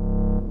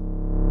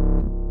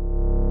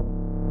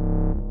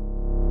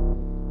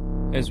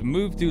 As we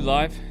move through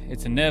life,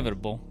 it's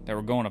inevitable that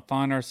we're going to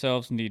find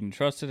ourselves needing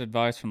trusted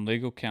advice from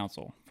legal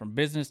counsel. From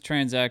business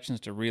transactions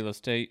to real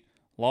estate,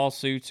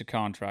 lawsuits to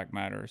contract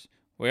matters,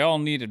 we all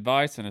need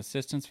advice and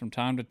assistance from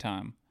time to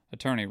time.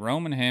 Attorney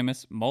Roman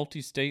Hammis'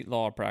 multi-state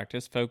law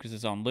practice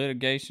focuses on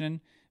litigation,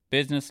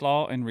 business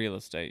law, and real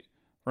estate.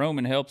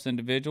 Roman helps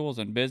individuals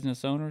and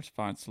business owners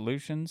find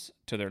solutions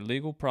to their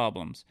legal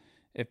problems.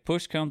 If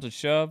push comes to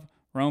shove,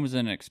 Roman is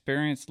an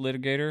experienced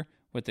litigator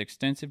with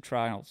extensive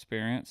trial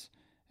experience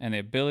and the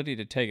ability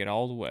to take it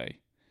all the way.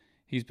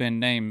 He's been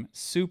named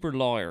Super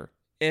Lawyer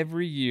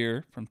every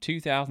year from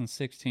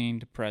 2016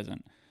 to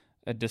present,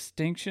 a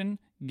distinction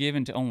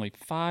given to only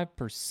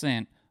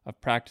 5%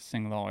 of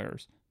practicing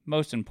lawyers.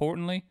 Most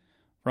importantly,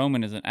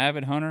 Roman is an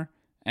avid hunter,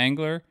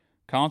 angler,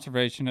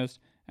 conservationist,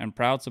 and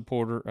proud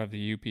supporter of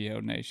the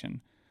UPO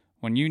Nation.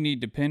 When you need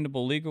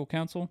dependable legal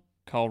counsel,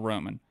 call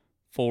Roman,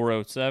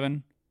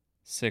 407-408-8255.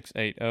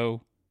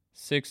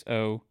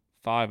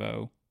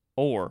 680-6050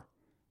 or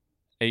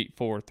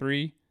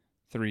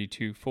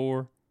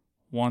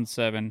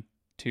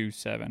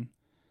 843-324-1727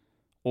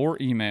 or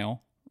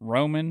email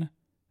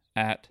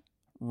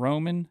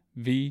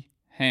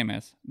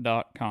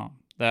roman@romanvhamas.com.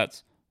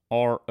 That's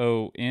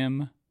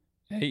ROMAN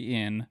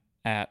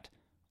at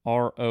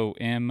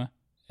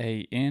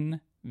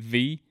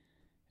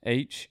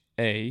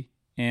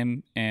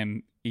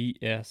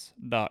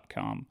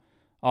ROMANVHAMMES.com.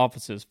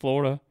 Offices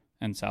Florida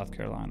and South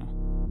Carolina.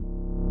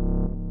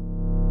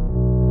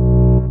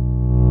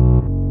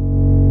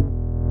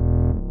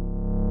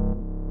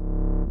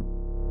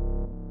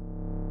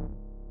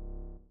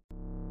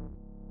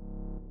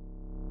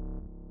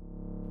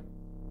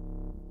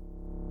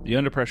 The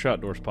Under Pressure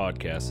Outdoors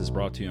podcast is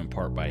brought to you in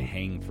part by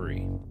Hang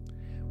Free.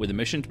 With a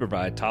mission to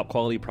provide top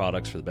quality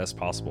products for the best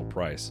possible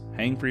price,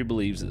 Hang Free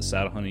believes that the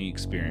saddle hunting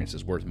experience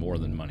is worth more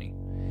than money.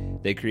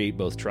 They create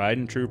both tried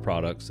and true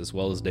products as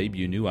well as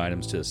debut new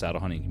items to the saddle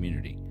hunting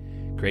community,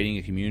 creating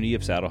a community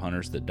of saddle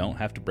hunters that don't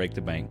have to break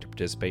the bank to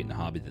participate in the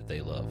hobby that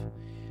they love.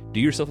 Do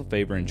yourself a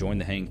favor and join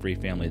the Hang Free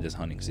family this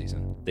hunting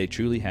season. They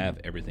truly have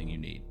everything you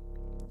need.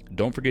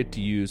 Don't forget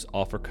to use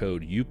offer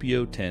code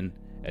UPO10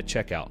 at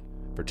checkout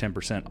for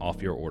 10%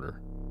 off your order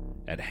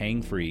at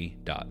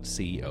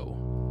hangfree.co.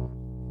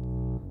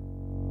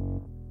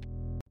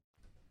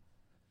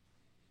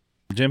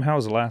 Jim, how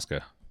was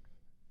Alaska?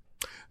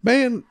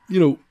 Man,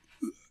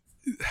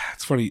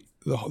 it's funny.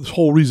 The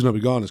whole reason I've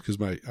been gone is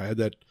because I had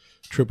that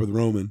trip with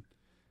Roman,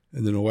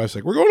 and then my wife's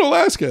like, "We're going to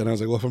Alaska," and I was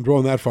like, "Well, if I'm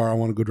going that far, I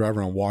want to go drive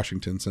around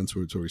Washington since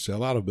it's where we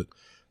sail out of." But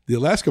the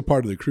Alaska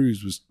part of the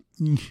cruise was,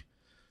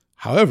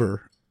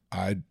 however,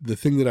 the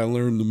thing that I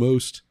learned the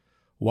most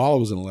while I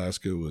was in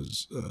Alaska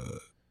was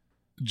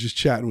just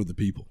chatting with the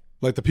people.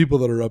 Like the people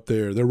that are up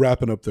there, they're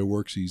wrapping up their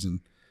work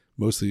season.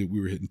 Mostly we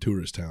were hitting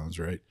tourist towns,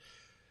 right?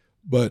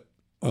 But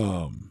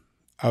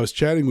I was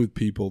chatting with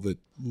people that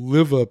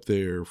live up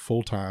there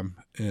full time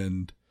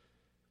and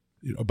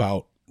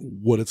about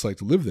what it's like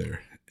to live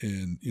there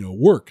and,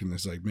 work. And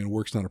it's like, man,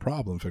 work's not a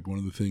problem. In fact, one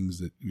of the things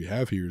that we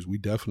have here is we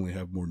definitely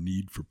have more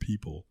need for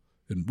people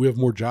and we have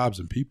more jobs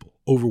than people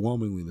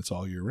overwhelmingly. And it's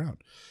all year round.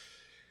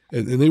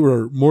 And they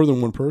were, more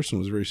than one person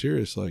was very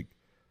serious. Like,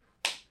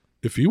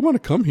 if you want to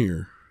come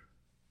here,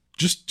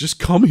 just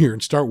come here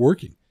and start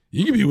working.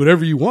 You can be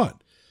whatever you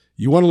want.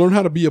 You want to learn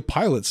how to be a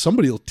pilot,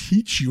 somebody will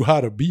teach you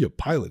how to be a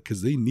pilot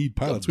because they need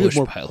pilots. Bush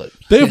pilot.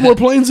 They have more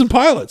planes than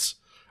pilots.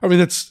 I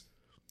mean,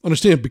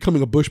 understand,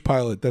 becoming a bush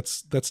pilot,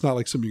 that's not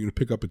like something you're going to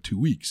pick up in 2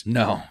 weeks.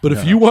 No. But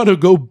if you want to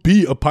go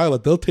be a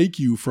pilot, they'll take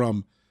you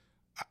from,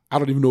 I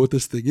don't even know what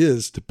this thing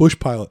is, to bush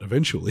pilot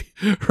eventually,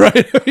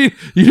 right? I mean,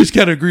 you just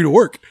got to agree to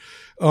work.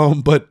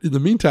 But in the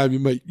meantime,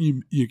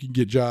 you can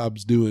get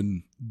jobs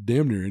doing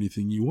damn near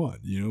anything you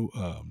want.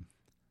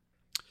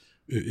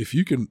 If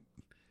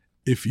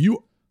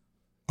you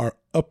are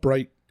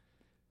upright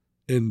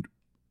and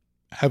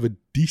have a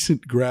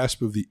decent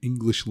grasp of the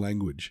English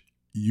language,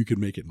 you can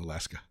make it in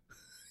Alaska.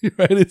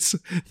 Right?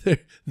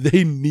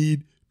 They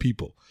need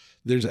people.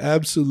 There's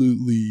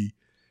absolutely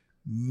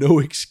no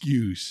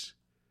excuse.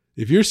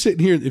 If you're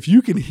sitting here, if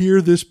you can hear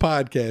this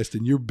podcast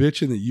and you're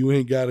bitching that you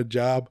ain't got a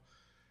job,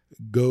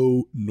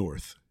 go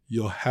north.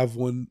 You'll have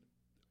one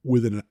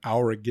within an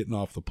hour of getting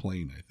off the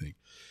plane, I think.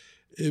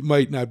 It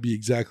might not be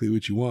exactly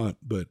what you want,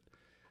 but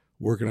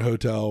working a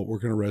hotel,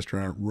 working a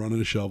restaurant,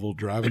 running a shovel,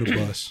 driving a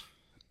bus,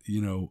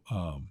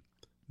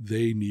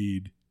 they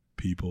need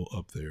people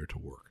up there to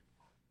work.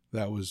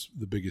 That was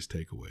the biggest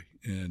takeaway.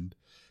 And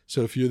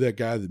so if you're that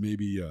guy that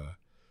maybe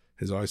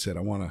has always said,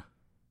 I want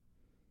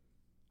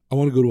to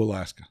go to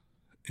Alaska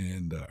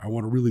and I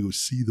want to really go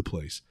see the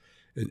place,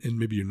 and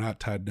maybe you're not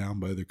tied down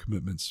by other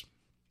commitments,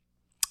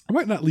 I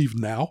might not leave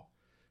now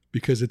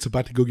because it's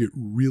about to go get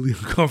really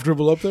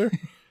uncomfortable up there.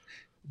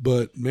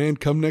 But man,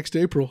 come next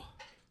April,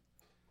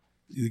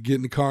 either get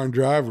in the car and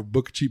drive or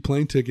book a cheap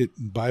plane ticket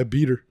and buy a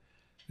beater.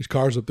 There's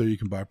cars up there you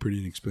can buy pretty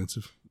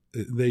inexpensive.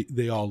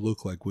 They all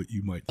look like what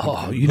you might think.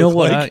 Oh, you know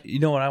what I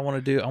want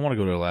to do? I want to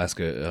go to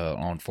Alaska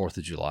on 4th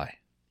of July.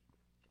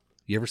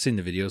 You ever seen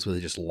the videos where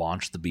they just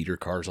launch the beater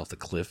cars off the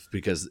cliff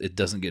because it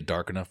doesn't get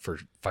dark enough for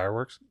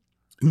fireworks?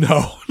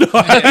 No,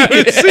 I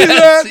didn't see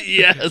that.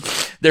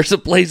 Yes. There's a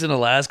place in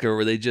Alaska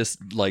where they just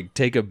like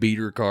take a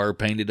beater car,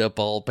 paint it up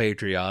all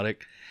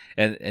patriotic,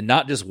 and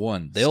not just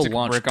one. They'll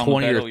launch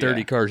 20 or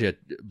 30 cars. Yeah,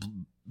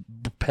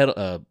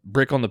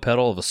 brick on the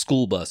pedal of a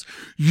school bus.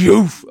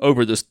 Yoof,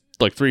 over this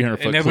like 300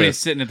 foot and everybody's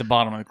cliff. sitting at the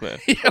bottom of the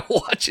cliff. Yeah,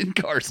 watching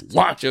cars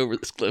launch over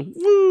this cliff.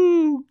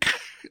 Woo!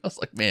 I was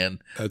like, man,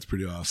 that's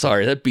pretty awesome.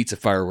 Sorry, that beats a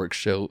fireworks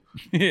show.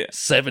 Yeah.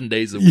 7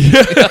 days a week.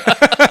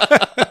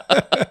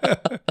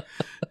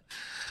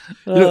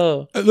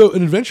 Yeah.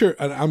 An adventure,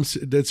 and I'm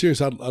dead serious.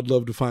 I'd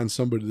love to find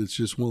somebody that's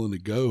just willing to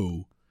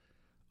go.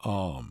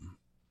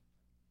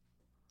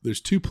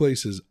 There's 2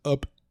 places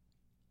up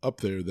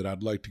there that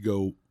I'd like to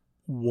go.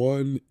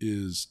 One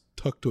is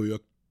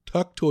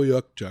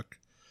Tuktoyaktuk.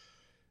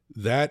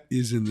 That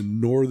is in the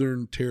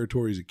northern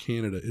territories of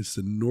Canada. It's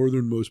the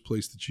northernmost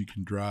place that you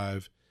can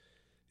drive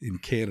in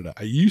Canada.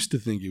 I used to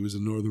think it was the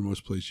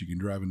northernmost place you can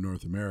drive in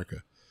North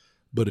America,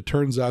 but it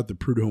turns out that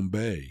Prudhomme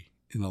Bay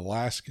in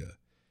Alaska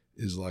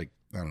is like,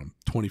 I don't know,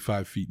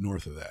 25 feet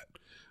north of that.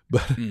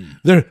 But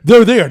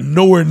they are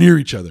nowhere near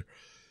each other.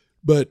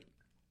 But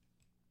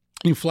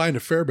you fly into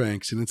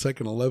Fairbanks, and it's like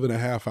an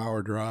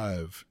 11.5-hour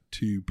drive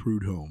to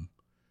Prudhomme.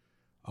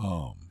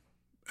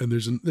 And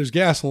there's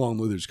gas along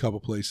the way. There's a couple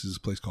places. A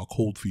place called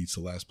Cold Feet's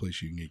the last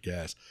place you can get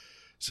gas.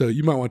 So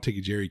you might want to take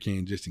a jerry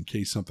can just in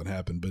case something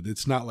happened. But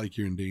it's not like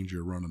you're in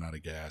danger of running out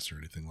of gas or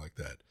anything like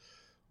that.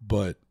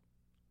 But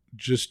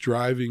just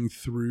driving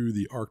through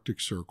the Arctic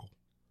Circle,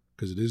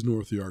 because it is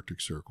north of the Arctic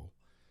Circle,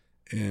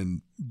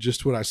 and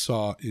just what I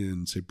saw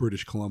in, say,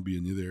 British Columbia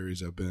and the other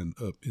areas I've been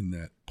up in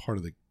that part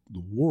of the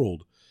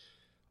world,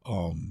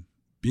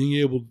 being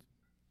able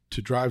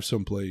to drive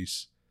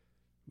someplace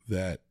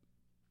that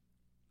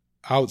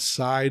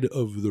outside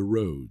of the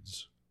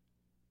roads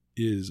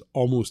is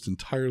almost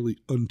entirely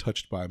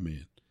untouched by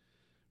man,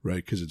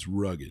 right? Because it's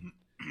rugged.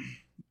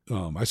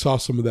 I saw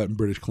some of that in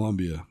British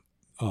Columbia.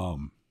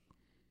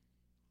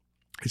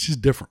 It's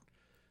just different.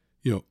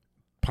 You know,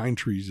 pine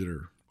trees that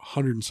are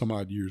 100 and some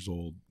odd years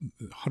old,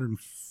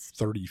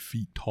 130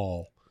 feet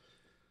tall.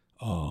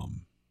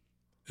 And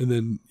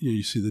then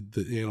you see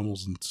the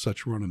animals and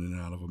such running in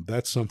and out of them.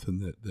 That's something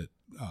that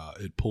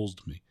it pulls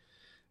to me.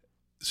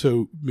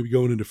 So maybe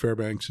going into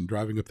Fairbanks and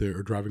driving up there,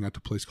 or driving out to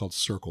a place called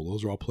Circle.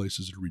 Those are all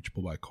places that are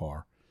reachable by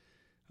car.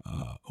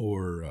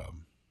 Or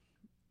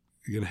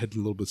you're going to head a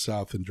little bit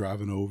south and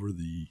driving over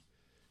the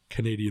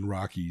Canadian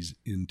Rockies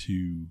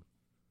into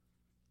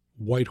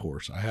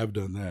Whitehorse. I have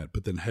done that,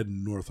 but then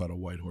heading north out of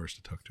Whitehorse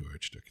to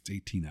Tuktoyaktuk. It's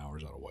 18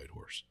 hours out of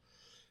Whitehorse.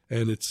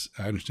 And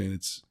I understand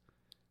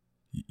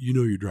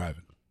you're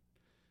driving.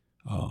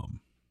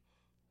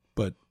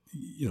 But,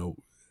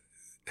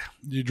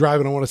 you're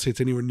driving, I want to say it's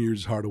anywhere near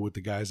as hard as what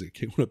the guys that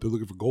went up there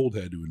looking for gold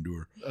had to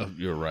endure. Oh,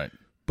 you're right.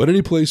 But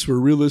any place where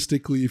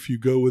realistically, if you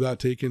go without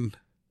taking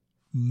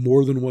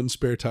more than one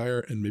spare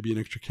tire and maybe an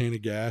extra can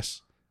of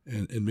gas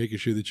and making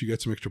sure that you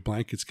got some extra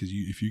blankets, because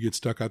if you get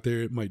stuck out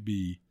there, it might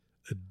be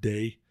a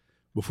day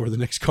before the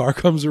next car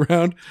comes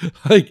around.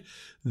 Like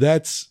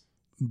that's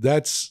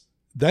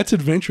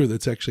adventure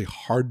that's actually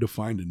hard to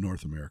find in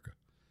North America,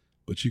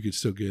 but you could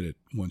still get it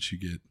once you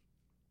get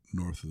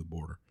north of the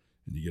border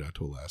and you get out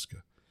to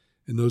Alaska.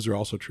 And those are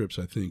also trips,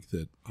 I think,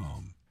 that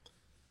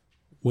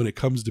when it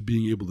comes to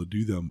being able to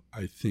do them,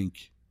 I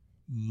think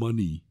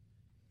money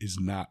is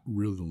not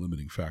really the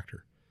limiting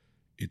factor.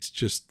 It's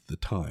just the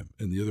time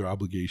and the other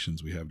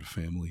obligations we have to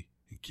family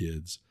and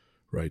kids,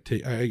 right?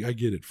 I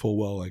get it full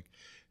well. Like,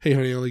 hey,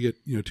 honey, I only get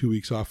 2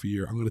 weeks off a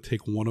year. I'm going to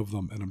take one of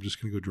them, and I'm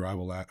just going to go drive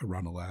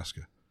around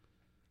Alaska.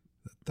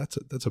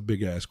 That's a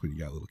big ask when you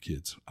got little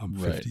kids. I'm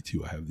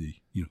 52. I have I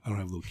don't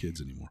have little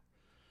kids anymore.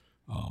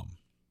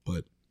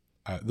 But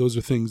those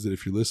are things that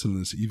if you're listening to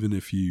this, even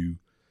if you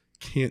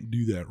can't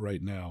do that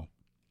right now,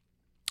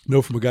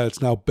 know from a guy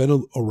that's now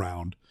been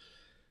around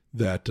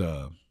that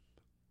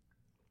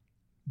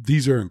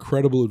these are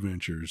incredible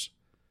adventures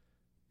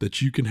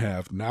that you can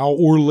have now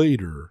or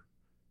later.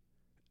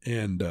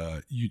 And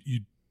I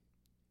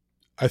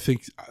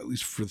think, at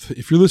least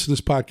if you're listening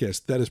to this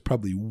podcast, that is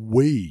probably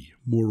way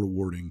more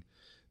rewarding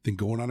than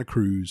going on a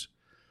cruise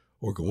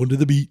or going to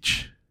the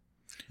beach.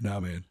 Nah,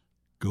 man,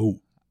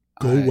 go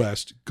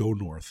west, go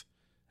north,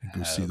 and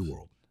go see the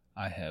world.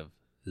 I have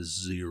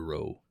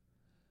zero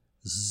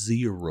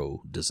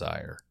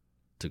desire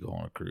to go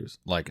on a cruise.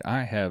 Like,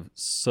 I have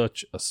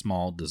such a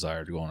small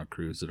desire to go on a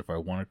cruise that if I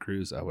want a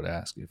cruise, I would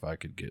ask if I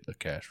could get a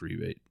cash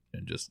rebate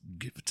and just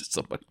give it to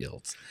somebody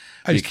else.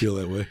 I just feel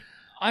that way.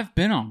 I've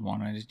been on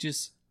one, and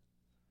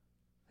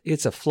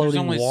it's a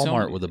floating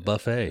Walmart with a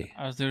buffet.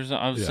 I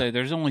would say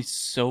there's only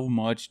so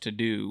much to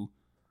do,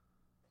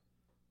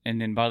 and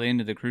then by the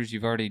end of the cruise,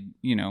 you've already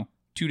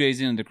 2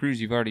 days into the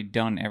cruise, you've already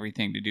done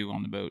everything to do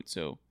on the boat.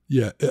 So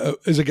yeah,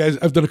 as a guy,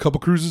 I've done a couple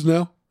cruises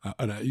now,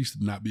 and I used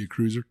to not be a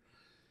cruiser.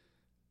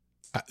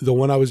 The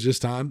one I was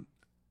just on,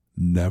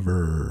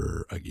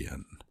 never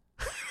again.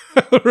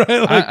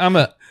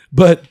 Right?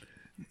 But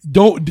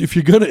don't if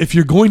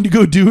you're going to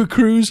go do a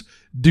cruise,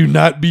 do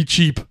not be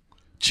cheap.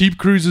 Cheap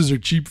cruises are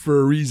cheap for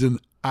a reason.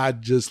 I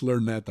just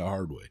learned that the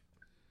hard way.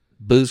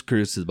 Booze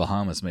cruise to the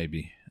Bahamas,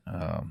 maybe.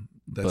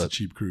 That's a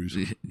cheap cruise.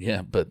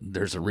 Yeah, but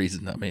there's a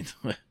reason. I mean,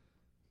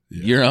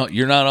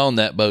 you're not on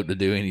that boat to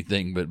do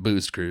anything but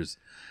booze cruise.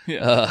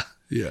 Yeah.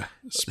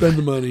 Spend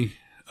the money.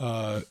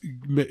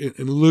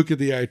 And look at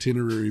the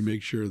itinerary.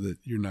 Make sure that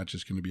you're not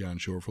just going to be on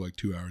shore for like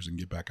 2 hours and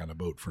get back on a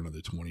boat for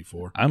another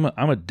 24. I'm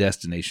a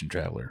destination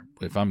traveler.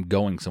 If I'm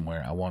going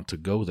somewhere, I want to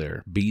go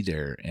there, be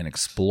there, and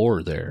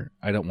explore there.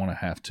 I don't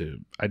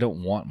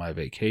want my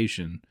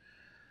vacation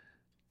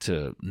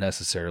to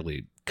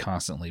necessarily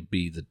constantly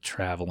be the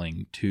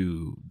traveling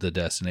to the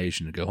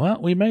destination to go, well,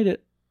 we made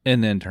it,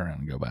 and then turn around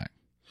and go back.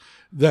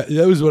 That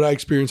was what I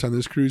experienced on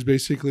this cruise.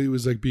 Basically, it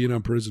was like being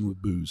on prison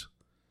with booze.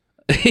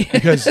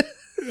 Because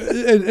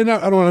and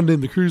I don't want to name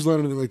the cruise line or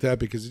anything like that,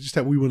 because it's just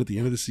that we went at the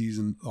end of the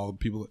season. All the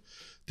people,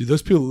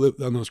 those people that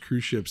live on those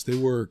cruise ships, they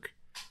work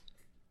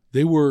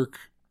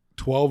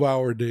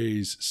 12-hour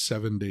days,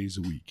 7 days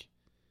a week.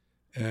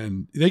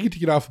 And they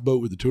get off the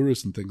boat with the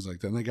tourists and things like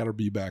that, and they got to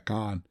be back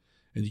on.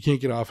 And you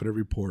can't get off at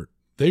every port.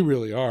 They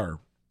really are.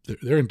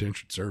 They're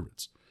indentured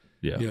servants.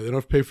 Yeah. They don't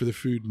have to pay for the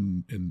food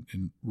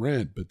and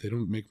rent, but they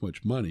don't make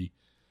much money.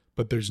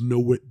 But there's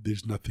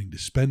nothing to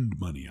spend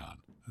money on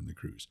the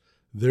cruise.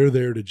 They're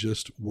there to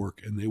just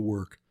work, and they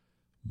work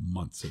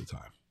months at a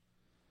time.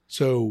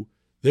 So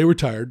they were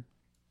tired.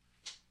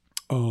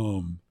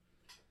 And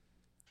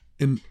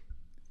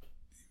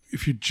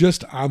if you're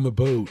just on the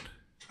boat,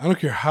 I don't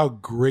care how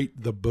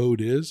great the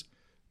boat is,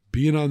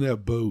 being on that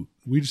boat,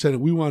 we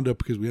wound up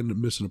because we ended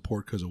up missing a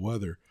port because of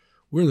weather.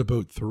 We're in the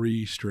boat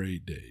 3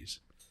 straight days.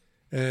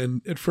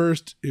 And at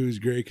first it was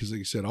great because,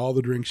 like I said, all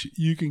the drinks,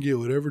 you can get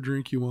whatever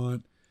drink you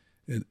want.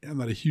 And I'm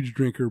not a huge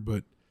drinker,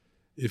 but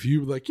if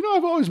you like,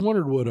 I've always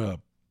wondered what I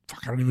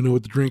don't even know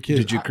what the drink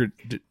is.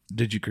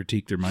 Did you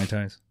critique their Mai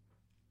Tais?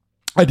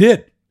 I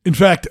did. In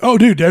fact,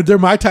 their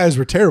Mai Tais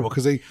were terrible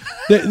because they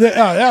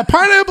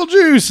pineapple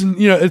juice and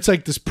it's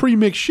like this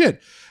pre-mixed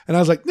shit. And I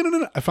was like,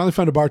 no. I finally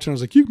found a bartender. I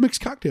was like, you mix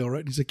cocktail, right?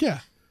 And he's like, yeah.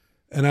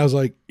 And I was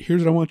like,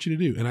 here's what I want you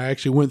to do. And I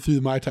actually went through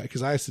the Mai Tai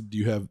because I said, do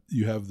you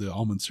have the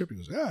almond syrup? He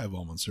goes, yeah, I have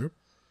almond syrup.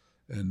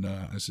 And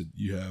I said,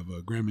 you have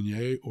a Grand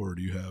Marnier or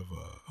do you have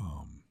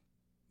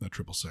not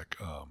triple sec?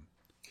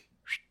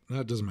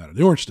 That doesn't matter.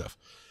 The orange stuff.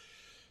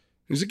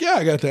 He's like, yeah,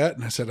 I got that.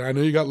 And I said, I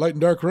know you got light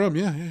and dark rum.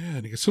 Yeah.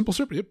 And he goes, simple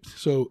syrup. Yep.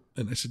 So,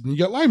 and I said, and you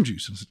got lime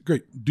juice. And I said,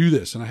 great, do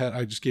this. And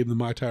I just gave him the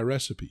Mai Tai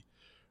recipe,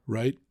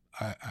 right?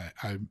 I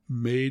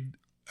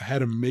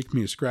had him make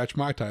me a scratch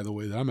Mai Tai the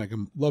way that I make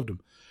him. Loved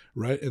him,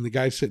 right? And the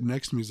guy sitting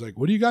next to me is like,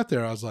 what do you got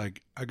there? I was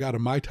like, I got a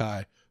Mai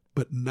Tai,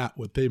 but not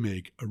what they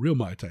make, a real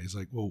Mai Tai. He's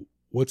like, well,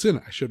 what's in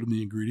it? I showed him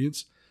the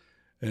ingredients.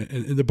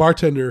 And the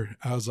bartender,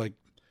 I was like,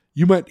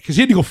 you might, because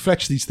he had to go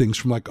fetch these things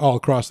from like all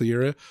across the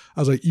area.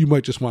 I was like, you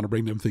might just want to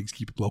bring them things,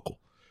 keep it local.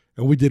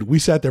 And we did. We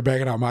sat there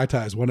bagging out Mai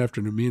Tais one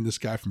afternoon, me and this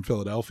guy from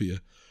Philadelphia,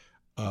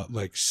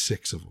 like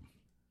 6 of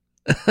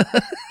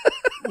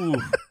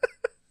them.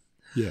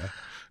 Yeah.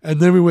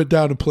 And then we went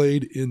down and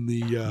played in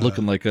the...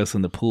 looking like us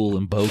in the pool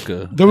in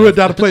Boca. Then we went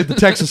down to play at the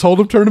Texas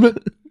Hold'em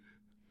tournament.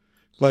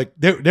 Like,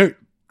 they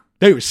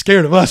were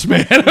scared of us,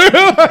 man.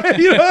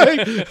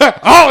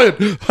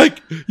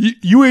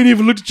 You ain't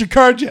even looked at your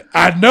cards yet.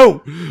 I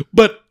know,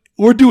 but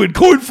we're doing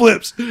coin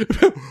flips.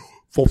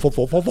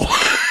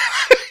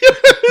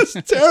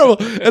 It's terrible.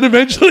 And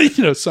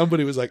eventually,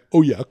 somebody was like,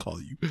 "Oh yeah, I'll call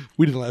you."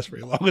 We didn't last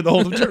very long in the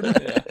Hold'em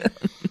tournament.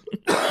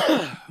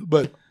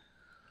 But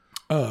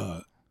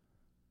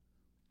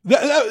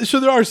so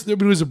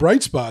there was a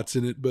bright spots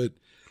in it, but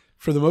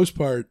for the most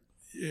part,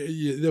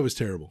 that was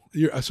terrible.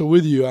 So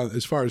with you,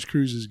 as far as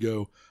cruises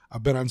go,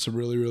 I've been on some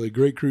really, really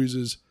great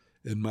cruises,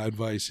 and my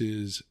advice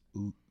is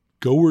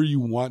go where you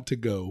want to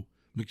go.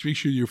 Make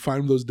sure you're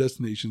finding those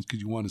destinations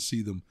because you want to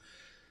see them.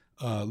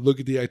 Look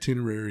at the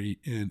itinerary,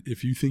 and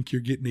if you think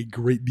you're getting a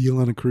great deal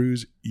on a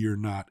cruise, you're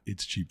not.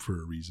 It's cheap for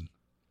a reason.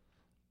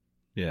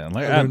 Yeah, I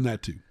learned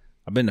that too.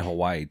 I've been to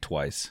Hawaii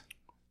twice,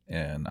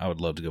 and I would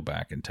love to go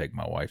back and take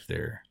my wife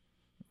there.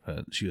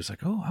 She was like,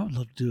 "Oh, I would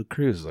love to do a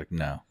cruise." I was like,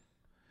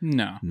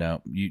 No.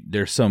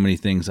 There's so many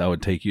things I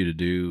would take you to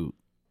do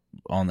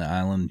on the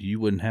island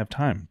you wouldn't have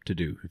time to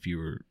do if you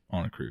were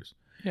on a cruise.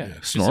 Yeah.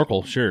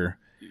 Snorkel, sure.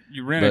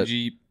 You rent a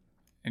Jeep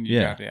and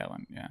you got the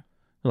island, yeah.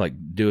 Like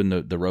doing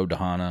the road to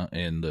Hana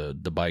and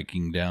the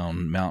biking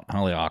down Mount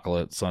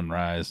Haleakala at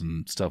sunrise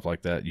and stuff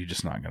like that. You're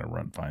just not going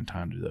to find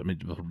time to do that. I mean,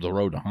 the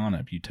road to Hana,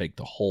 if you take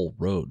the whole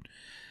road,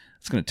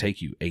 it's going to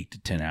take you 8 to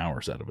 10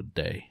 hours out of a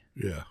day.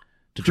 Yeah.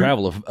 To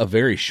travel a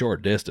very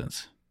short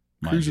distance.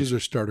 Cruises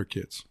are starter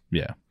kits.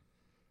 Yeah.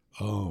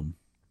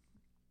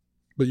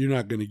 But you're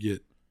not going to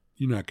get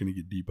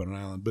deep on an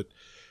island. But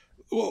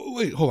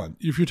wait, hold on.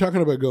 If you're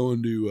talking about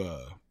going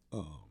to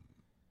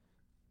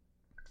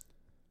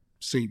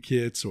St.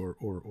 Kitts or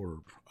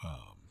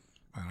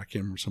I can't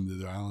remember some of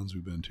the other islands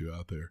we've been to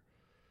out there,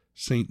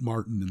 St.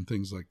 Martin and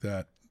things like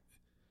that.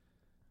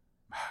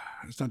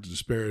 It's not to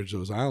disparage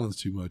those islands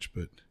too much,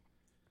 but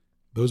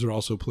those are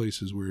also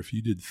places where if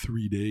you did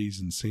 3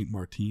 days in St.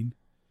 Martin,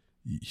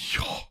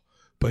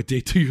 by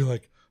day 2 you're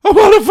like, I'm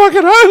on a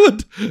fucking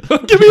island.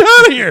 Get me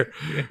out of here.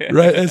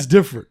 Right? That's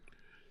different.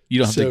 You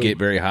don't have to get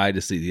very high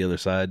to see the other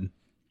side.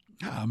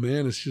 Ah,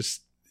 man, it's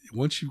just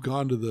once you've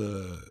gone down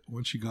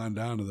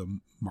to the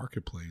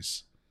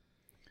marketplace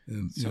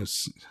and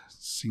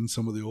seen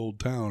some of the old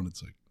town,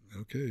 it's like,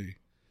 okay,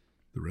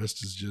 the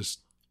rest is just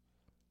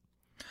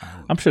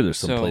island. I'm sure there's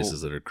some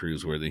places that are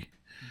cruise worthy.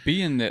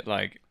 Being that,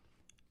 like,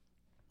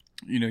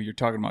 you're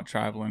talking about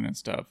traveling and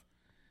stuff,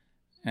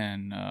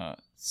 and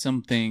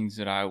some things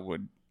that I've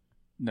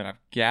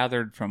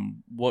gathered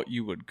from what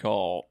you would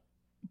call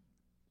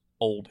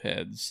old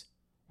heads,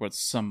 what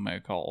some may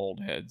call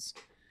old heads.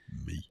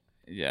 Me.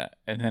 Yeah,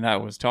 and then I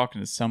was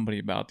talking to somebody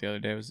about the other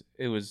day.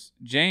 It was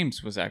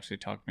James was actually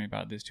talking to me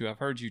about this too. I've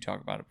heard you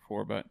talk about it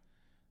before, but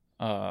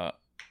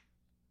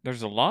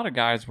there's a lot of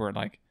guys where,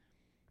 like,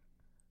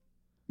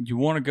 you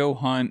want to go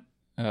hunt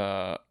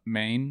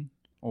Maine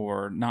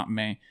or not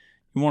Maine.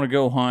 You want to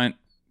go hunt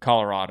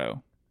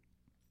Colorado,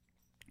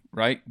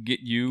 right?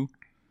 Get you,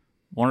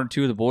 one or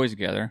two of the boys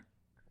together.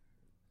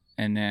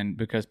 And then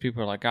because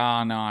people are like,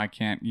 no, I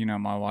can't,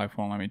 my wife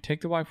won't let me.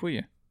 Take the wife with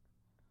you.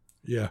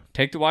 Yeah.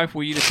 Take the wife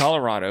with you to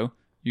Colorado.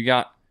 You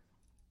got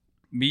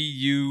me,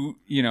 you,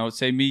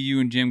 say me, you,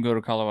 and Jim go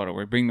to Colorado.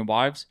 We bring the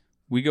wives.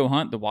 We go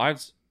hunt. The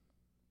wives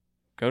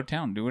go to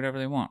town, do whatever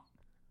they want.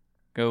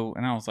 Go.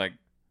 And I was like,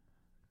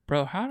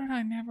 bro, how did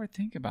I never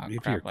think about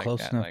If crap you're like close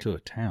that? enough Like, to a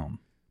town.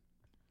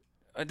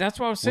 That's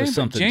what I was saying. With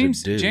But something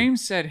to do.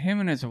 James said him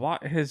and his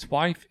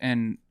wife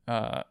and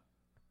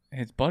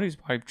his buddy's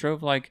wife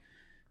drove like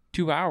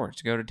 2 hours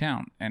to go to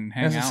town and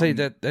hang As I out. say,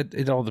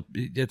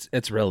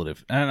 it's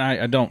relative, and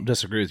I don't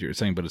disagree with what you're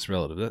saying, but it's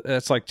relative.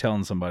 That's like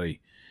telling somebody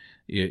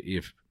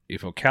if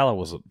Ocala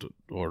was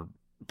or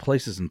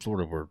places in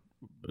Florida were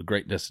a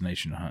great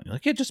destination to hunt. You're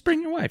like, yeah, just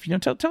bring your wife.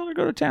 Tell her to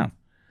go to town.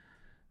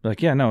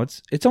 Like, yeah, no,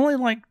 it's only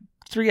like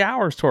 3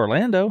 hours to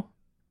Orlando.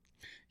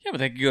 Yeah, but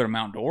they could go to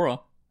Mount Dora.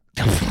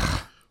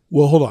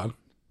 Well, hold on.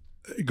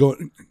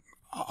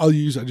 I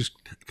just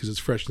because it's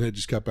fresh and I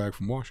just got back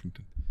from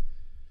Washington.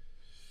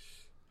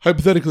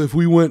 Hypothetically, if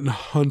we went and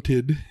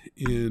hunted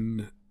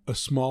in a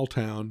small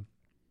town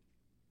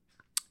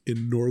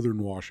in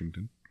northern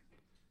Washington,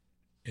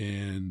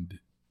 and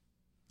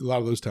a lot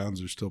of those towns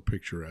are still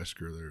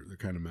picturesque or they're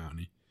kind of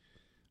mountainy,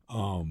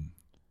 and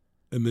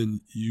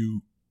then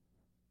you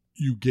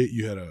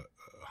had a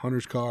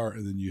hunter's car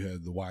and then you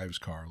had the wives'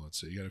 car. Let's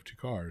say you got to have 2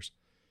 cars,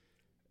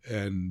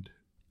 and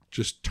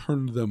just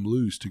turned them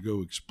loose to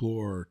go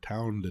explore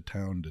town to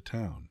town to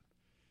town.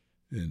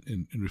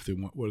 And if they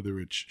want, whether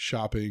it's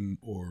shopping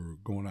or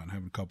going out and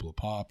having a couple of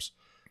pops,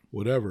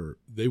 whatever,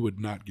 they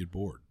would not get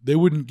bored. They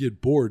wouldn't get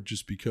bored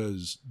just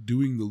because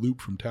doing the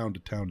loop from town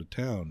to town to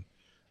town,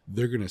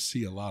 they're going to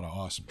see a lot of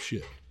awesome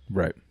shit.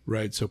 Right.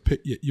 Right. So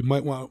you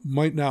might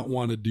not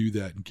want to do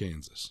that in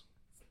Kansas.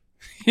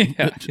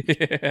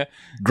 Yeah.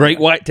 Great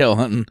whitetail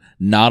hunting,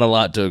 not a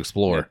lot to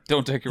explore.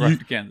 Don't take your wife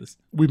to Kansas.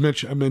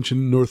 I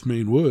mentioned North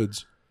Maine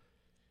woods.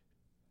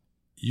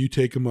 You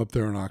take them up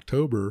there in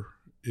October.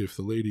 If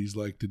the ladies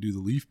like to do the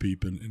leaf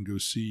peeping and go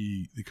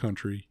see the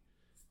country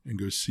and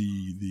go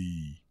see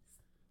the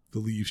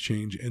leaves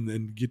change and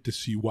then get to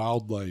see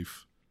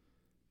wildlife,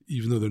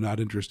 even though they're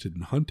not interested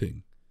in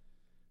hunting,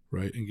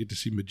 right? And get to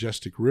see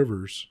majestic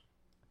rivers.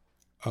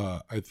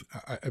 I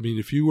mean,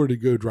 if you were to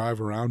go drive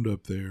around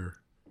up there,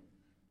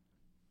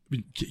 I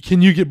mean,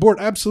 can you get bored?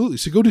 Absolutely.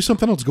 So go do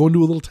something else. Go into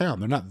a little town.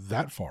 They're not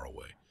that far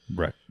away.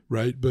 Right.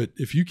 Right. But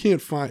if you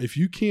can't find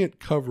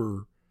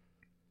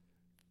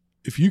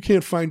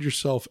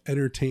yourself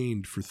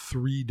entertained for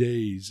 3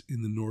 days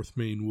in the North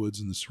Maine woods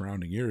and the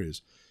surrounding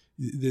areas,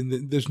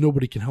 then there's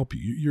nobody can help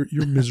you.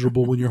 You're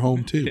miserable when you're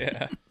home too.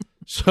 Yeah.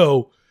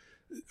 So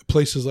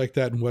places like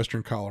that in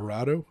Western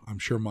Colorado, I'm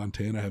sure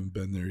Montana, I haven't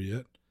been there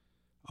yet.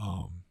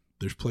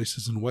 There's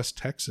places in West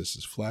Texas,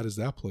 as flat as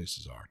that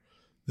places are,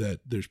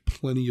 that there's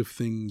plenty of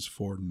things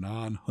for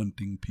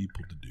non-hunting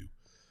people to do.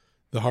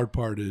 The hard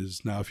part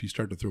is now if you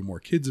start to throw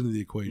more kids into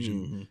the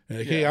equation,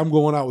 like, hey, I'm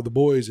going out with the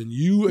boys, and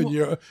you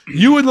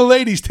and the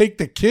ladies take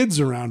the kids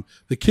around.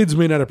 The kids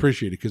may not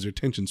appreciate it because their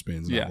attention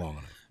span's not long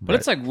enough. But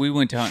it's like we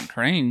went to hunt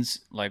cranes,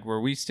 like where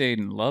we stayed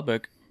in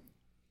Lubbock,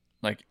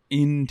 like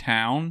in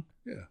town.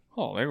 Yeah.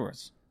 Oh, there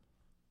was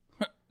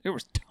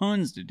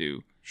tons to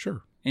do.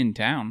 Sure. In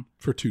town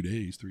for 2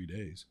 days, 3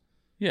 days.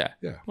 Yeah.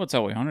 Yeah. Well, that's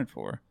all we hunted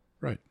for.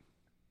 Right.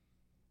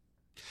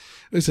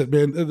 Like I said,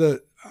 man,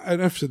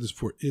 and I've said this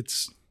before.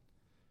 It's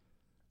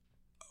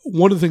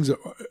one of the things that,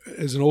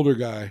 as an older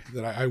guy,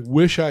 that I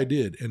wish I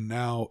did, and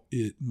now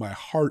my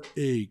heart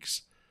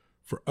aches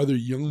for other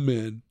young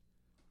men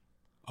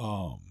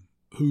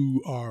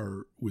who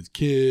are with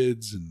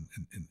kids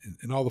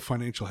and all the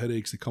financial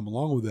headaches that come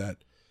along with that.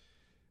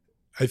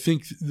 I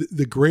think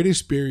the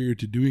greatest barrier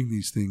to doing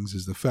these things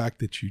is the fact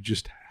that you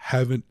just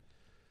haven't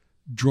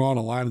drawn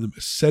a line in them,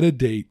 set a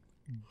date,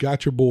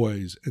 got your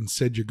boys, and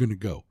said you're going to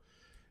go.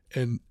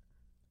 And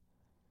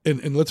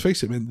let's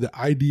face it, man, the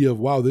idea of,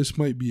 wow, this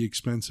might be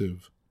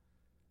expensive,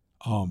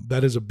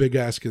 that is a big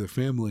ask of the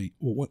family.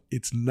 Well,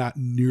 it's not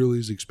nearly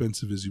as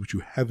expensive as what you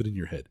have it in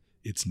your head.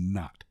 It's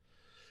not.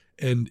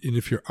 And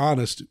if you're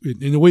honest,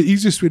 in the way,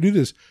 easiest way to do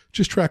this,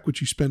 just track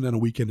what you spend on a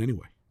weekend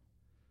anyway.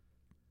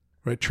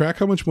 Right? Track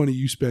how much money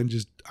you spend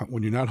just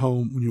when you're not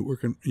home, when you're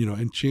working,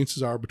 and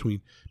chances are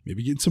between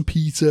maybe getting some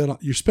pizza,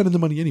 you're spending the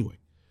money anyway.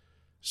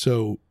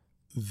 So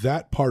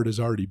that part is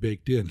already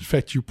baked in. In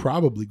fact, you're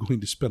probably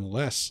going to spend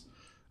less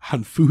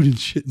on food and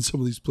shit in some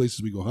of these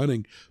places we go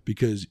hunting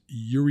because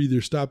you're either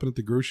stopping at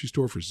the grocery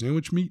store for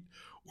sandwich meat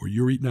or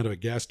you're eating out of a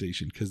gas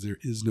station because there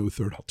is no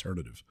third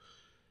alternative.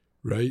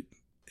 Right?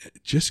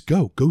 Just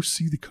go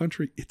see the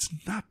country. It's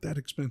not that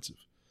expensive.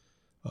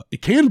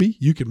 It can be.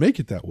 You can make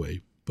it that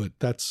way. But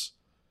that's,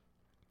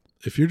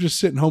 if you're just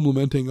sitting home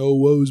lamenting, oh,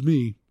 woe's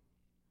me,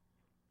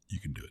 you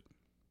can do it.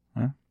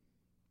 Huh?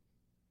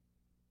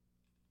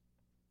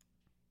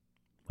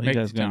 Well, you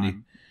guys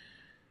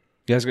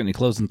got any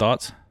closing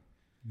thoughts?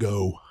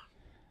 Go.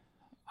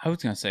 I was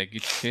going to say,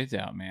 get your kids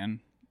out,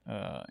 man.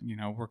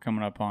 We're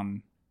coming up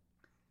on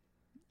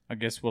I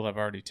guess we'll have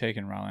already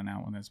taken Rylan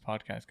out when this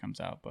podcast comes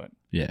out, but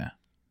Yeah.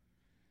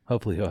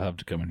 Hopefully he'll have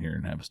to come in here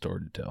and have a story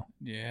to tell.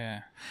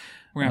 yeah.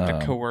 We're going to have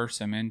to coerce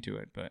him into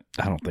it, but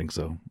I don't think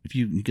so. If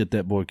you get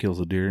that boy kills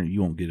a deer,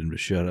 you won't get him to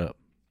shut up.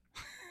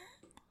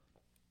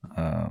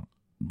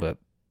 But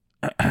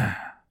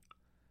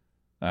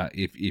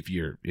if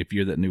you're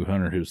that new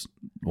hunter who's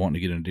wanting to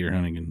get into deer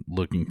hunting and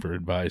looking for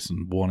advice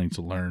and wanting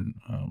to learn,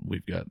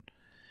 we've got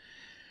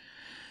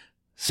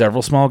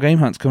several small game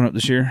hunts coming up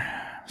this year,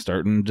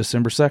 starting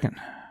December 2nd.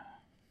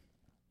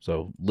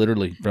 So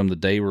literally from the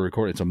day we're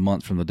recording, it's a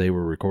month from the day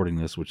we're recording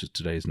this, which is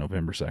today's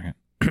November 2nd.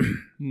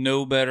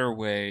 no better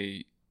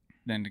way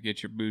than to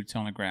get your boots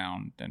on the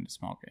ground than to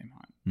small game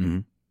hunt. Mm-hmm.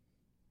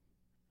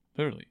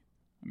 Literally.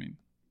 I mean,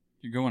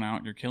 you're going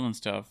out, you're killing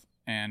stuff,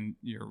 and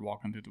you're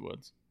walking through the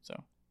woods.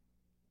 So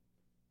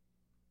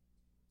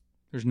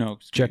there's no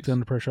excuse. Check the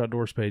Under Pressure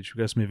Outdoors page.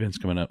 We've got some events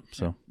coming up.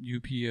 So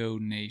UPO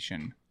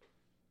Nation.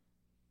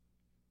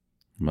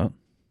 Well,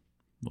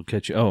 we'll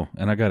catch you. Oh,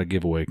 and I got a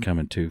giveaway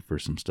coming too for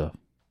some stuff.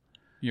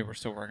 Yeah, we're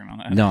still working on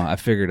that. No, I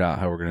figured out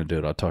how we're going to do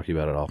it. I'll talk to you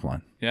about it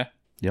offline. Yeah?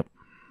 Yep.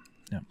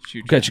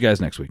 Shoot. Catch you guys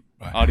next week.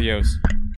 Bye. Adios.